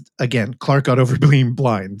that because again, Clark got over being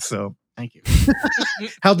blind. So thank you.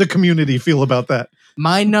 How'd the community feel about that?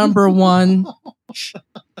 My number one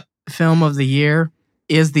film of the year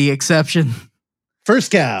is The Exception.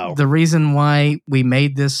 First Cow. The reason why we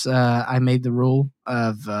made this, I made the rule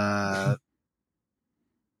of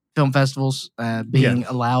film festivals being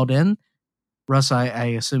allowed in. Russ, I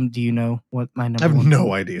assume, do you know what my number one? I have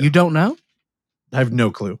no idea. You don't know? I have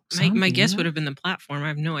no clue. My guess would have been the platform. I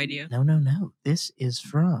have no idea. No. This is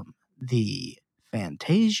from the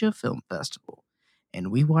Fantasia Film Festival.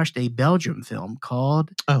 And we watched a Belgium film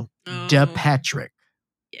called De Patrick.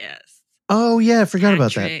 Yes. Oh yeah, I forgot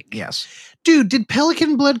about that. Patrick. Yes. Dude, did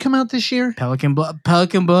Pelican Blood come out this year? Pelican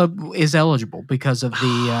Blood is eligible because of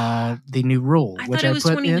the new rule, I which thought it I was put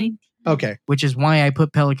 2019. in, Okay. which is why I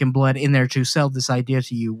put Pelican Blood in there to sell this idea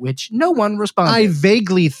to you, which no one responded. I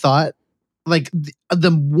vaguely thought, like,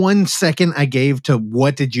 the 1 second I gave to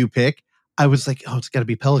what did you pick, I was like, oh, it's got to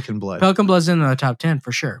be Pelican Blood. Pelican Blood's in the top 10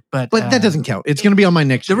 for sure, but But that doesn't count. It's going to be on my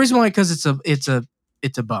next The year. reason why, because it's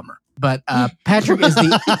a bummer. But Patrick is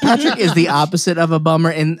the opposite of a bummer,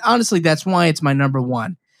 and honestly, that's why it's my number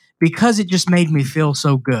one, because it just made me feel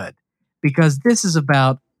so good. Because this is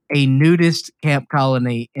about a nudist camp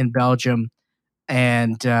colony in Belgium,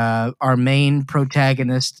 and our main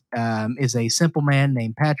protagonist is a simple man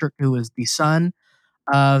named Patrick, who is the son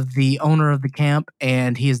of the owner of the camp,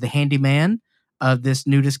 and he is the handyman of this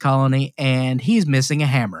nudist colony, and he's missing a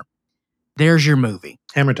hammer. There's your movie.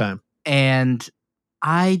 Hammer time. And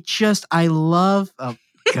I love, oh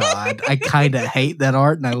God, I kind of hate that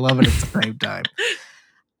art and I love it at the same time.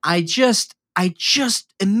 I just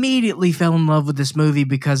immediately fell in love with this movie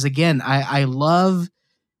because, again, I love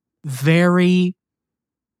very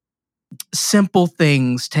simple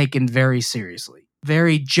things taken very seriously.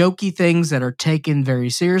 Very jokey things that are taken very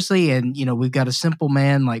seriously. And, you know, we've got a simple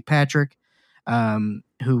man like Patrick,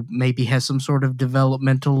 who maybe has some sort of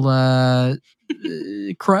developmental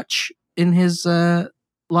crutch in his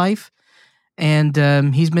life,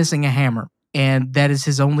 and he's missing a hammer, and that is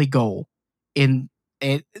his only goal.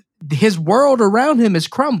 His world around him is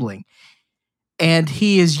crumbling, and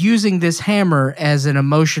he is using this hammer as an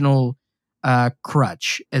emotional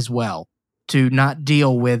crutch as well to not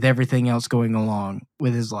deal with everything else going along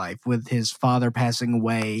with his life, with his father passing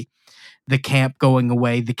away, the camp going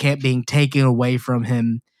away, the camp being taken away from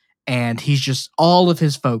him, and he's just, all of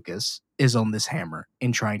his focus is on this hammer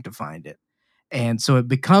and trying to find it. And so it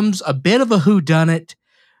becomes a bit of a whodunit.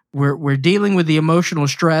 We're dealing with the emotional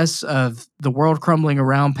stress of the world crumbling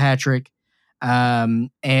around Patrick,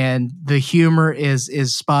 and the humor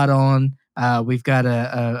is spot on. We've got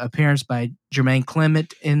a appearance by Jermaine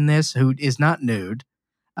Clement in this, who is not nude.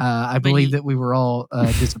 I believe that we were all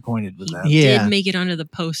disappointed with that. Yeah. Did make it onto the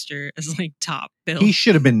poster as like top bill. He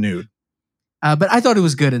should have been nude. But I thought it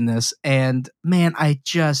was good in this, and man, I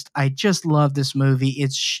just love this movie.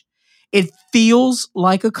 It feels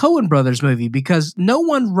like a Coen Brothers movie because no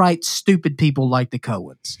one writes stupid people like the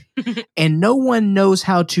Coens, and no one knows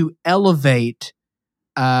how to elevate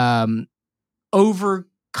over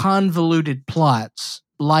convoluted plots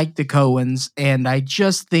like the Coens. And I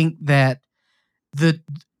just think that Joel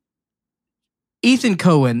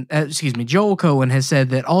Coen has said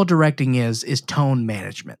that all directing is tone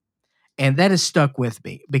management. And that has stuck with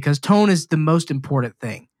me because tone is the most important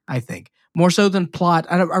thing, I think. More so than plot.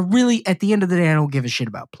 I really, at the end of the day, I don't give a shit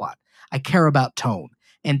about plot. I care about tone.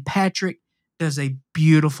 And Patrick does a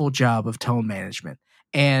beautiful job of tone management.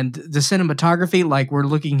 And the cinematography, like we're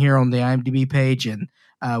looking here on the IMDb page, and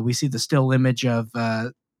we see the still image of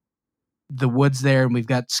the woods there, and we've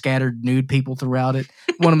got scattered nude people throughout it.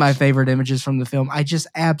 One of my favorite images from the film. I just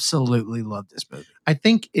absolutely love this movie. I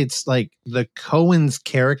think it's like the Coens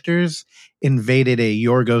characters invaded a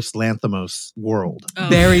Yorgos Lanthimos world. Oh,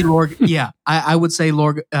 Very yeah. Yeah, I would say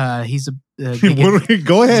he's a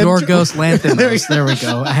Go ahead. Yorgos Lanthimos. There we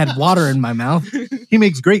go. I had water in my mouth. He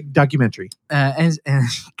makes great documentary. And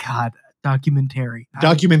God, documentary.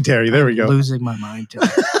 Documentary. There we go. Losing my mind today.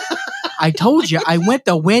 I told you, I went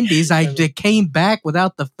to Wendy's. I came back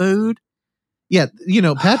without the food. Yeah,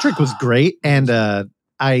 Patrick was great, and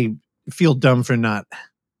I feel dumb for not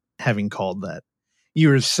having called that. You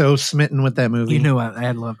were so smitten with that movie. You knew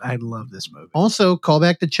I love this movie. Also, call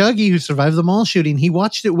back to Chuggy, who survived the mall shooting. He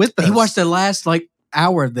watched it with us. He watched the last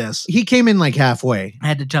hour of this. He came in like halfway. I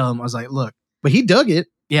had to tell him. I was like, look. But he dug it.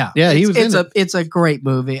 Yeah. Yeah, he was in it. It's a great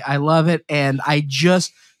movie. I love it. And I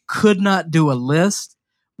just could not do a list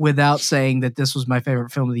without saying that this was my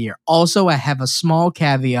favorite film of the year. Also, I have a small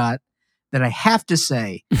caveat that I have to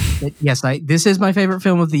say that, yes, this is my favorite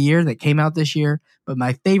film of the year that came out this year, but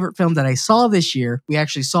my favorite film that I saw this year, we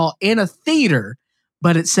actually saw in a theater,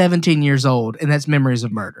 but it's 17 years old, and that's Memories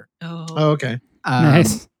of Murder. Oh, okay.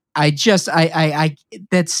 Nice. I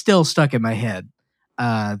that's still stuck in my head,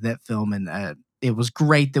 that film, and it was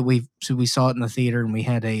great that we saw it in the theater, and we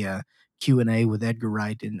had a Q&A with Edgar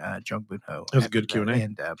Wright and Jung Boon-ho. That was a good Q&A.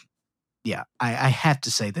 And yeah, I have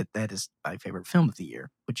to say that is my favorite film of the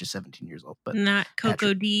year, which is 17 years old. But Not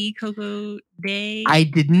Coco Day. I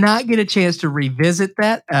did not get a chance to revisit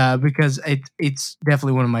that because it's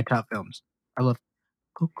definitely one of my top films. I love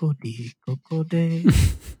Coco Day.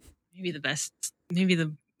 Maybe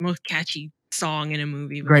the most catchy song in a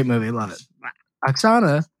movie. Great movie, love it.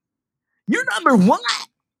 Oksana, You're number one.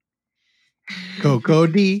 Coco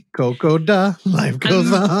D, Coco Da, life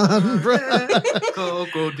goes on. Bro.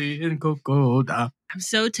 Coco D and Coco Da. I'm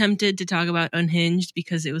so tempted to talk about Unhinged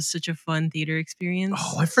because it was such a fun theater experience.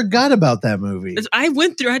 Oh, I forgot about that movie. I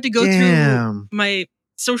had to go Damn. through my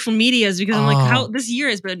social medias because I'm like, how this year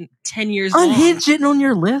has been 10 years Unhinged isn't on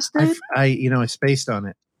your list, dude? I spaced on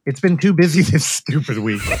it. It's been too busy this stupid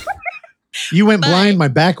week. You went blind, my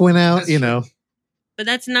back went out, But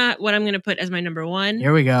that's not what I'm going to put as my number one.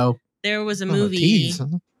 Here we go. There was a Oh, movie tease, huh?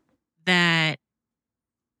 that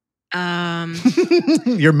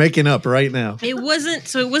You're making up right now. it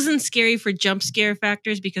wasn't scary for jump scare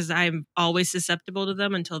factors because I'm always susceptible to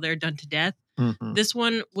them until they're done to death. Mhm. This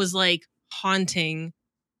one was like haunting.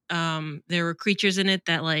 There were creatures in it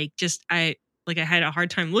that I had a hard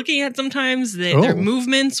time looking at sometimes. Their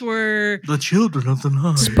movements were The children of the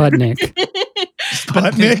night. Sputnik.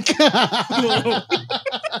 Sputnik.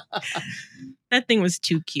 that thing was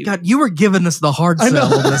too cute. God, you were giving us the hard I know.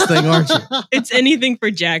 sell on this thing, aren't you? It's anything for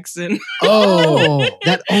Jackson. Oh,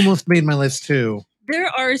 that almost made my list too. There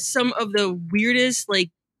are some of the weirdest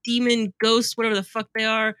demon ghosts, whatever the fuck they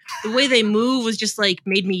are. The way they move was just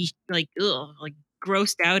made me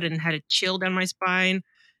grossed out and had a chill down my spine.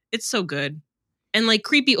 It's so good. And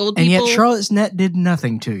creepy old And people. yet Charlotte's Net did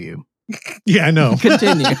nothing to you. Yeah, I know.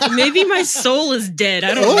 Continue. Maybe my soul is dead.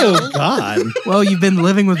 I don't Oh know. God. Well, you've been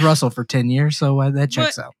living with Russell for 10 years, so that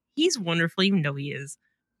checks out. He's wonderful. You know he is.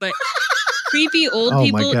 But creepy old Oh my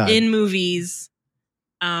people God. in movies.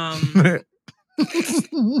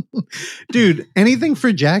 Dude, anything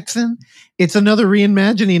for Jackson? It's another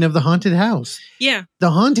reimagining of the haunted house. Yeah.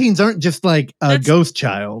 The hauntings aren't just like a That's- ghost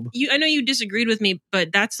child. I know you disagreed with me,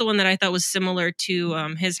 but that's the one that I thought was similar to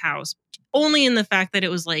his house. Only in the fact that it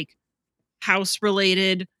was house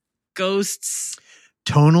related, ghosts.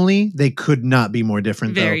 Tonally, they could not be more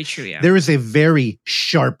different. Very though. true, yeah. There is a very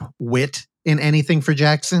sharp wit in anything for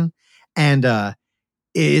Jackson, and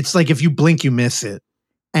it's like if you blink, you miss it.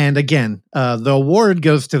 And again, the award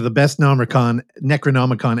goes to the best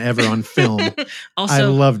Necronomicon ever on film. Also, I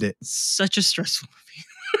loved it. such a stressful movie.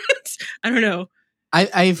 I don't know.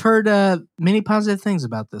 I've heard many positive things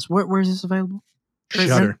about this. Where is this available?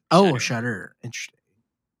 Shudder. Oh, Shudder. Interesting.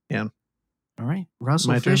 Yeah. All right. Russell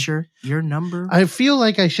My turn. Fisher, your number. I feel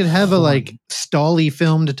like I should have a One. stally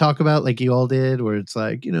film to talk about, like you all did, where it's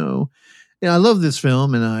I love this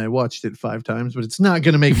film and I watched it 5 times, but it's not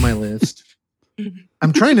going to make my list.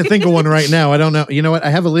 I'm trying to think of one right now. I don't know. You know what? I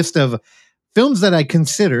have a list of films that I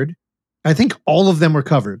considered. I think all of them were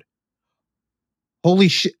covered. Holy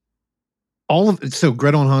shit. So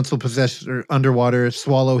Gretel and Hansel, Possessor, Underwater,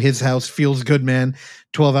 Swallow, His House, Feels Good Man,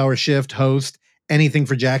 12-Hour Shift, Host, anything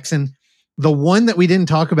for Jackson. The one that we didn't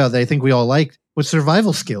talk about that I think we all liked was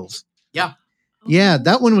Survival Skills. Yeah. Yeah,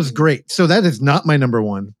 that one was great. So that is not my number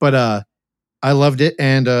one, but I loved it.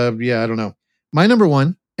 And I don't know. My number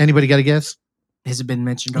one, anybody got a guess? Has it been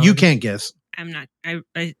mentioned You already? can't guess. I'm not.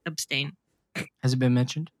 I abstain. Has it been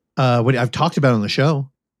mentioned? What I've talked about on the show.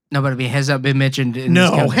 No, but I mean, has that been mentioned in this No,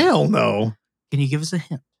 company? hell no. Can you give us a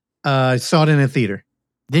hint? I saw it in a theater.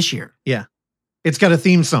 This year. It's got a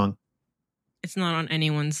theme song. It's not on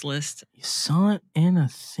anyone's list. You saw it in a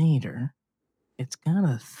theater. It's got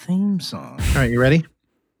a theme song. All right, you ready?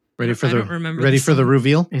 Ready for I the don't remember ready the for the song.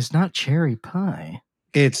 reveal? It's not Cherry Pie.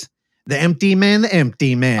 It's the empty man, the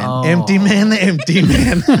empty man. Oh. Empty man, the empty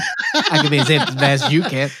man. I can be as empty as you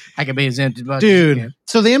can. I can be as empty as you Dude. can.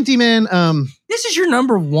 So the empty man, This is your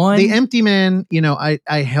number one. the empty man,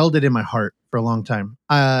 I held it in my heart for a long time.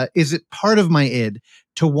 Is it part of my id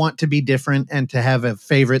to want to be different and to have a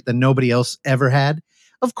favorite that nobody else ever had?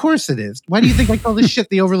 Of course it is. Why do you think I call this shit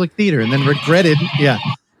the Overlook Theater and then regretted? Yeah.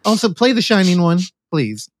 Also, play the Shining one,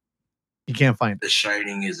 please. You can't find it. The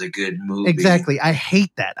Shining is a good movie. Exactly. I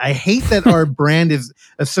hate that. I hate that our brand is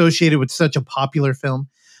associated with such a popular film.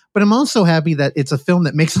 But I'm also happy that it's a film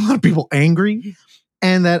that makes a lot of people angry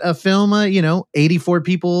and that a film, 84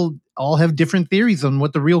 people all have different theories on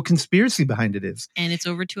what the real conspiracy behind it is. And it's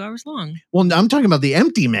over 2 hours long. Well, I'm talking about The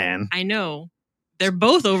Empty Man. I know. They're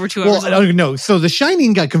both over 2 hours Well, long. no. So The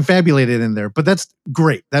Shining got confabulated in there, but that's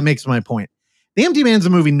great. That makes my point. The Empty Man's a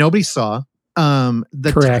movie nobody saw.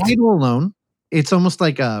 The Correct. title alone, it's almost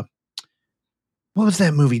like what was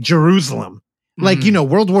that movie? Jerusalem. Like,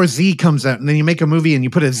 World War Z comes out and then you make a movie and you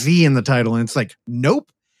put a Z in the title and it's like,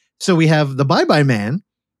 nope. So we have The Bye Bye Man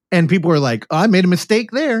and people are like, oh, I made a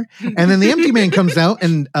mistake there. And then The Empty Man comes out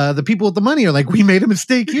and the people with the money are like, we made a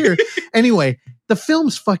mistake here. Anyway, the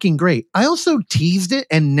film's fucking great. I also teased it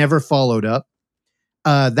and never followed up.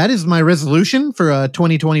 That is my resolution for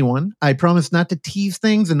 2021. I promise not to tease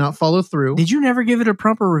things and not follow through. Did you never give it a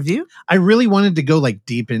proper review? I really wanted to go like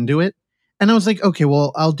deep into it. And I was like, okay,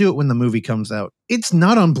 well, I'll do it when the movie comes out. It's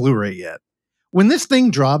not on Blu-ray yet. When this thing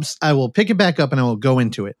drops, I will pick it back up and I will go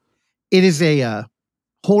into it. It is a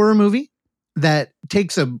horror movie that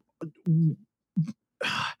takes a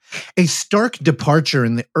stark departure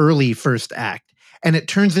in the early first act, and it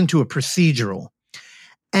turns into a procedural.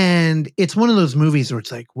 And it's one of those movies where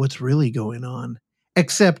it's like, what's really going on?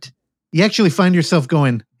 Except you actually find yourself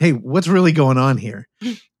going, hey, what's really going on here?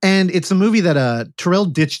 And it's a movie that Terrell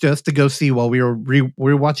ditched us to go see while we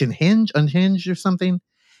were watching Unhinged or something.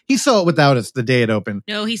 He saw it without us the day it opened.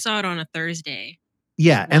 No, he saw it on a Thursday.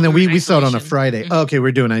 Yeah, and then we saw it on a Friday. Mhm. Okay,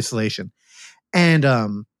 we're doing isolation.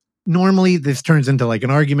 And normally this turns into like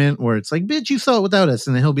an argument where it's like, bitch, you saw it without us.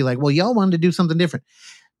 And then he'll be like, well, y'all wanted to do something different.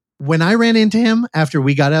 When I ran into him after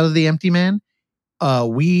we got out of the Empty Man,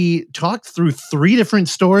 we talked through 3 different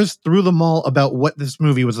stores through the mall about what this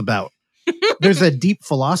movie was about. There's a deep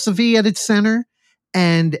philosophy at its center,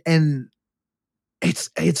 and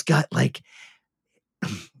it's got like,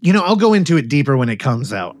 I'll go into it deeper when it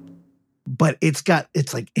comes out, but it's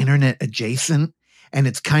like internet adjacent, and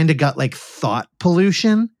it's kind of got like thought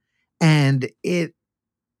pollution, and it's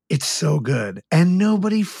so good, and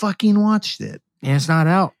nobody fucking watched it. Yeah, it's not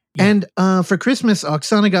out. Yeah. And for Christmas,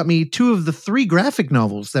 Oksana got me 2 of the 3 graphic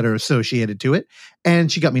novels that are associated to it.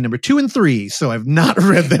 And she got me number 2 and 3. So I've not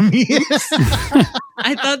read them yet.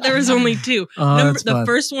 I thought there was only 2. The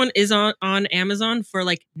first one is on Amazon for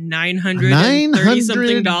like $930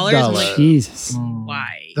 something dollars. I'm like, Jesus.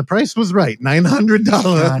 why? The price was right. $900.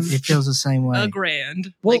 God, it feels the same way.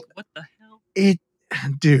 $1,000. Well, like, what the hell?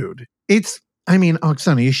 Dude,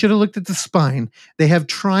 Oksana, you should have looked at the spine. They have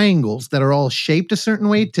triangles that are all shaped a certain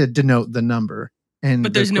way to denote the number.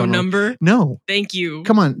 But there's no number? No. Thank you.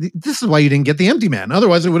 Come on. This is why you didn't get the Empty Man.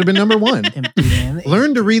 Otherwise, it would have been number 1. Empty Man.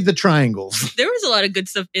 Learn to read the triangles. There was a lot of good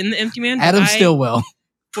stuff in the Empty Man. But Adam I Stillwell.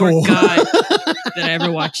 forgot that I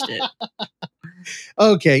ever watched it.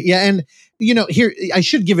 Okay. Yeah. And, here, I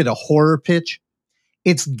should give it a horror pitch.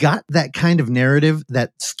 It's got that kind of narrative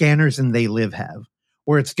that Scanners and They Live have,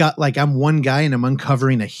 where it's got like, I'm one guy and I'm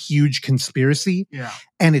uncovering a huge conspiracy. Yeah.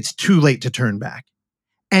 And it's too late to turn back.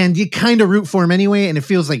 And you kind of root for him anyway, and it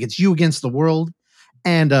feels like it's you against the world.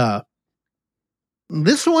 And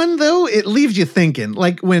this one, though, it leaves you thinking.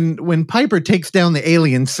 Like when Piper takes down the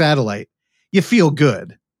alien satellite, you feel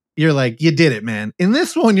good. You're like, you did it, man. In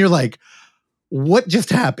this one, you're like, what just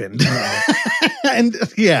happened? And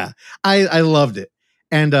yeah, I loved it.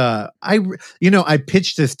 And I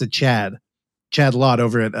pitched this to Chad Lott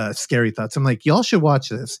over at Scary Thoughts. I'm like, y'all should watch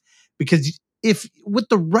this, because if with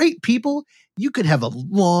the right people, you could have a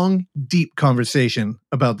long, deep conversation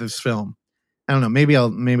about this film. I don't know. Maybe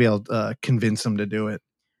I'll convince them to do it.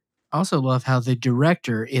 I also love how the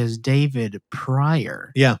director is David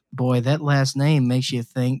Pryor. Yeah. Boy, that last name makes you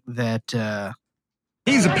think that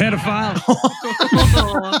he's a pedophile.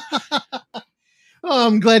 Oh,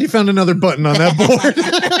 I'm glad you found another button on that board.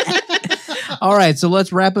 All right, so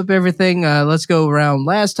let's wrap up everything. Let's go around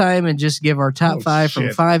last time and just give our top 5 from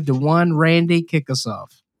 5 to 1. Randy, kick us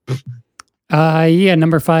off.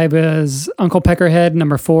 Number 5 is Uncle Peckerhead.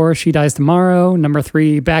 Number 4, She Dies Tomorrow. Number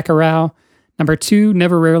 3, Baccarat. Number 2,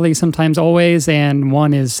 Never Rarely, Sometimes Always. And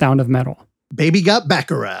 1 is Sound of Metal. Baby got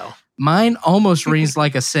Baccarat. Mine almost reads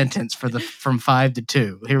like a sentence from 5 to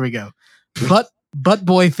 2. Here we go. Butt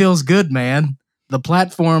boy feels good, man. The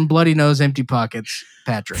platform, bloody nose, empty pockets.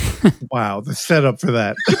 Patrick. Wow, the setup for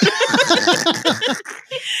that.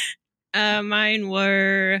 Mine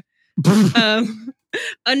were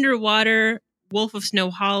Underwater, Wolf of Snow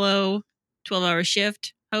Hollow, 12-Hour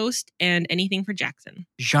Shift, Host, and Anything for Jackson.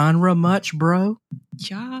 Genre much, bro?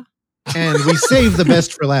 Yeah. And we saved the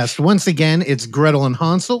best for last. Once again, it's Gretel and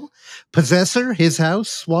Hansel, Possessor, His House,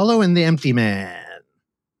 Swallow, and the Empty Man.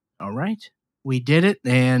 All right. We did it.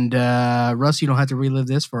 And Russ, you don't have to relive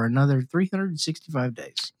this for another 365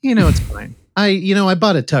 days. It's fine. I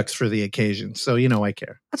bought a tux for the occasion, so I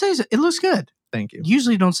care. I'll tell you, it looks good. Thank you.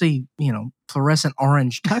 Usually don't see, fluorescent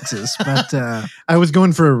orange tuxes, but I was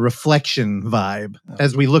going for a reflection vibe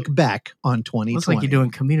as we look back on 2020. looks like you're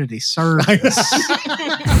doing community service.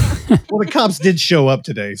 Well, the cops did show up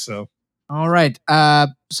today, so. All right.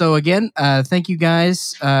 So again, thank you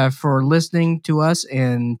guys for listening to us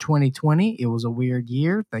in 2020. It was a weird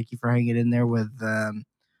year. Thank you for hanging in there with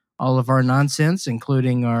all of our nonsense,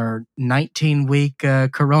 including our 19-week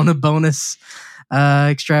Corona bonus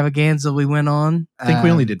extravaganza we went on. I think we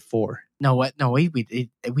only did 4. No, what? No, we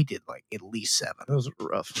did like at least 7. Those were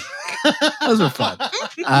rough. Those were fun.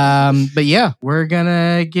 But yeah, we're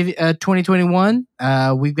gonna give 2021.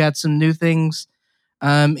 We've got some new things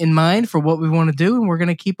in mind for what we want to do, and we're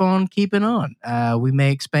gonna keep on keeping on. We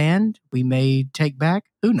may expand, we may take back.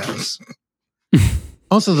 Who knows?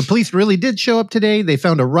 Also, the police really did show up today. They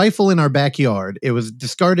found a rifle in our backyard. It was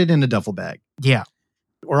discarded in a duffel bag. Yeah,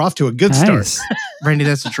 We're off to a good start. Nice. Randy,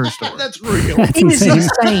 that's a true story. That's real. That's It is insane.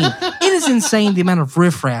 insane. It is insane the amount of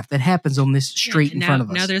riffraff that happens on this street in now, front of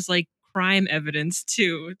us. Now there's like crime evidence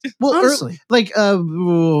too. Well, Honestly. like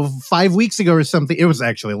 5 weeks ago or something. It was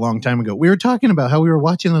actually a long time ago. We were talking about how we were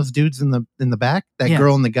watching those dudes in the back, that Yeah.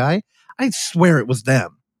 girl and the guy. I swear it was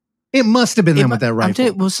them. It must have been them with that I'm rifle.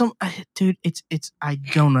 telling you, well, dude, it's. I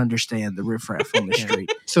don't understand the riffraff on the street.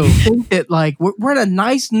 So Think that like we're in a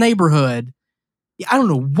nice neighborhood. I don't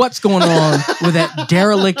know what's going on with that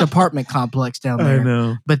derelict apartment complex down there.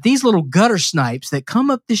 know. But these little gutter snipes that come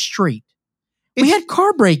up the street. We had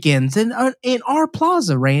car break-ins in our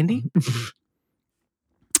plaza, Randy.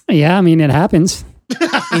 Yeah, I mean, it happens.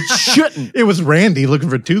 It shouldn't. It was Randy looking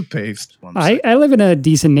for toothpaste. I live in a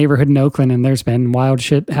decent neighborhood in Oakland, and there's been wild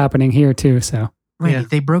shit happening here too. So Randy, Yeah.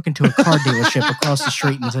 they broke into a car dealership across the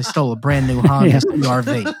street and they stole a brand new Honda Yeah.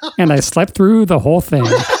 CRV. and I slept through the whole thing.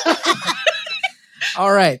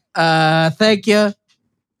 All right. Thank you.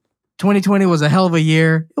 2020 was a hell of a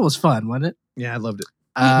year. It was fun, wasn't it? Yeah, I loved it.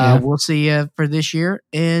 Yeah. We'll see you for this year.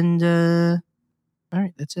 And all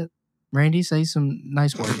right, that's it. Randy, say some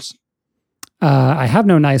nice words. I have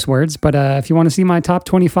no nice words, but if you want to see my top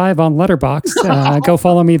 25 on Letterboxd, go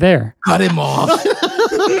follow me there. Cut him off.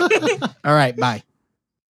 All right, bye.